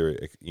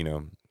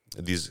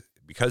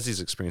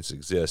experiences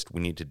exist,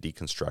 we need to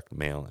deconstruct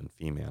male and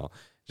female.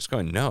 Just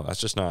going, no,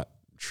 that's just not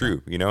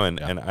true,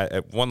 And I,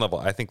 at one level,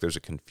 I think there's a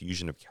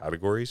confusion of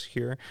categories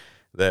here.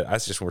 That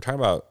when we're talking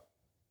about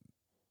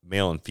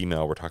male and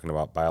female, we're talking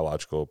about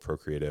biological,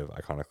 procreative,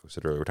 iconic,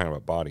 etc. We're talking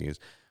about bodies.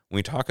 When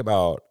we talk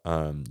about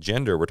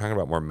gender, we're talking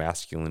about more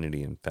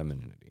masculinity and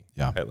femininity.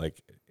 Yeah. Right?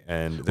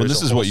 And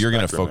this is what you're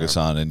going to focus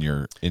on in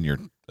your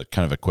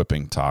kind of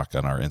equipping talk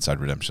on our Inside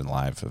Redemption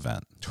Live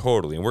event.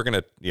 Totally. And we're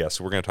going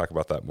to talk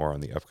about that more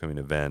on the upcoming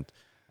event.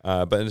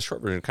 But in the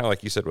short version, kind of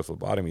like you said with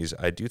lobotomies,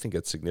 I do think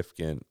it's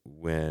significant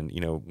when,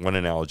 one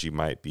analogy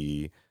might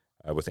be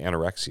with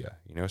anorexia,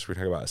 so we're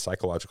talking about a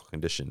psychological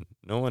condition.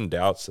 No one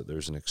doubts that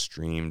there's an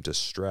extreme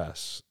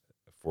distress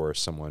for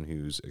someone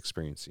who's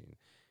experiencing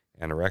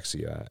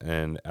anorexia.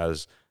 And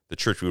as the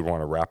church, we would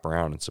want to wrap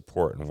around and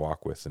support and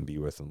walk with and be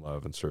with and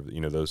love and serve,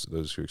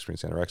 those who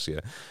experience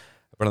anorexia.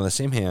 But on the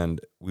same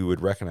hand, we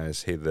would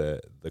recognize, hey,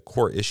 the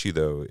core issue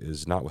though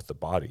is not with the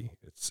body,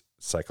 it's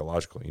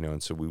psychological,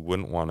 and so we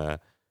wouldn't want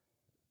to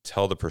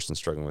tell the person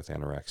struggling with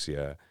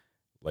anorexia,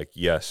 like,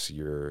 yes,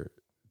 you're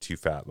too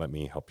fat, let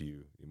me help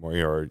you more,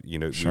 or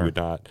Sure. We would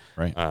not,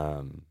 right?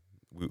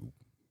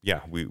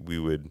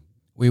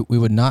 We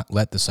would not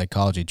let the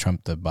psychology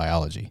trump the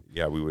biology.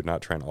 Yeah, we would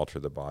not try and alter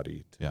the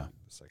body to the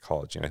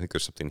psychology. And I think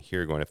there's something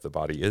here going, if the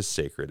body is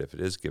sacred, if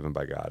it is given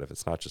by God, if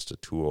it's not just a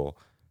tool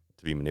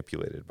to be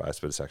manipulated by us,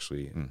 but it's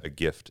actually a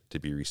gift to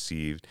be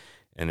received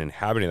and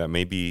inhabiting that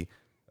may be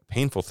a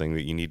painful thing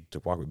that you need to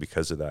walk with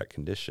because of that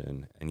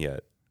condition. And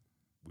yet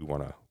we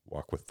want to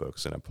walk with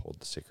folks and uphold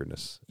the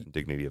sacredness and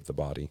dignity of the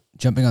body.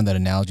 Jumping on that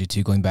analogy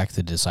too, going back to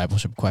the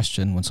discipleship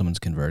question, when someone's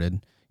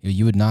converted,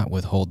 you would not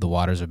withhold the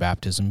waters of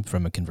baptism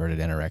from a converted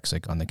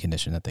anorexic on the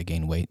condition that they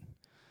gain weight.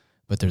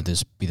 But there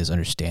be this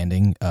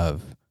understanding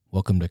of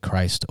welcome to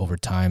Christ. Over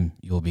time,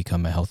 you'll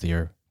become a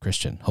healthier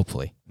Christian,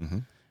 hopefully. Mm-hmm.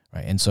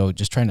 Right. And so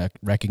just trying to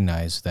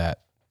recognize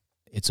that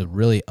it's a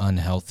really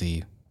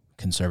unhealthy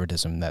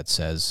conservatism that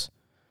says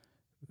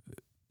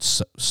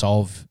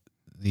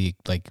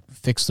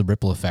fix the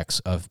ripple effects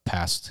of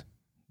past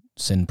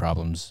sin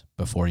problems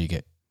before you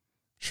get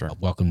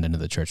welcomed into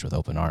the church with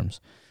open arms.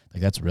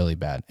 Like, that's really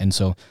bad. And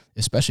so,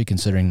 especially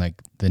considering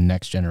like the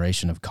next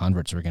generation of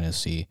converts we're going to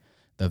see,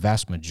 the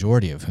vast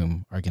majority of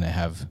whom are going to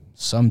have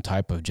some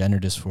type of gender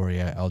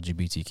dysphoria,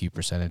 LGBTQ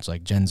percentage,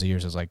 like Gen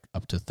Zers is like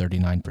up to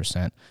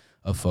 39%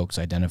 of folks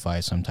identify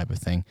as some type of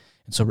thing.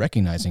 And so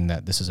recognizing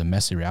that this is a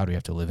messy reality we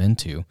have to live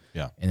into,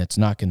 and it's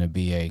not going to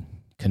be a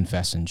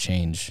confess and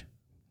change,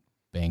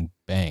 bang,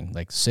 bang.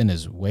 Like, sin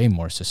is way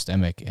more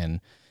systemic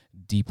and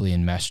deeply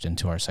enmeshed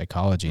into our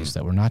psychologies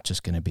that we're not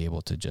just going to be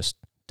able to just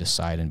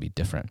decide and be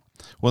different.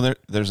 Well,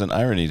 there's an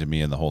irony to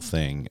me in the whole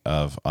thing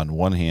of, on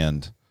one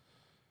hand,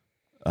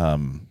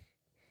 kind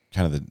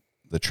of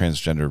the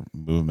transgender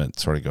movement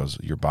sort of goes,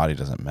 your body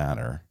doesn't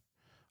matter.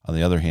 On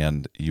the other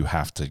hand, you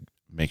have to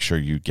make sure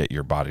you get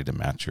your body to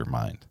match your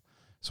mind.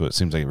 So it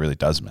seems like it really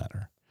does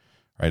matter,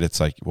 right? It's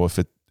like, well,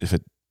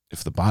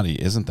 if the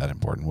body isn't that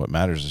important, what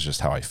matters is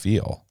just how I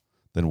feel,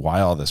 then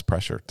why all this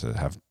pressure to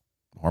have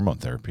hormone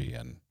therapy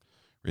and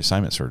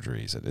reassignment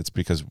surgeries? It's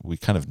because we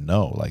kind of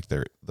know, like,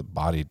 the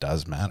body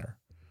does matter.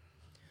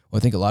 Well,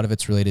 I think a lot of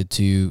it's related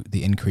to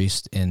the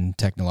increase in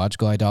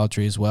technological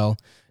idolatry as well,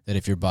 that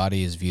if your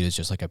body is viewed as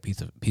just like a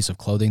piece of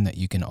clothing that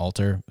you can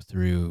alter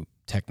through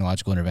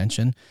technological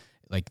intervention,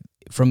 like,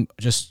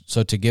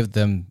 to give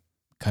them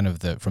kind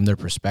of from their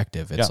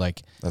perspective, it's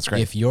like, that's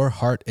great. If your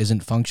heart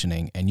isn't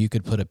functioning and you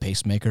could put a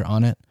pacemaker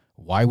on it,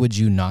 why would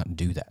you not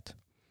do that?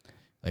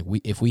 Like,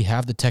 if we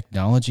have the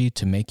technology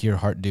to make your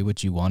heart do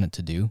what you want it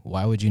to do,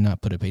 why would you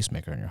not put a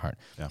pacemaker in your heart?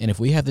 Yeah. And if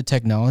we have the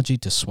technology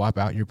to swap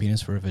out your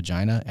penis for a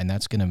vagina, and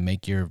that's going to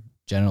make your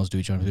genitals do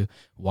what you want to do,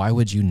 why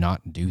would you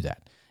not do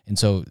that? And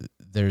so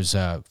there's,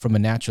 from a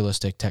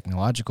naturalistic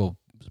technological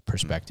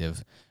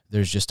perspective,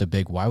 there's just a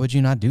big, why would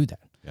you not do that?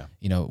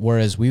 Yeah.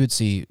 Whereas we would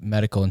see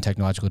medical and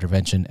technological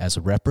intervention as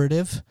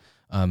reparative,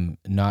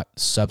 not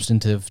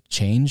substantive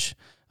change.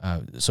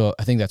 So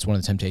I think that's one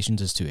of the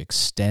temptations, is to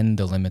extend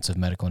the limits of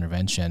medical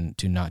intervention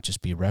to not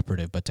just be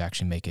reparative, but to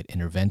actually make it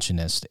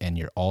interventionist, and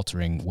you're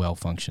altering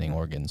well-functioning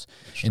organs.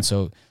 And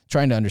so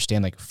trying to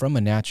understand, like, from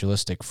a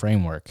naturalistic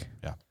framework,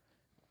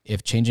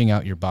 if changing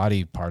out your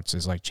body parts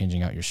is like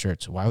changing out your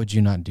shirts, why would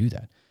you not do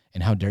that?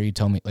 And how dare you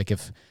tell me, like,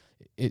 if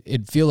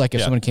it'd feel like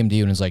if someone came to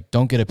you and was like,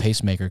 don't get a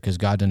pacemaker because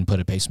God didn't put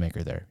a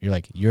pacemaker there. You're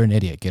like, you're an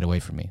idiot. Get away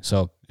from me.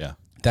 So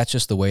that's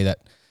just the way that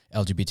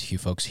LGBTQ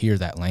folks hear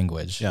that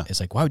language. It's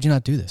like, why would you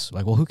not do this?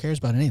 Like, well, who cares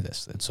about any of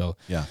this? And so,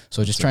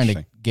 so just trying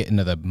to get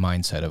into the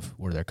mindset of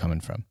where they're coming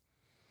from.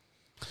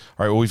 All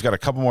right. Well, we've got a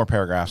couple more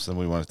paragraphs, then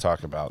we want to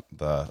talk about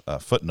the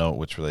footnote,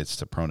 which relates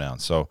to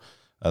pronouns. So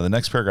the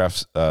next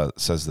paragraph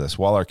says this: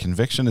 while our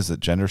conviction is that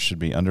gender should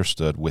be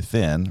understood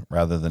within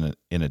rather than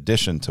in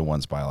addition to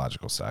one's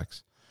biological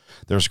sex,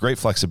 there's great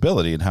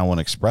flexibility in how one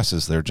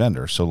expresses their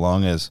gender, so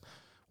long as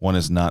one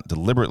is not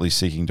deliberately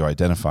seeking to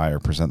identify or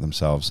present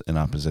themselves in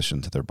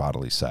opposition to their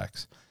bodily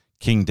sex.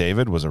 King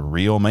David was a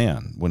real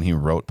man when he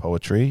wrote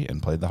poetry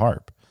and played the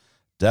harp.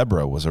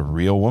 Deborah was a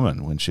real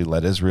woman when she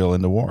led Israel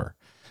into war.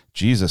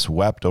 Jesus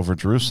wept over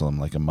Jerusalem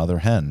like a mother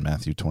hen,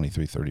 Matthew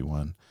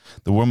 23:31.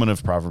 The woman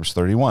of Proverbs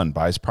 31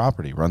 buys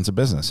property, runs a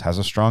business, has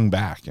a strong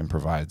back, and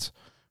provides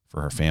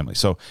for her family.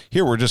 So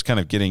here we're just kind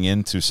of getting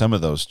into some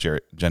of those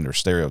gender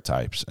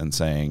stereotypes and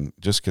saying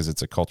just because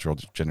it's a cultural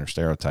gender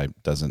stereotype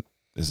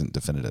isn't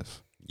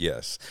definitive.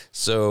 Yes.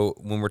 So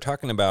when we're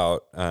talking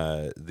about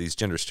these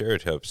gender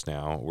stereotypes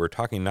now, we're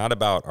talking not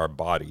about our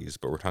bodies,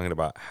 but we're talking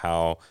about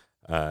how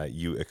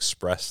you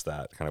express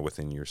that kind of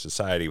within your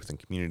society, within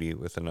community,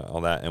 within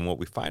all that. And what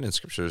we find in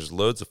Scripture is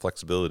loads of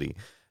flexibility.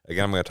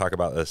 Again, I'm going to talk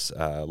about this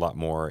a lot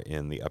more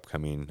in the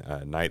upcoming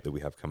night that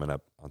we have coming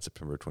up on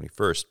September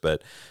 21st.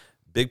 But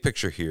big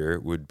picture here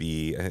would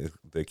be,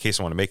 the case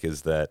I want to make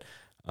is that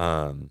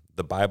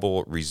the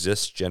Bible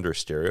resists gender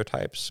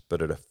stereotypes,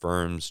 but it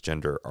affirms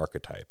gender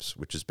archetypes,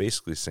 which is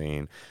basically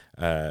saying,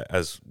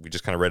 as we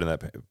just kind of read in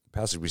that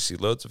passage, we see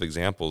loads of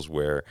examples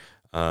where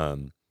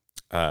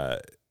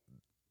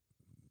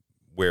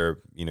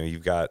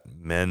you've got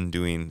men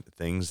doing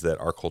things that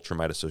our culture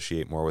might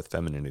associate more with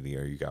femininity,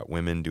 or you got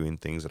women doing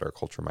things that our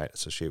culture might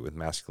associate with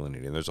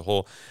masculinity. And there's a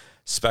whole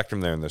spectrum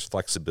there, and there's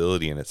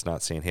flexibility, and it's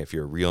not saying, hey, if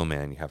you're a real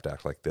man, you have to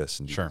act like this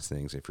and do these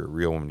things. If you're a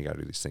real woman, you got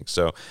to do these things.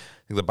 So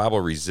I think the Bible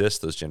resists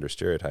those gender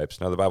stereotypes.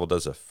 Now, the Bible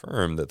does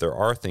affirm that there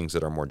are things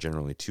that are more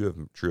generally true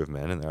of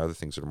men, and there are other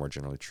things that are more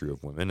generally true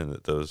of women, and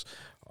that those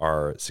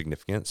are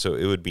significant. So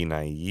it would be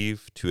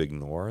naive to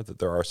ignore that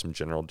there are some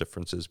general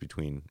differences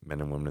between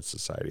men and women in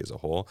society as a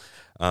whole.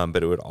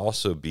 But it would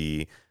also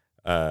be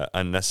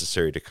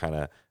unnecessary to kind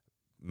of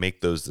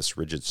make those this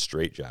rigid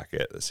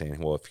straitjacket that's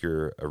saying, well, if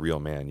you're a real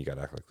man, you got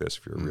to act like this.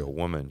 If you're a real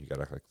woman, you got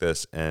to act like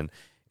this. And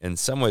in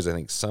some ways, I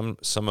think some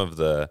of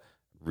the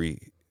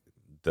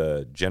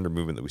gender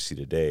movement that we see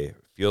today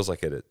feels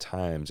like at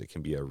times it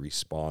can be a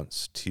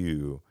response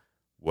to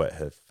what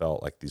have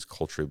felt like these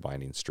culturally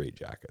binding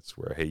straitjackets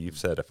where, hey, you've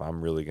said if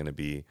I'm really going to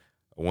be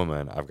a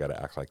woman, I've got to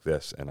act like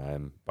this, and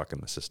I'm bucking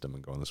the system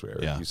and going this way.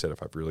 Or you said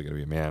if I'm really going to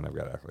be a man, I've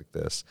got to act like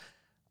this.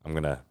 I'm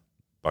going to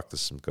buck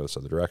this and go this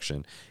other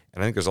direction.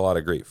 And I think there's a lot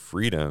of great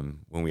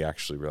freedom when we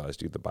actually realize,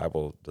 dude, the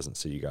Bible doesn't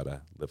say you got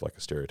to live like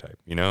a stereotype,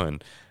 you know?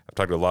 And I've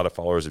talked to a lot of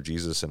followers of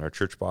Jesus in our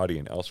church body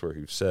and elsewhere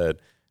who've said,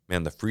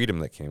 man, the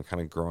freedom that came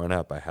kind of growing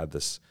up, I had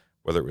this,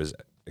 whether it was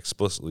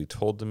explicitly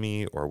told to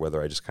me or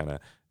whether I just kind of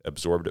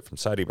absorbed it from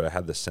society, but I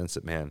had this sense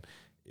that, man,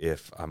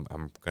 if I'm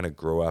going to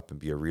grow up and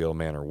be a real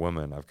man or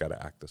woman, I've got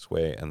to act this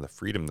way. And the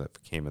freedom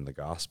that came in the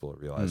gospel,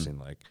 realizing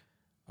like,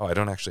 oh, I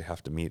don't actually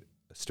have to meet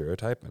a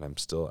stereotype and I'm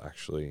still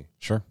actually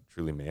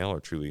truly male or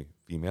truly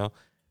female.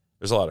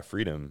 There's a lot of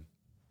freedom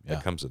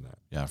that comes in that.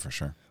 Yeah, for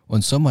sure. Well,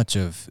 and so much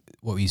of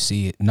what we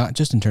see, not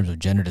just in terms of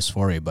gender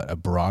dysphoria, but a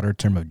broader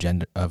term of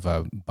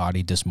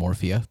body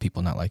dysmorphia,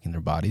 people not liking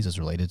their bodies, is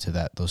related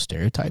to those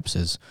stereotypes.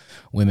 Is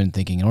women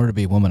thinking, in order to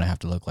be a woman, I have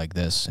to look like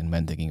this, and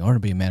men thinking, in order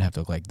to be a man, I have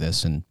to look like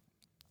this, and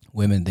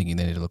women thinking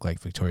they need to look like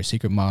Victoria's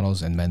Secret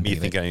models, and men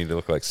think I need to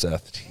look like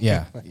Seth.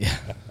 Yeah.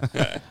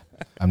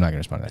 I'm not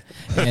going to respond to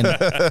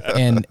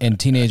that. And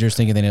teenagers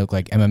thinking they look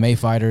like MMA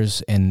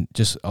fighters, and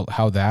just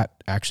how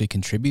that actually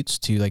contributes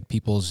to like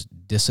people's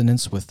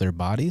dissonance with their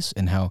bodies,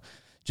 and how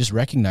just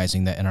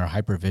recognizing that in our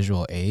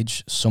hypervisual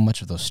age, so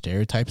much of those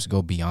stereotypes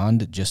go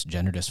beyond just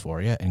gender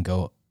dysphoria and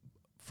go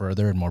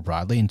further and more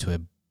broadly into a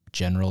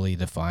generally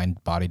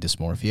defined body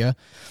dysmorphia.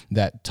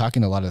 That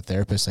talking to a lot of the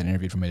therapists I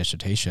interviewed for my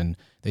dissertation,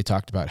 they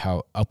talked about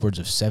how upwards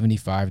of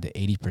 75 to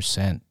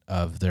 80%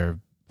 of their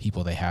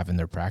people they have in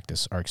their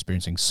practice are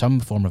experiencing some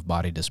form of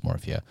body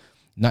dysmorphia,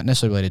 not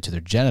necessarily related to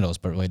their genitals,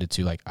 but related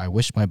to like, I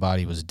wish my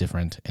body was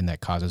different, and that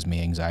causes me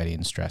anxiety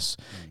and stress.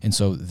 And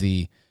so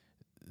the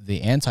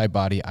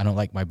anti-body, I don't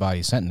like my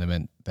body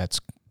sentiment that's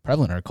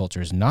prevalent in our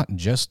culture is not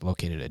just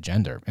located at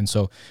gender. And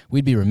so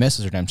we'd be remiss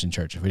as Redemption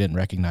Church if we didn't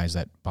recognize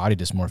that body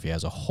dysmorphia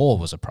as a whole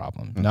was a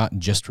problem, not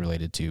just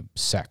related to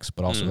sex,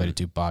 but also related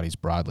to bodies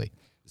broadly.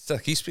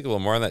 Seth, can you speak a little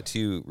more on that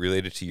too,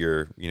 related to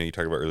your, you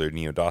talked about earlier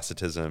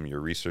neo-Docetism, your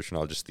research and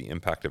all, just the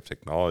impact of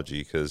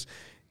technology, because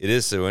it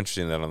is so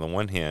interesting that on the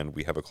one hand,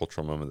 we have a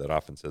cultural moment that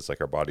often says like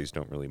our bodies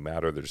don't really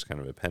matter, they're just kind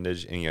of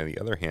appendage, and on the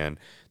other hand,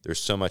 there's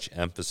so much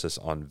emphasis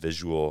on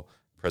visual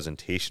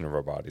presentation of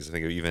our bodies. I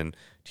think of even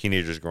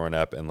teenagers growing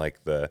up and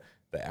like the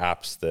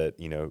apps that,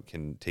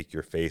 can take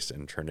your face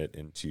and turn it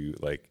into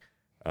like,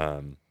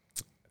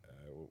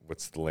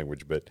 what's the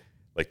language, but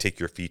like take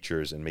your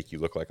features and make you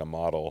look like a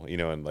model,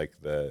 and like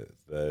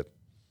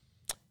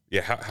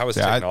how is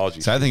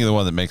technology? I think of the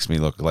one that makes me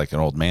look like an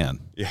old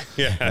man.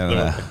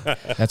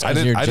 That's I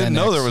didn't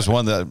know there was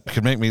one that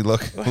could make me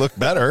look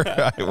better.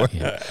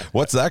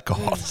 What's that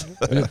called?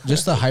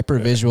 Just the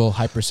hypervisual,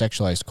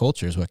 hypersexualized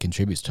culture is what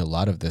contributes to a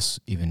lot of this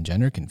even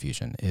gender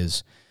confusion.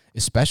 Is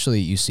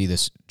especially you see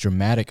this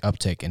dramatic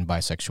uptick in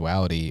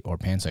bisexuality or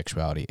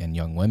pansexuality in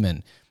young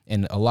women.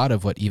 And a lot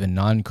of what even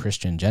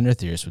non-Christian gender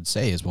theorists would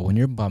say is, well, when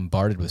you're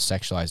bombarded with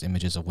sexualized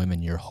images of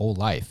women your whole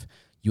life,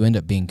 you end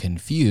up being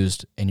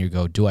confused and you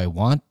go, do I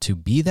want to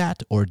be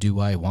that or do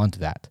I want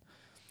that?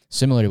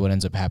 Similar to what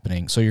ends up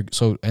happening. So it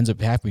ends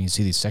up happening, you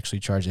see these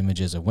sexually charged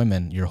images of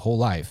women your whole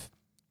life,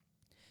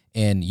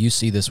 and you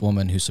see this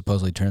woman who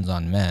supposedly turns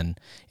on men,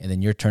 and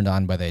then you're turned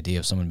on by the idea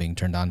of someone being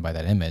turned on by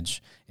that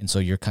image. And so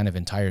you're kind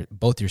of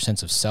both your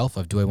sense of self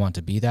of do I want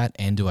to be that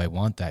and do I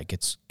want that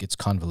gets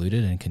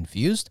convoluted and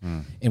confused.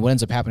 And what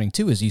ends up happening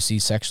too is you see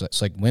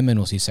like women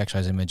will see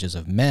sexualized images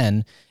of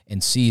men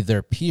and see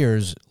their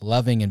peers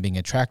loving and being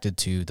attracted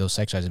to those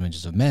sexualized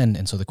images of men.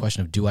 And so the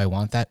question of do I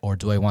want that or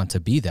do I want to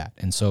be that?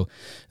 And so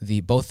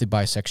both the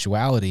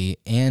bisexuality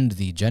and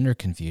the gender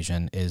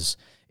confusion is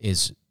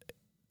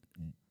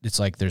it's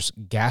like there's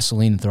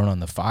gasoline thrown on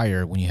the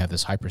fire when you have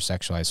this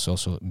hypersexualized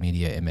social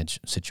media image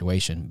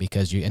situation,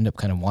 because you end up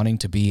kind of wanting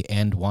to be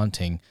and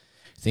wanting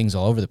things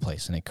all over the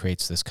place. And it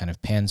creates this kind of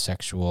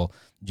pansexual,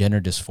 gender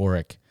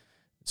dysphoric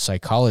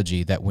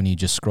psychology that when you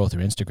just scroll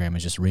through Instagram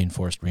is just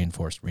reinforced.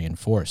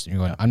 And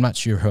you're going, I'm not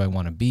sure who I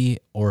want to be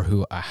or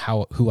who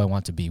I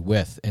want to be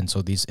with. And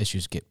so these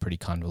issues get pretty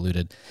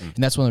convoluted. And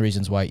that's one of the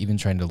reasons why even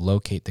trying to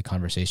locate the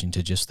conversation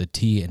to just the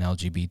T in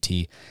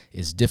LGBT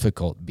is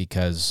difficult,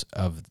 because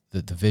of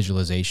the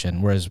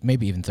visualization, whereas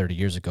maybe even 30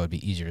 years ago, it'd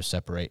be easier to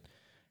separate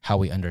how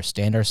we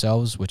understand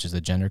ourselves, which is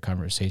the gender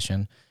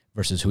conversation,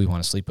 versus who we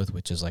want to sleep with,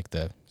 which is like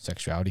the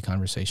sexuality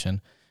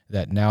conversation.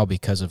 That now,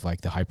 because of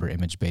like the hyper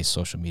image based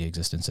social media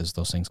existences,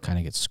 those things kind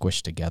of get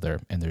squished together,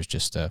 and there's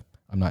just I'm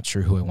not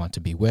sure who I want to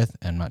be with,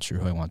 and I'm not sure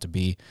who I want to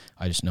be.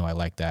 I just know I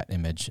like that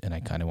image and I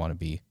kind of want to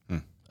be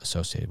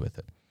associated with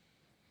it.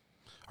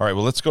 All right,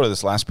 well, let's go to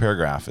this last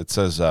paragraph. It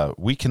says,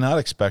 we cannot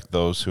expect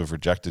those who have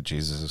rejected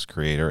Jesus as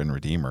creator and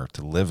redeemer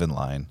to live in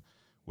line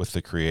with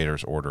the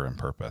creator's order and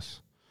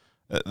purpose.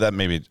 That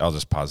maybe I'll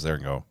just pause there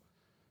and go,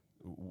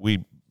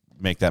 we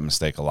make that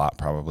mistake a lot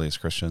probably as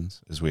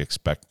Christians, is we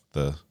expect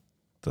the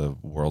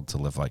world to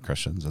live like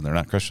Christians, and they're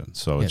not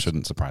Christians, so it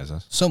shouldn't surprise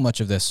us. So much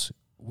of this,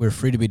 we're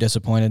free to be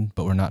disappointed,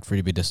 but we're not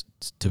free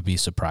to be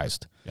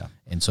surprised. Yeah.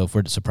 And so if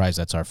we're surprised,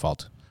 that's our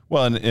fault.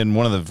 Well, and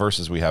one of the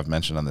verses we have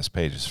mentioned on this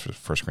page is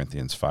 1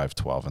 Corinthians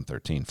 5:12 and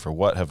 13. For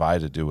what have I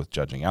to do with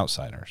judging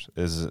outsiders?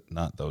 Is it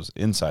not those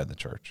inside the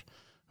church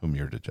whom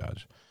you're to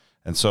judge?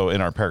 And so in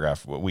our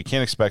paragraph, we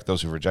can't expect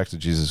those who rejected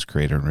Jesus as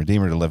creator and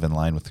redeemer to live in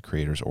line with the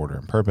creator's order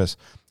and purpose.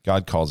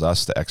 God calls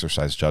us to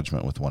exercise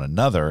judgment with one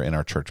another in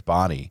our church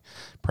body,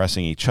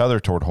 pressing each other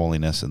toward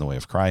holiness in the way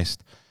of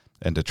Christ,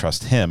 and to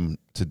trust him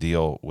to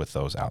deal with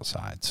those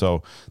outside.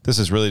 So this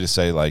is really to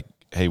say, like,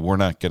 hey, we're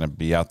not going to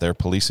be out there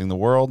policing the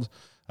world.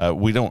 I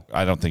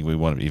don't think we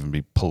want to even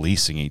be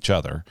policing each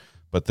other,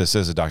 but this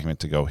is a document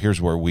to go,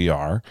 here's where we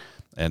are.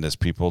 And as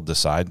people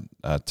decide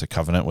to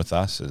covenant with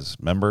us as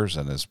members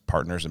and as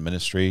partners in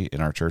ministry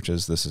in our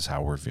churches, this is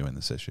how we're viewing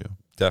this issue.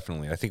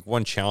 Definitely. I think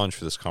one challenge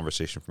for this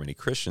conversation for many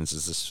Christians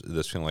is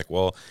this feeling like,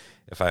 well,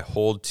 if I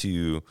hold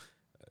to,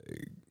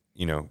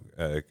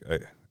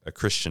 a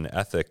Christian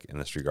ethic in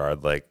this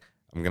regard, like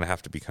I'm going to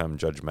have to become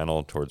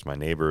judgmental towards my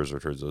neighbors or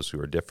towards those who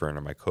are different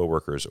or my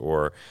coworkers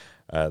or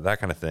that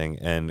kind of thing.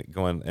 And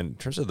in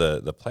terms of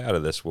the play out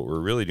of this, what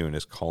we're really doing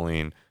is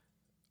calling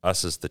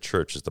us as the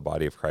church, as the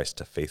body of Christ,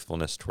 to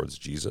faithfulness towards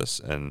Jesus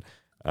and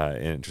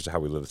in terms of how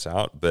we live this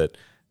out. But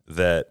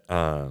that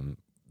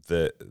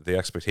the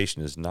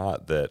expectation is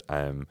not that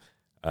I'm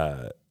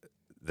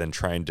then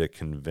trying to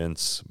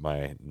convince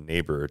my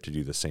neighbor to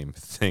do the same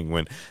thing,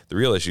 when the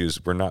real issue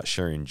is we're not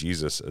sharing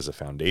Jesus as a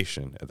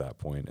foundation at that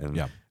point.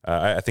 And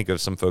I think of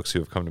some folks who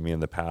have come to me in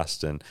the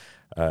past and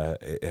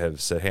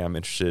have said, hey, I'm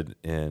interested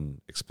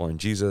in exploring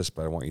Jesus,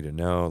 but I want you to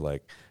know,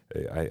 like,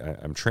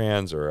 I'm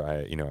trans, or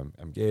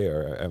I'm gay,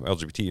 or I'm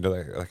LGBT,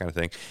 that kind of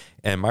thing.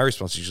 And my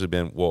response has usually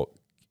been, well,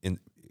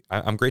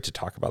 I'm great to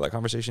talk about that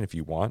conversation if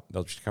you want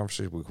the LGBT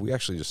conversation. We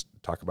actually just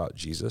talk about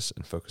Jesus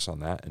and focus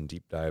on that and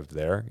deep dive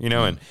there,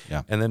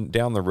 and then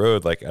down the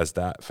road, like as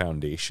that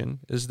foundation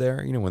is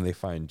there, when they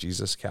find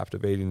Jesus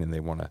captivating and they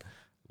want to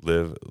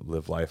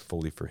live life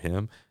fully for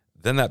him,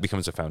 then that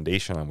becomes a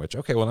foundation on which,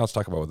 okay, well, now let's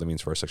talk about what that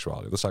means for our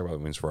sexuality. Let's talk about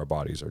what it means for our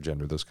bodies, our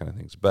gender, those kind of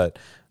things. But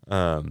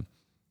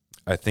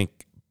I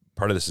think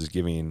part of this is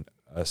giving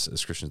us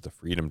as Christians the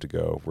freedom to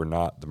go, we're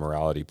not the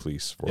morality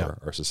police for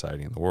our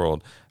society and the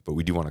world, but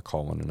we do want to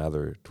call one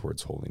another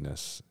towards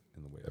holiness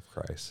in the way of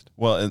Christ.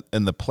 Well,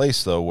 in the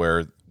place, though,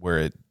 where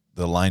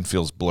the line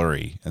feels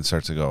blurry and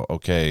starts to go,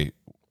 okay,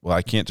 well,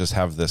 I can't just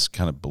have this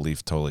kind of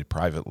belief totally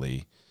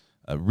privately,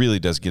 really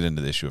does get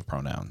into the issue of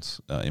pronouns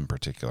in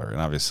particular,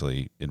 and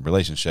obviously in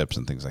relationships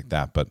and things like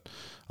that. But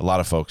a lot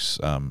of folks,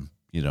 that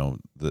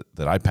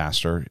I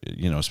pastor,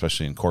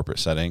 especially in corporate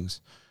settings,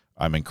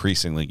 I'm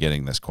increasingly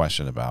getting this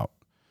question about,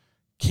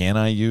 can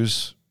I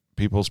use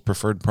people's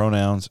preferred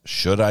pronouns?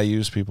 Should I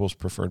use people's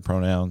preferred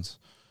pronouns?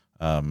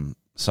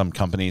 Some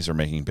companies are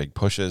making big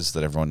pushes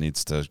that everyone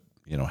needs to,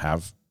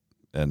 have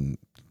and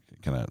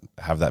kind of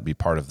have that be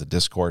part of the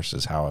discourse,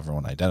 is how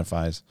everyone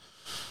identifies.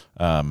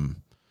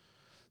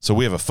 So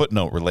we have a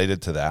footnote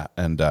related to that,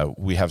 and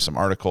we have some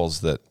articles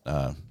that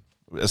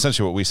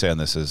essentially what we say on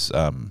this is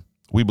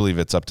we believe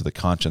it's up to the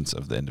conscience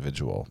of the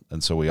individual.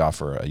 And so we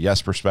offer a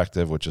yes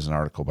perspective, which is an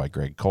article by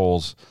Greg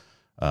Coles,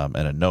 and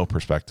a no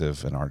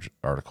perspective, an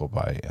article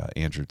by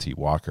Andrew T.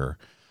 Walker.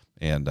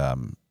 And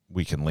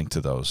we can link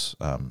to those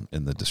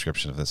in the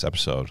description of this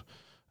episode.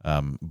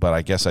 But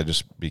I guess I'd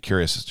just be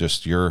curious,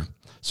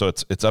 so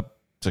it's up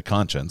to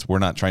conscience. We're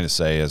not trying to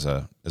say as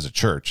a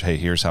church, hey,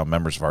 here's how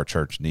members of our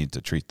church need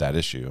to treat that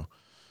issue.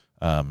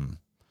 How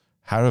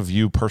have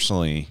you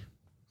personally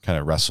kind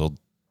of wrestled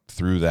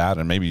through that,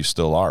 and maybe you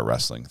still are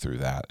wrestling through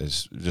that,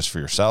 is just for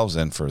yourselves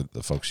and for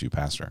the folks you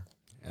pastor?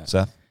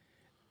 Seth?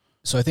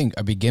 So I think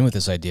I begin with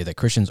this idea that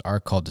Christians are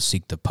called to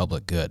seek the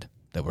public good,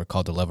 that we're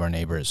called to love our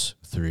neighbors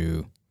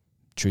through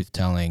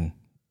truth-telling,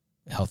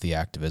 healthy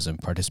activism,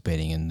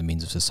 participating in the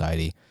means of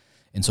society.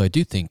 And so I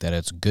do think that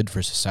it's good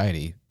for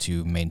society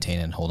to maintain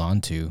and hold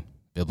on to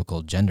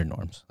biblical gender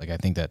norms. Like, I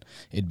think that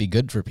it'd be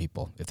good for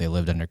people if they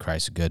lived under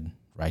Christ's good,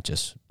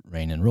 righteous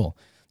reign and rule.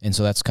 And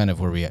so that's kind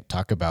of where we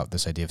talk about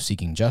this idea of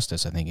seeking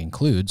justice, I think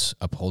includes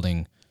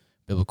upholding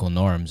biblical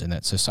norms, and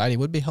that society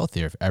would be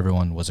healthier if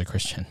everyone was a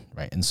Christian,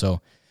 right? And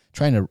so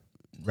trying to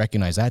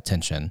recognize that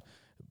tension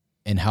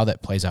and how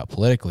that plays out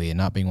politically and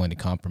not being willing to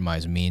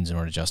compromise means in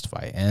order to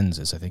justify ends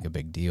is, I think, a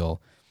big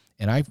deal.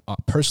 And I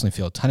personally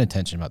feel a ton of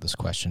tension about this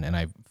question, and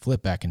I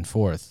flip back and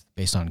forth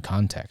based on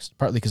context,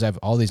 partly because I have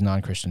all these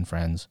non-Christian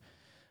friends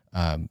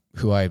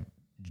who I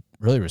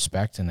really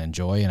respect and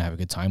enjoy and have a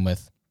good time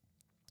with,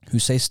 who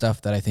say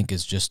stuff that I think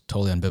is just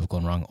totally unbiblical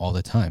and wrong all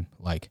the time.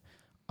 Like,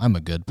 I'm a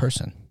good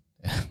person.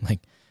 Like,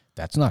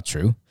 that's not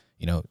true,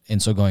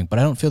 And so but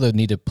I don't feel the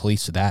need to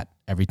police that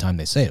every time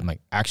they say it. I'm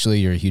like, actually,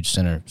 you're a huge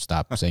sinner.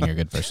 Stop saying you're a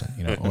good person,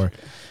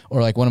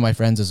 or like one of my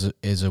friends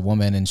is a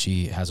woman and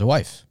she has a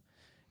wife,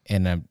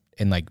 and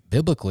like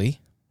biblically,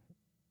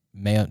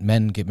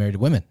 men get married to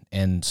women,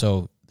 and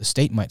so the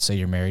state might say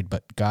you're married,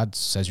 but God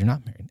says you're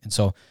not married. And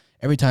so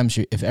every time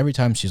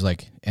she's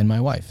like, and my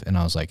wife, and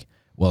I was like,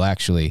 well,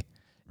 actually,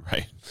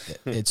 right.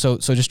 So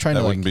just trying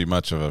that to wouldn't be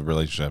much of a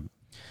relationship.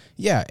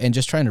 Yeah, and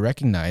just trying to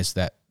recognize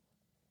that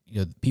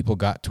people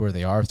got to where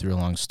they are through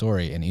a long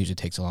story, and it usually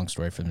takes a long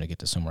story for them to get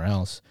to somewhere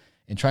else,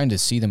 and trying to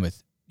see them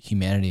with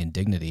humanity and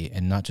dignity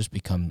and not just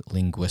become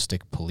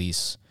linguistic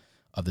police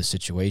of the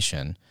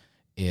situation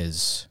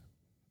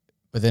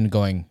but then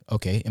going,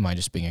 okay, am I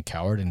just being a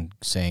coward and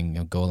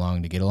saying, go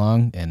along to get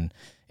along, and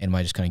am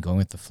I just kind of going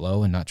with the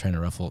flow and not trying to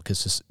ruffle?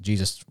 Because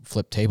Jesus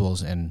flipped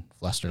tables and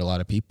flustered a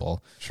lot of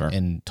people, sure,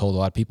 and told a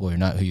lot of people you're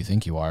not who you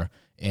think you are,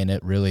 and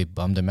it really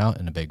bummed them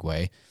out in a big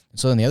way. And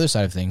so on the other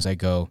side of things, I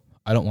go,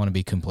 I don't want to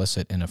be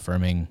complicit in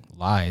affirming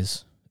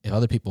lies. If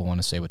other people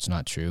want to say what's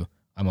not true,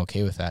 I'm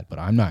okay with that, but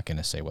I'm not going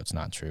to say what's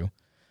not true.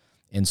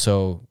 And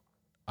so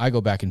I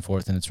go back and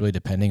forth, and it's really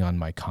depending on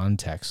my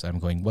context. I'm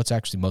going, what's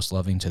actually most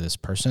loving to this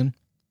person?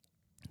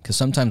 Because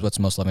sometimes what's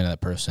most loving to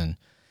that person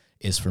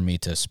is for me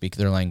to speak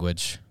their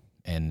language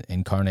and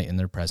incarnate in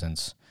their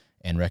presence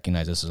and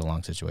recognize this is a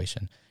long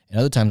situation. And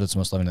other times what's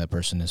most loving to that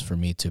person is for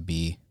me to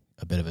be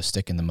a bit of a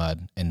stick in the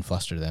mud and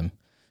fluster them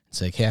and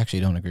say, hey, I actually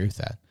don't agree with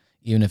that,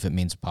 even if it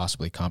means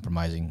possibly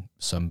compromising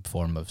some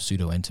form of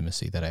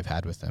pseudo-intimacy that I've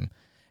had with them.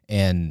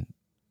 And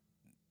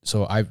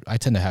so I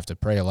tend to have to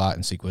pray a lot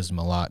and seek wisdom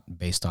a lot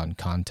based on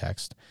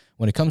context.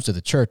 When it comes to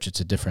the church, it's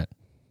a different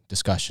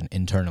discussion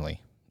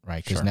internally,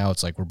 right? Because now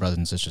it's like we're brothers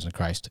and sisters in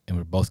Christ, and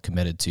we're both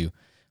committed to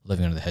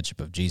living under the headship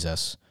of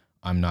Jesus.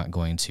 I'm not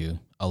going to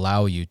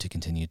allow you to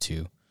continue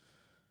to,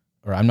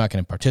 or I'm not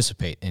going to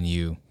participate in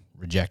you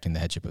rejecting the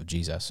headship of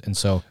Jesus. And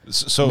so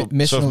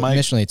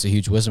missionally, it's a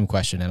huge wisdom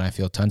question, and I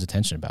feel tons of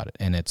tension about it,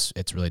 and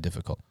it's really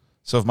difficult.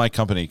 So if my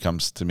company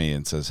comes to me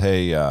and says,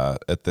 hey,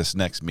 at this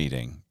next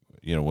meeting,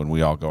 when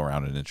we all go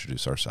around and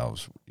introduce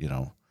ourselves,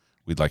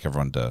 we'd like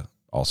everyone to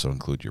also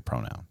include your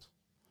pronouns.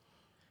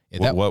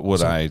 Yeah,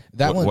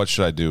 what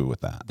should I do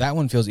with that? That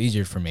one feels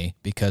easier for me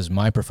because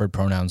my preferred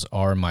pronouns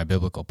are my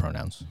biblical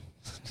pronouns.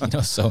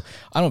 So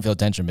I don't feel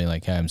tension being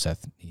like, hey, I'm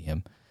Seth, he,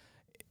 him.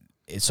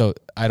 So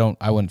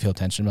I wouldn't feel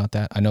tension about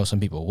that. I know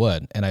some people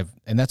would, and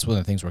that's one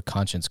of the things where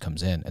conscience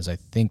comes in, is I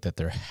think that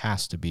there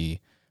has to be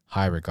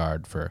high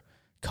regard for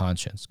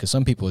conscience, because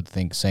some people would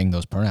think saying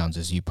those pronouns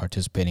is you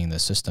participating in the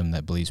system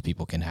that believes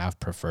people can have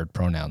preferred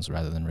pronouns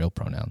rather than real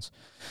pronouns.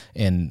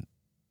 And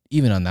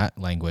even on that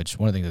language,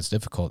 one of the things that's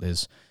difficult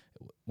is,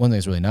 one thing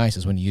that's really nice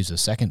is when you use the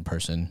second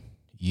person,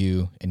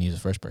 you, and use the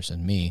first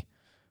person, me,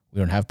 we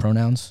don't have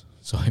pronouns.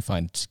 So I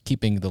find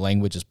keeping the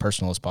language as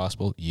personal as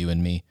possible, you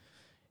and me.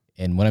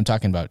 And when I'm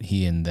talking about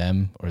he and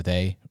them, or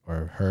they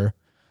or her,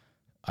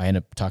 I end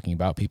up talking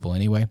about people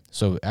anyway.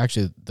 So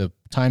actually the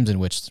times in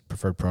which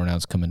preferred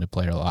pronouns come into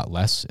play are a lot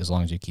less, as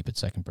long as you keep it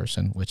second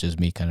person, which is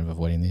me kind of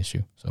avoiding the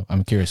issue. So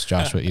I'm curious,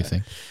 Josh, what you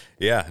think.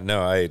 Yeah,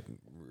 no, I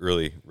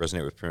really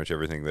resonate with pretty much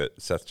everything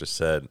that Seth just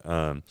said.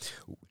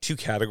 Two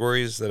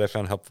categories that I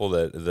found helpful,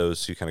 that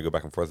those who kind of go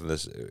back and forth in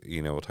this,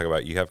 we'll talk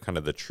about, you have kind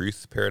of the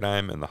truth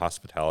paradigm and the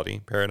hospitality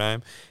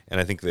paradigm.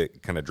 And I think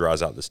that kind of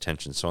draws out this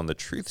tension. So on the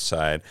truth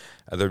side,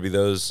 there'd be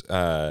those,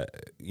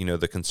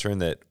 the concern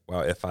that,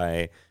 well, if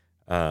I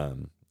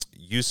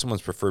use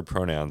someone's preferred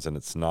pronouns and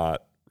it's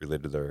not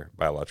related to their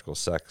biological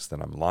sex,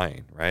 then I'm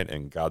lying, right?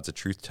 And God's a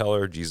truth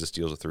teller. Jesus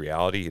deals with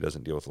reality. He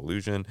doesn't deal with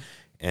illusion.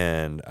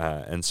 And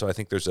so I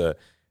think there's a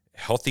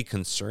healthy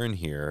concern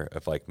here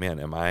of like, man,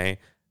 am I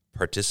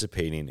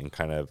participating in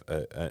kind of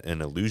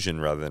an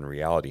illusion rather than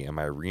reality? Am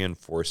I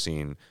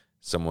reinforcing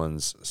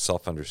someone's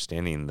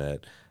self-understanding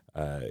that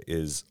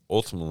is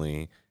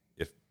ultimately,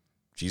 if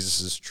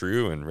Jesus is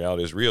true and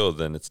reality is real,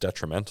 then it's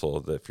detrimental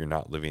that if you're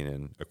not living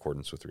in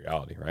accordance with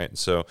reality, right? And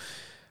so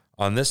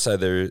on this side,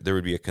 there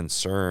would be a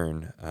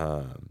concern,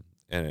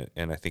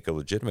 and I think a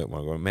legitimate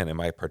one, going, man, am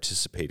I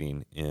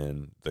participating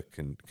in the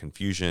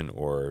confusion,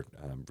 or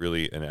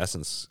really, in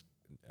essence,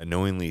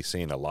 knowingly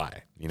saying a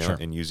lie, Sure.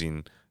 and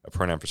using a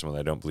pronoun for someone that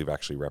I don't believe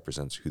actually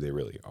represents who they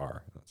really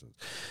are.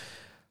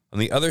 On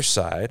the other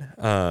side,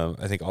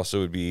 I think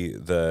also would be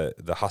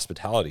the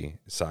hospitality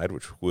side,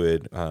 which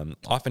would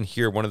often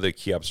hear one of the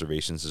key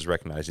observations is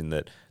recognizing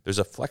that there's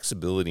a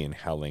flexibility in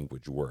how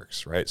language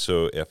works, right?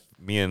 So if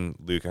me and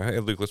Luke, hey,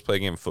 Luke, let's play a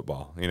game of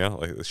football,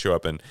 like let's show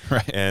up and,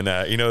 right. And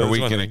are we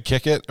going to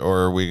kick it, or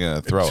are we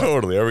going to throw it?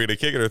 Totally. Are we going to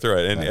kick it or throw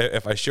it? And right.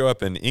 If I show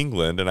up in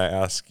England and I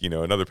ask,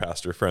 another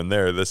pastor friend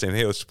there, the same,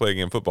 hey, let's play a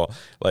game of football.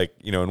 Like,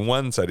 in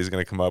one side, he's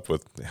going to come up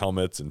with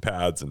helmets and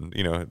pads and,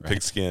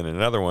 pigskin, and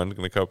another one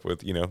going to come up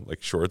with,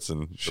 like shorts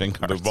and shin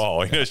guards. The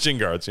ball, shin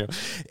guards,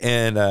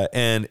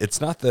 and it's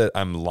not that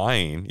I'm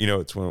lying,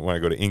 it's when I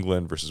go to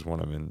England versus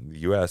when I'm in the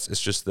US, it's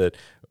just that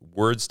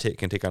words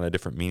can take on a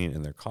different meaning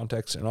in their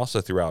context, and also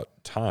throughout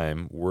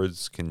time,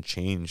 words can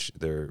change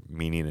their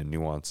meaning and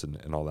nuance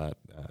and all that.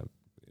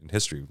 In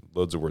history,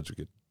 loads of words we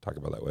could talk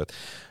about that with.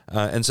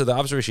 And so the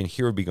observation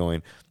here would be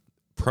going,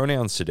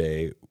 pronouns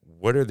today,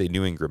 what are they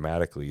doing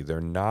grammatically?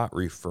 They're not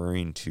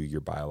referring to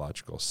your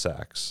biological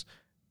sex.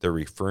 They're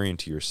referring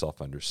to your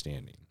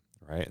self-understanding,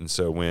 right? And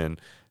so when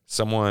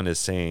someone is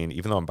saying,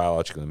 even though I'm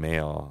biologically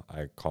male,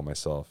 I call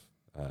myself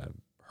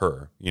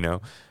her,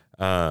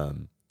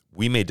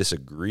 we may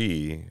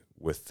disagree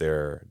with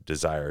their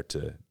desire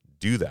to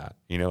do that,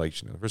 in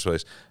the first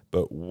place.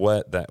 But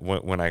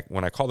when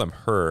I call them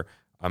her,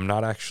 I'm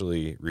not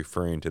actually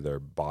referring to their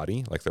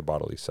body, like their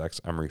bodily sex.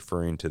 I'm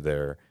referring to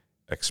their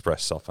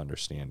expressed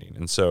self-understanding.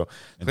 And so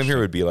the claim here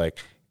would be like,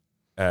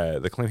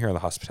 the claim here on the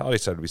hospitality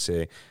side would be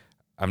say,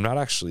 I'm not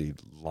actually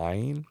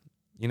lying,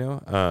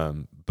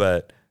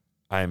 but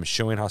I'm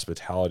showing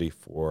hospitality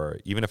for,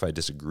 even if I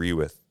disagree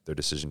with their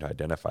decision to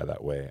identify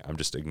that way, I'm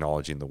just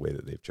acknowledging the way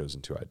that they've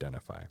chosen to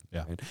identify.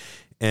 Yeah. Right?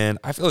 And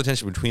I feel the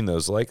tension between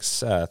those. Like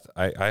Seth,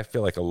 I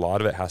feel like a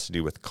lot of it has to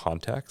do with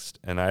context.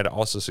 And I'd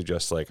also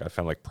suggest I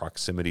found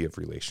proximity of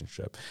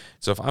relationship.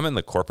 So if I'm in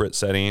the corporate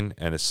setting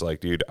and it's like,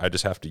 dude, I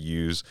just have to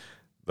use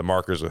the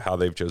markers of how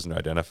they've chosen to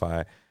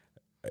identify,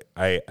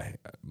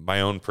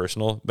 my own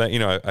personal, but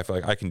I feel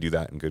like I can do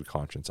that in good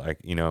conscience.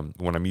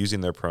 When I'm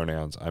using their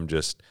pronouns, I'm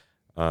just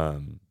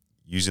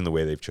using the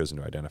way they've chosen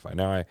to identify.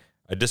 Now,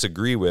 I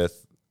disagree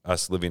with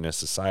us living in a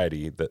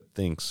society that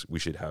thinks we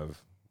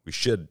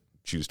should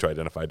choose to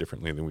identify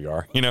differently than we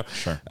are,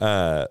 Sure.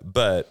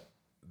 But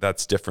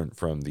that's different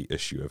from the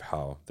issue of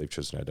how they've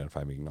chosen to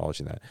identify, me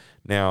acknowledging that.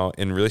 Now,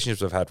 in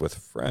relationships I've had with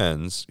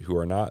friends who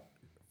are not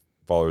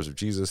followers of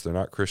Jesus, they're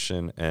not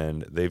Christian,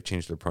 and they've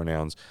changed their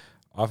pronouns,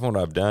 often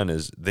what I've done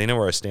is they know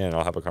where I stand, and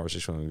I'll have a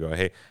conversation with them and go,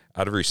 hey,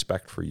 out of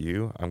respect for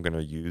you, I'm going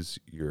to use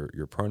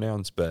your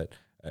pronouns, but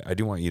I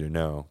do want you to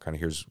know kind of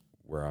here's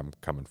where I'm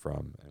coming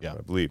from and what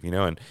I believe,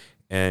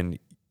 and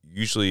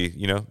usually,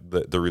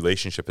 the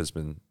relationship has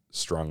been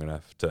strong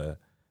enough to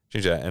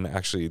change that. And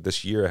actually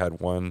this year I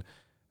had one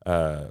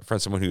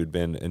friend, someone who had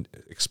been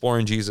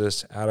exploring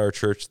Jesus at our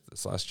church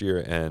this last year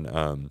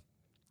and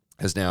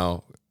has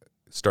now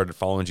started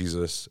following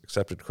Jesus,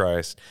 accepted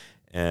Christ,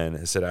 and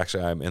has said,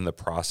 actually, I'm in the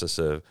process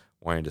of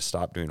wanting to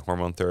stop doing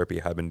hormone therapy,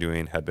 had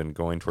been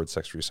going towards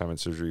sex reassignment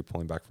surgery,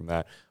 pulling back from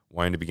that,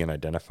 wanting to begin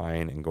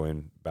identifying and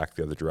going back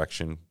the other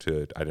direction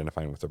to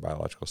identifying with their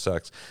biological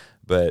sex.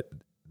 But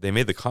they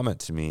made the comment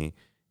to me,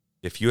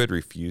 if you had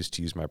refused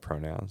to use my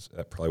pronouns,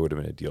 that probably would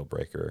have been a deal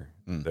breaker.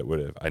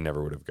 I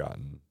never would have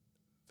gotten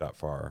that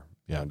far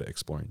down to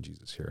exploring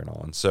Jesus here and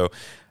all. And so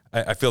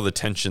I feel the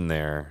tension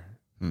there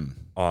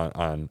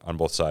on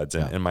both sides.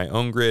 And my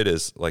own grid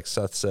is, like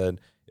Seth said,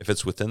 if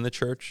it's within the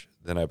church,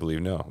 then I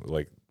believe no.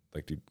 Like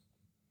dude,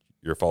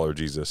 you're a follower of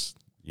Jesus,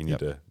 you need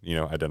to,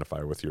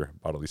 identify with your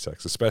bodily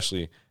sex,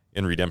 especially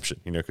in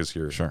redemption, because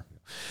you're sure.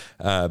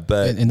 But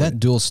that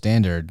dual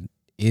standard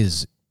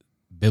is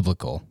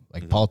biblical.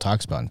 Like Paul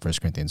talks about in 1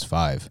 Corinthians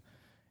 5.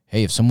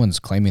 Hey, if someone's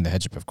claiming the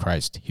headship of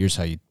Christ, here's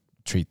how you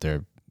treat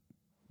their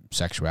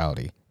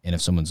sexuality. And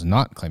if someone's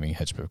not claiming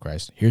headship of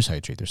Christ, here's how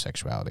you treat their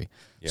sexuality.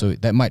 Yeah. So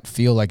that might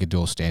feel like a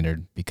dual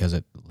standard because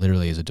it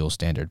literally is a dual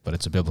standard, but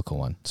it's a biblical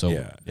one.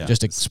 So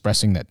just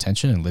expressing that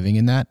tension and living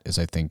in that is,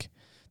 I think,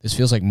 this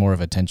feels like more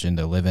of a tension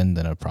to live in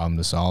than a problem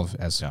to solve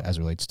as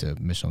relates to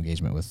missional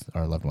engagement with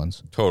our loved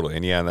ones. Totally.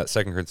 And in that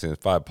 2 Corinthians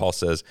 5, Paul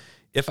says,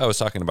 if I was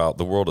talking about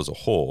the world as a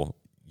whole,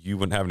 you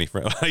wouldn't have any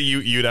friends.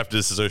 You'd have to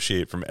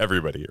disassociate from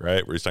everybody,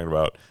 right? Where he's talking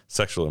about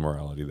sexual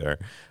immorality there.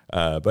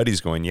 But he's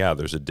going,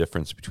 there's a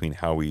difference between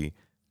how we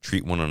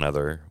treat one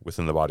another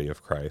within the body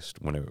of Christ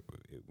when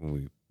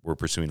we're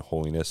pursuing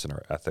holiness in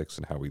our ethics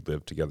and how we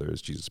live together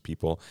as Jesus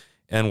people,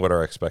 and what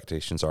our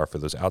expectations are for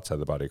those outside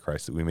the body of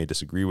Christ that we may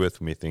disagree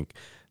with. We may think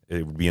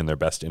it would be in their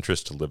best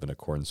interest to live in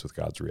accordance with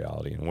God's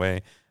reality and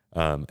way.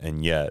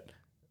 And yet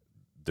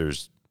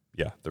there's,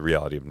 the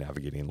reality of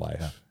navigating life.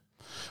 Yeah.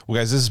 Well,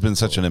 guys, this has been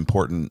such an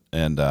important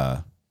and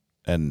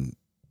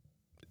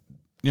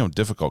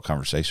difficult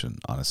conversation,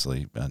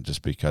 honestly,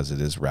 just because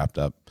it is wrapped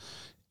up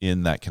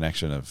in that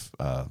connection of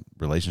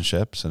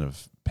relationships and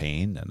of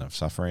pain and of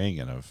suffering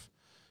and of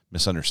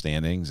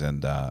misunderstandings.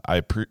 And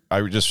I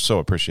just so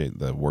appreciate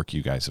the work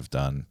you guys have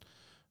done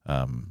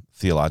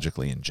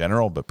theologically in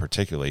general, but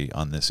particularly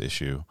on this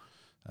issue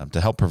to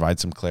help provide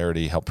some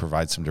clarity, help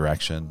provide some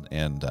direction.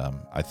 And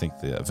I think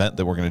the event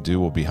that we're going to do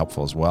will be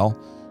helpful as well,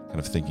 kind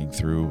of thinking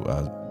through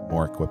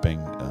more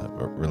equipping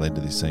related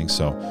to these things.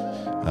 So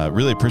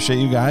really appreciate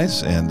you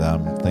guys, and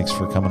thanks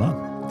for coming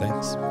on.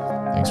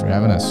 Thanks for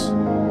having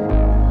us.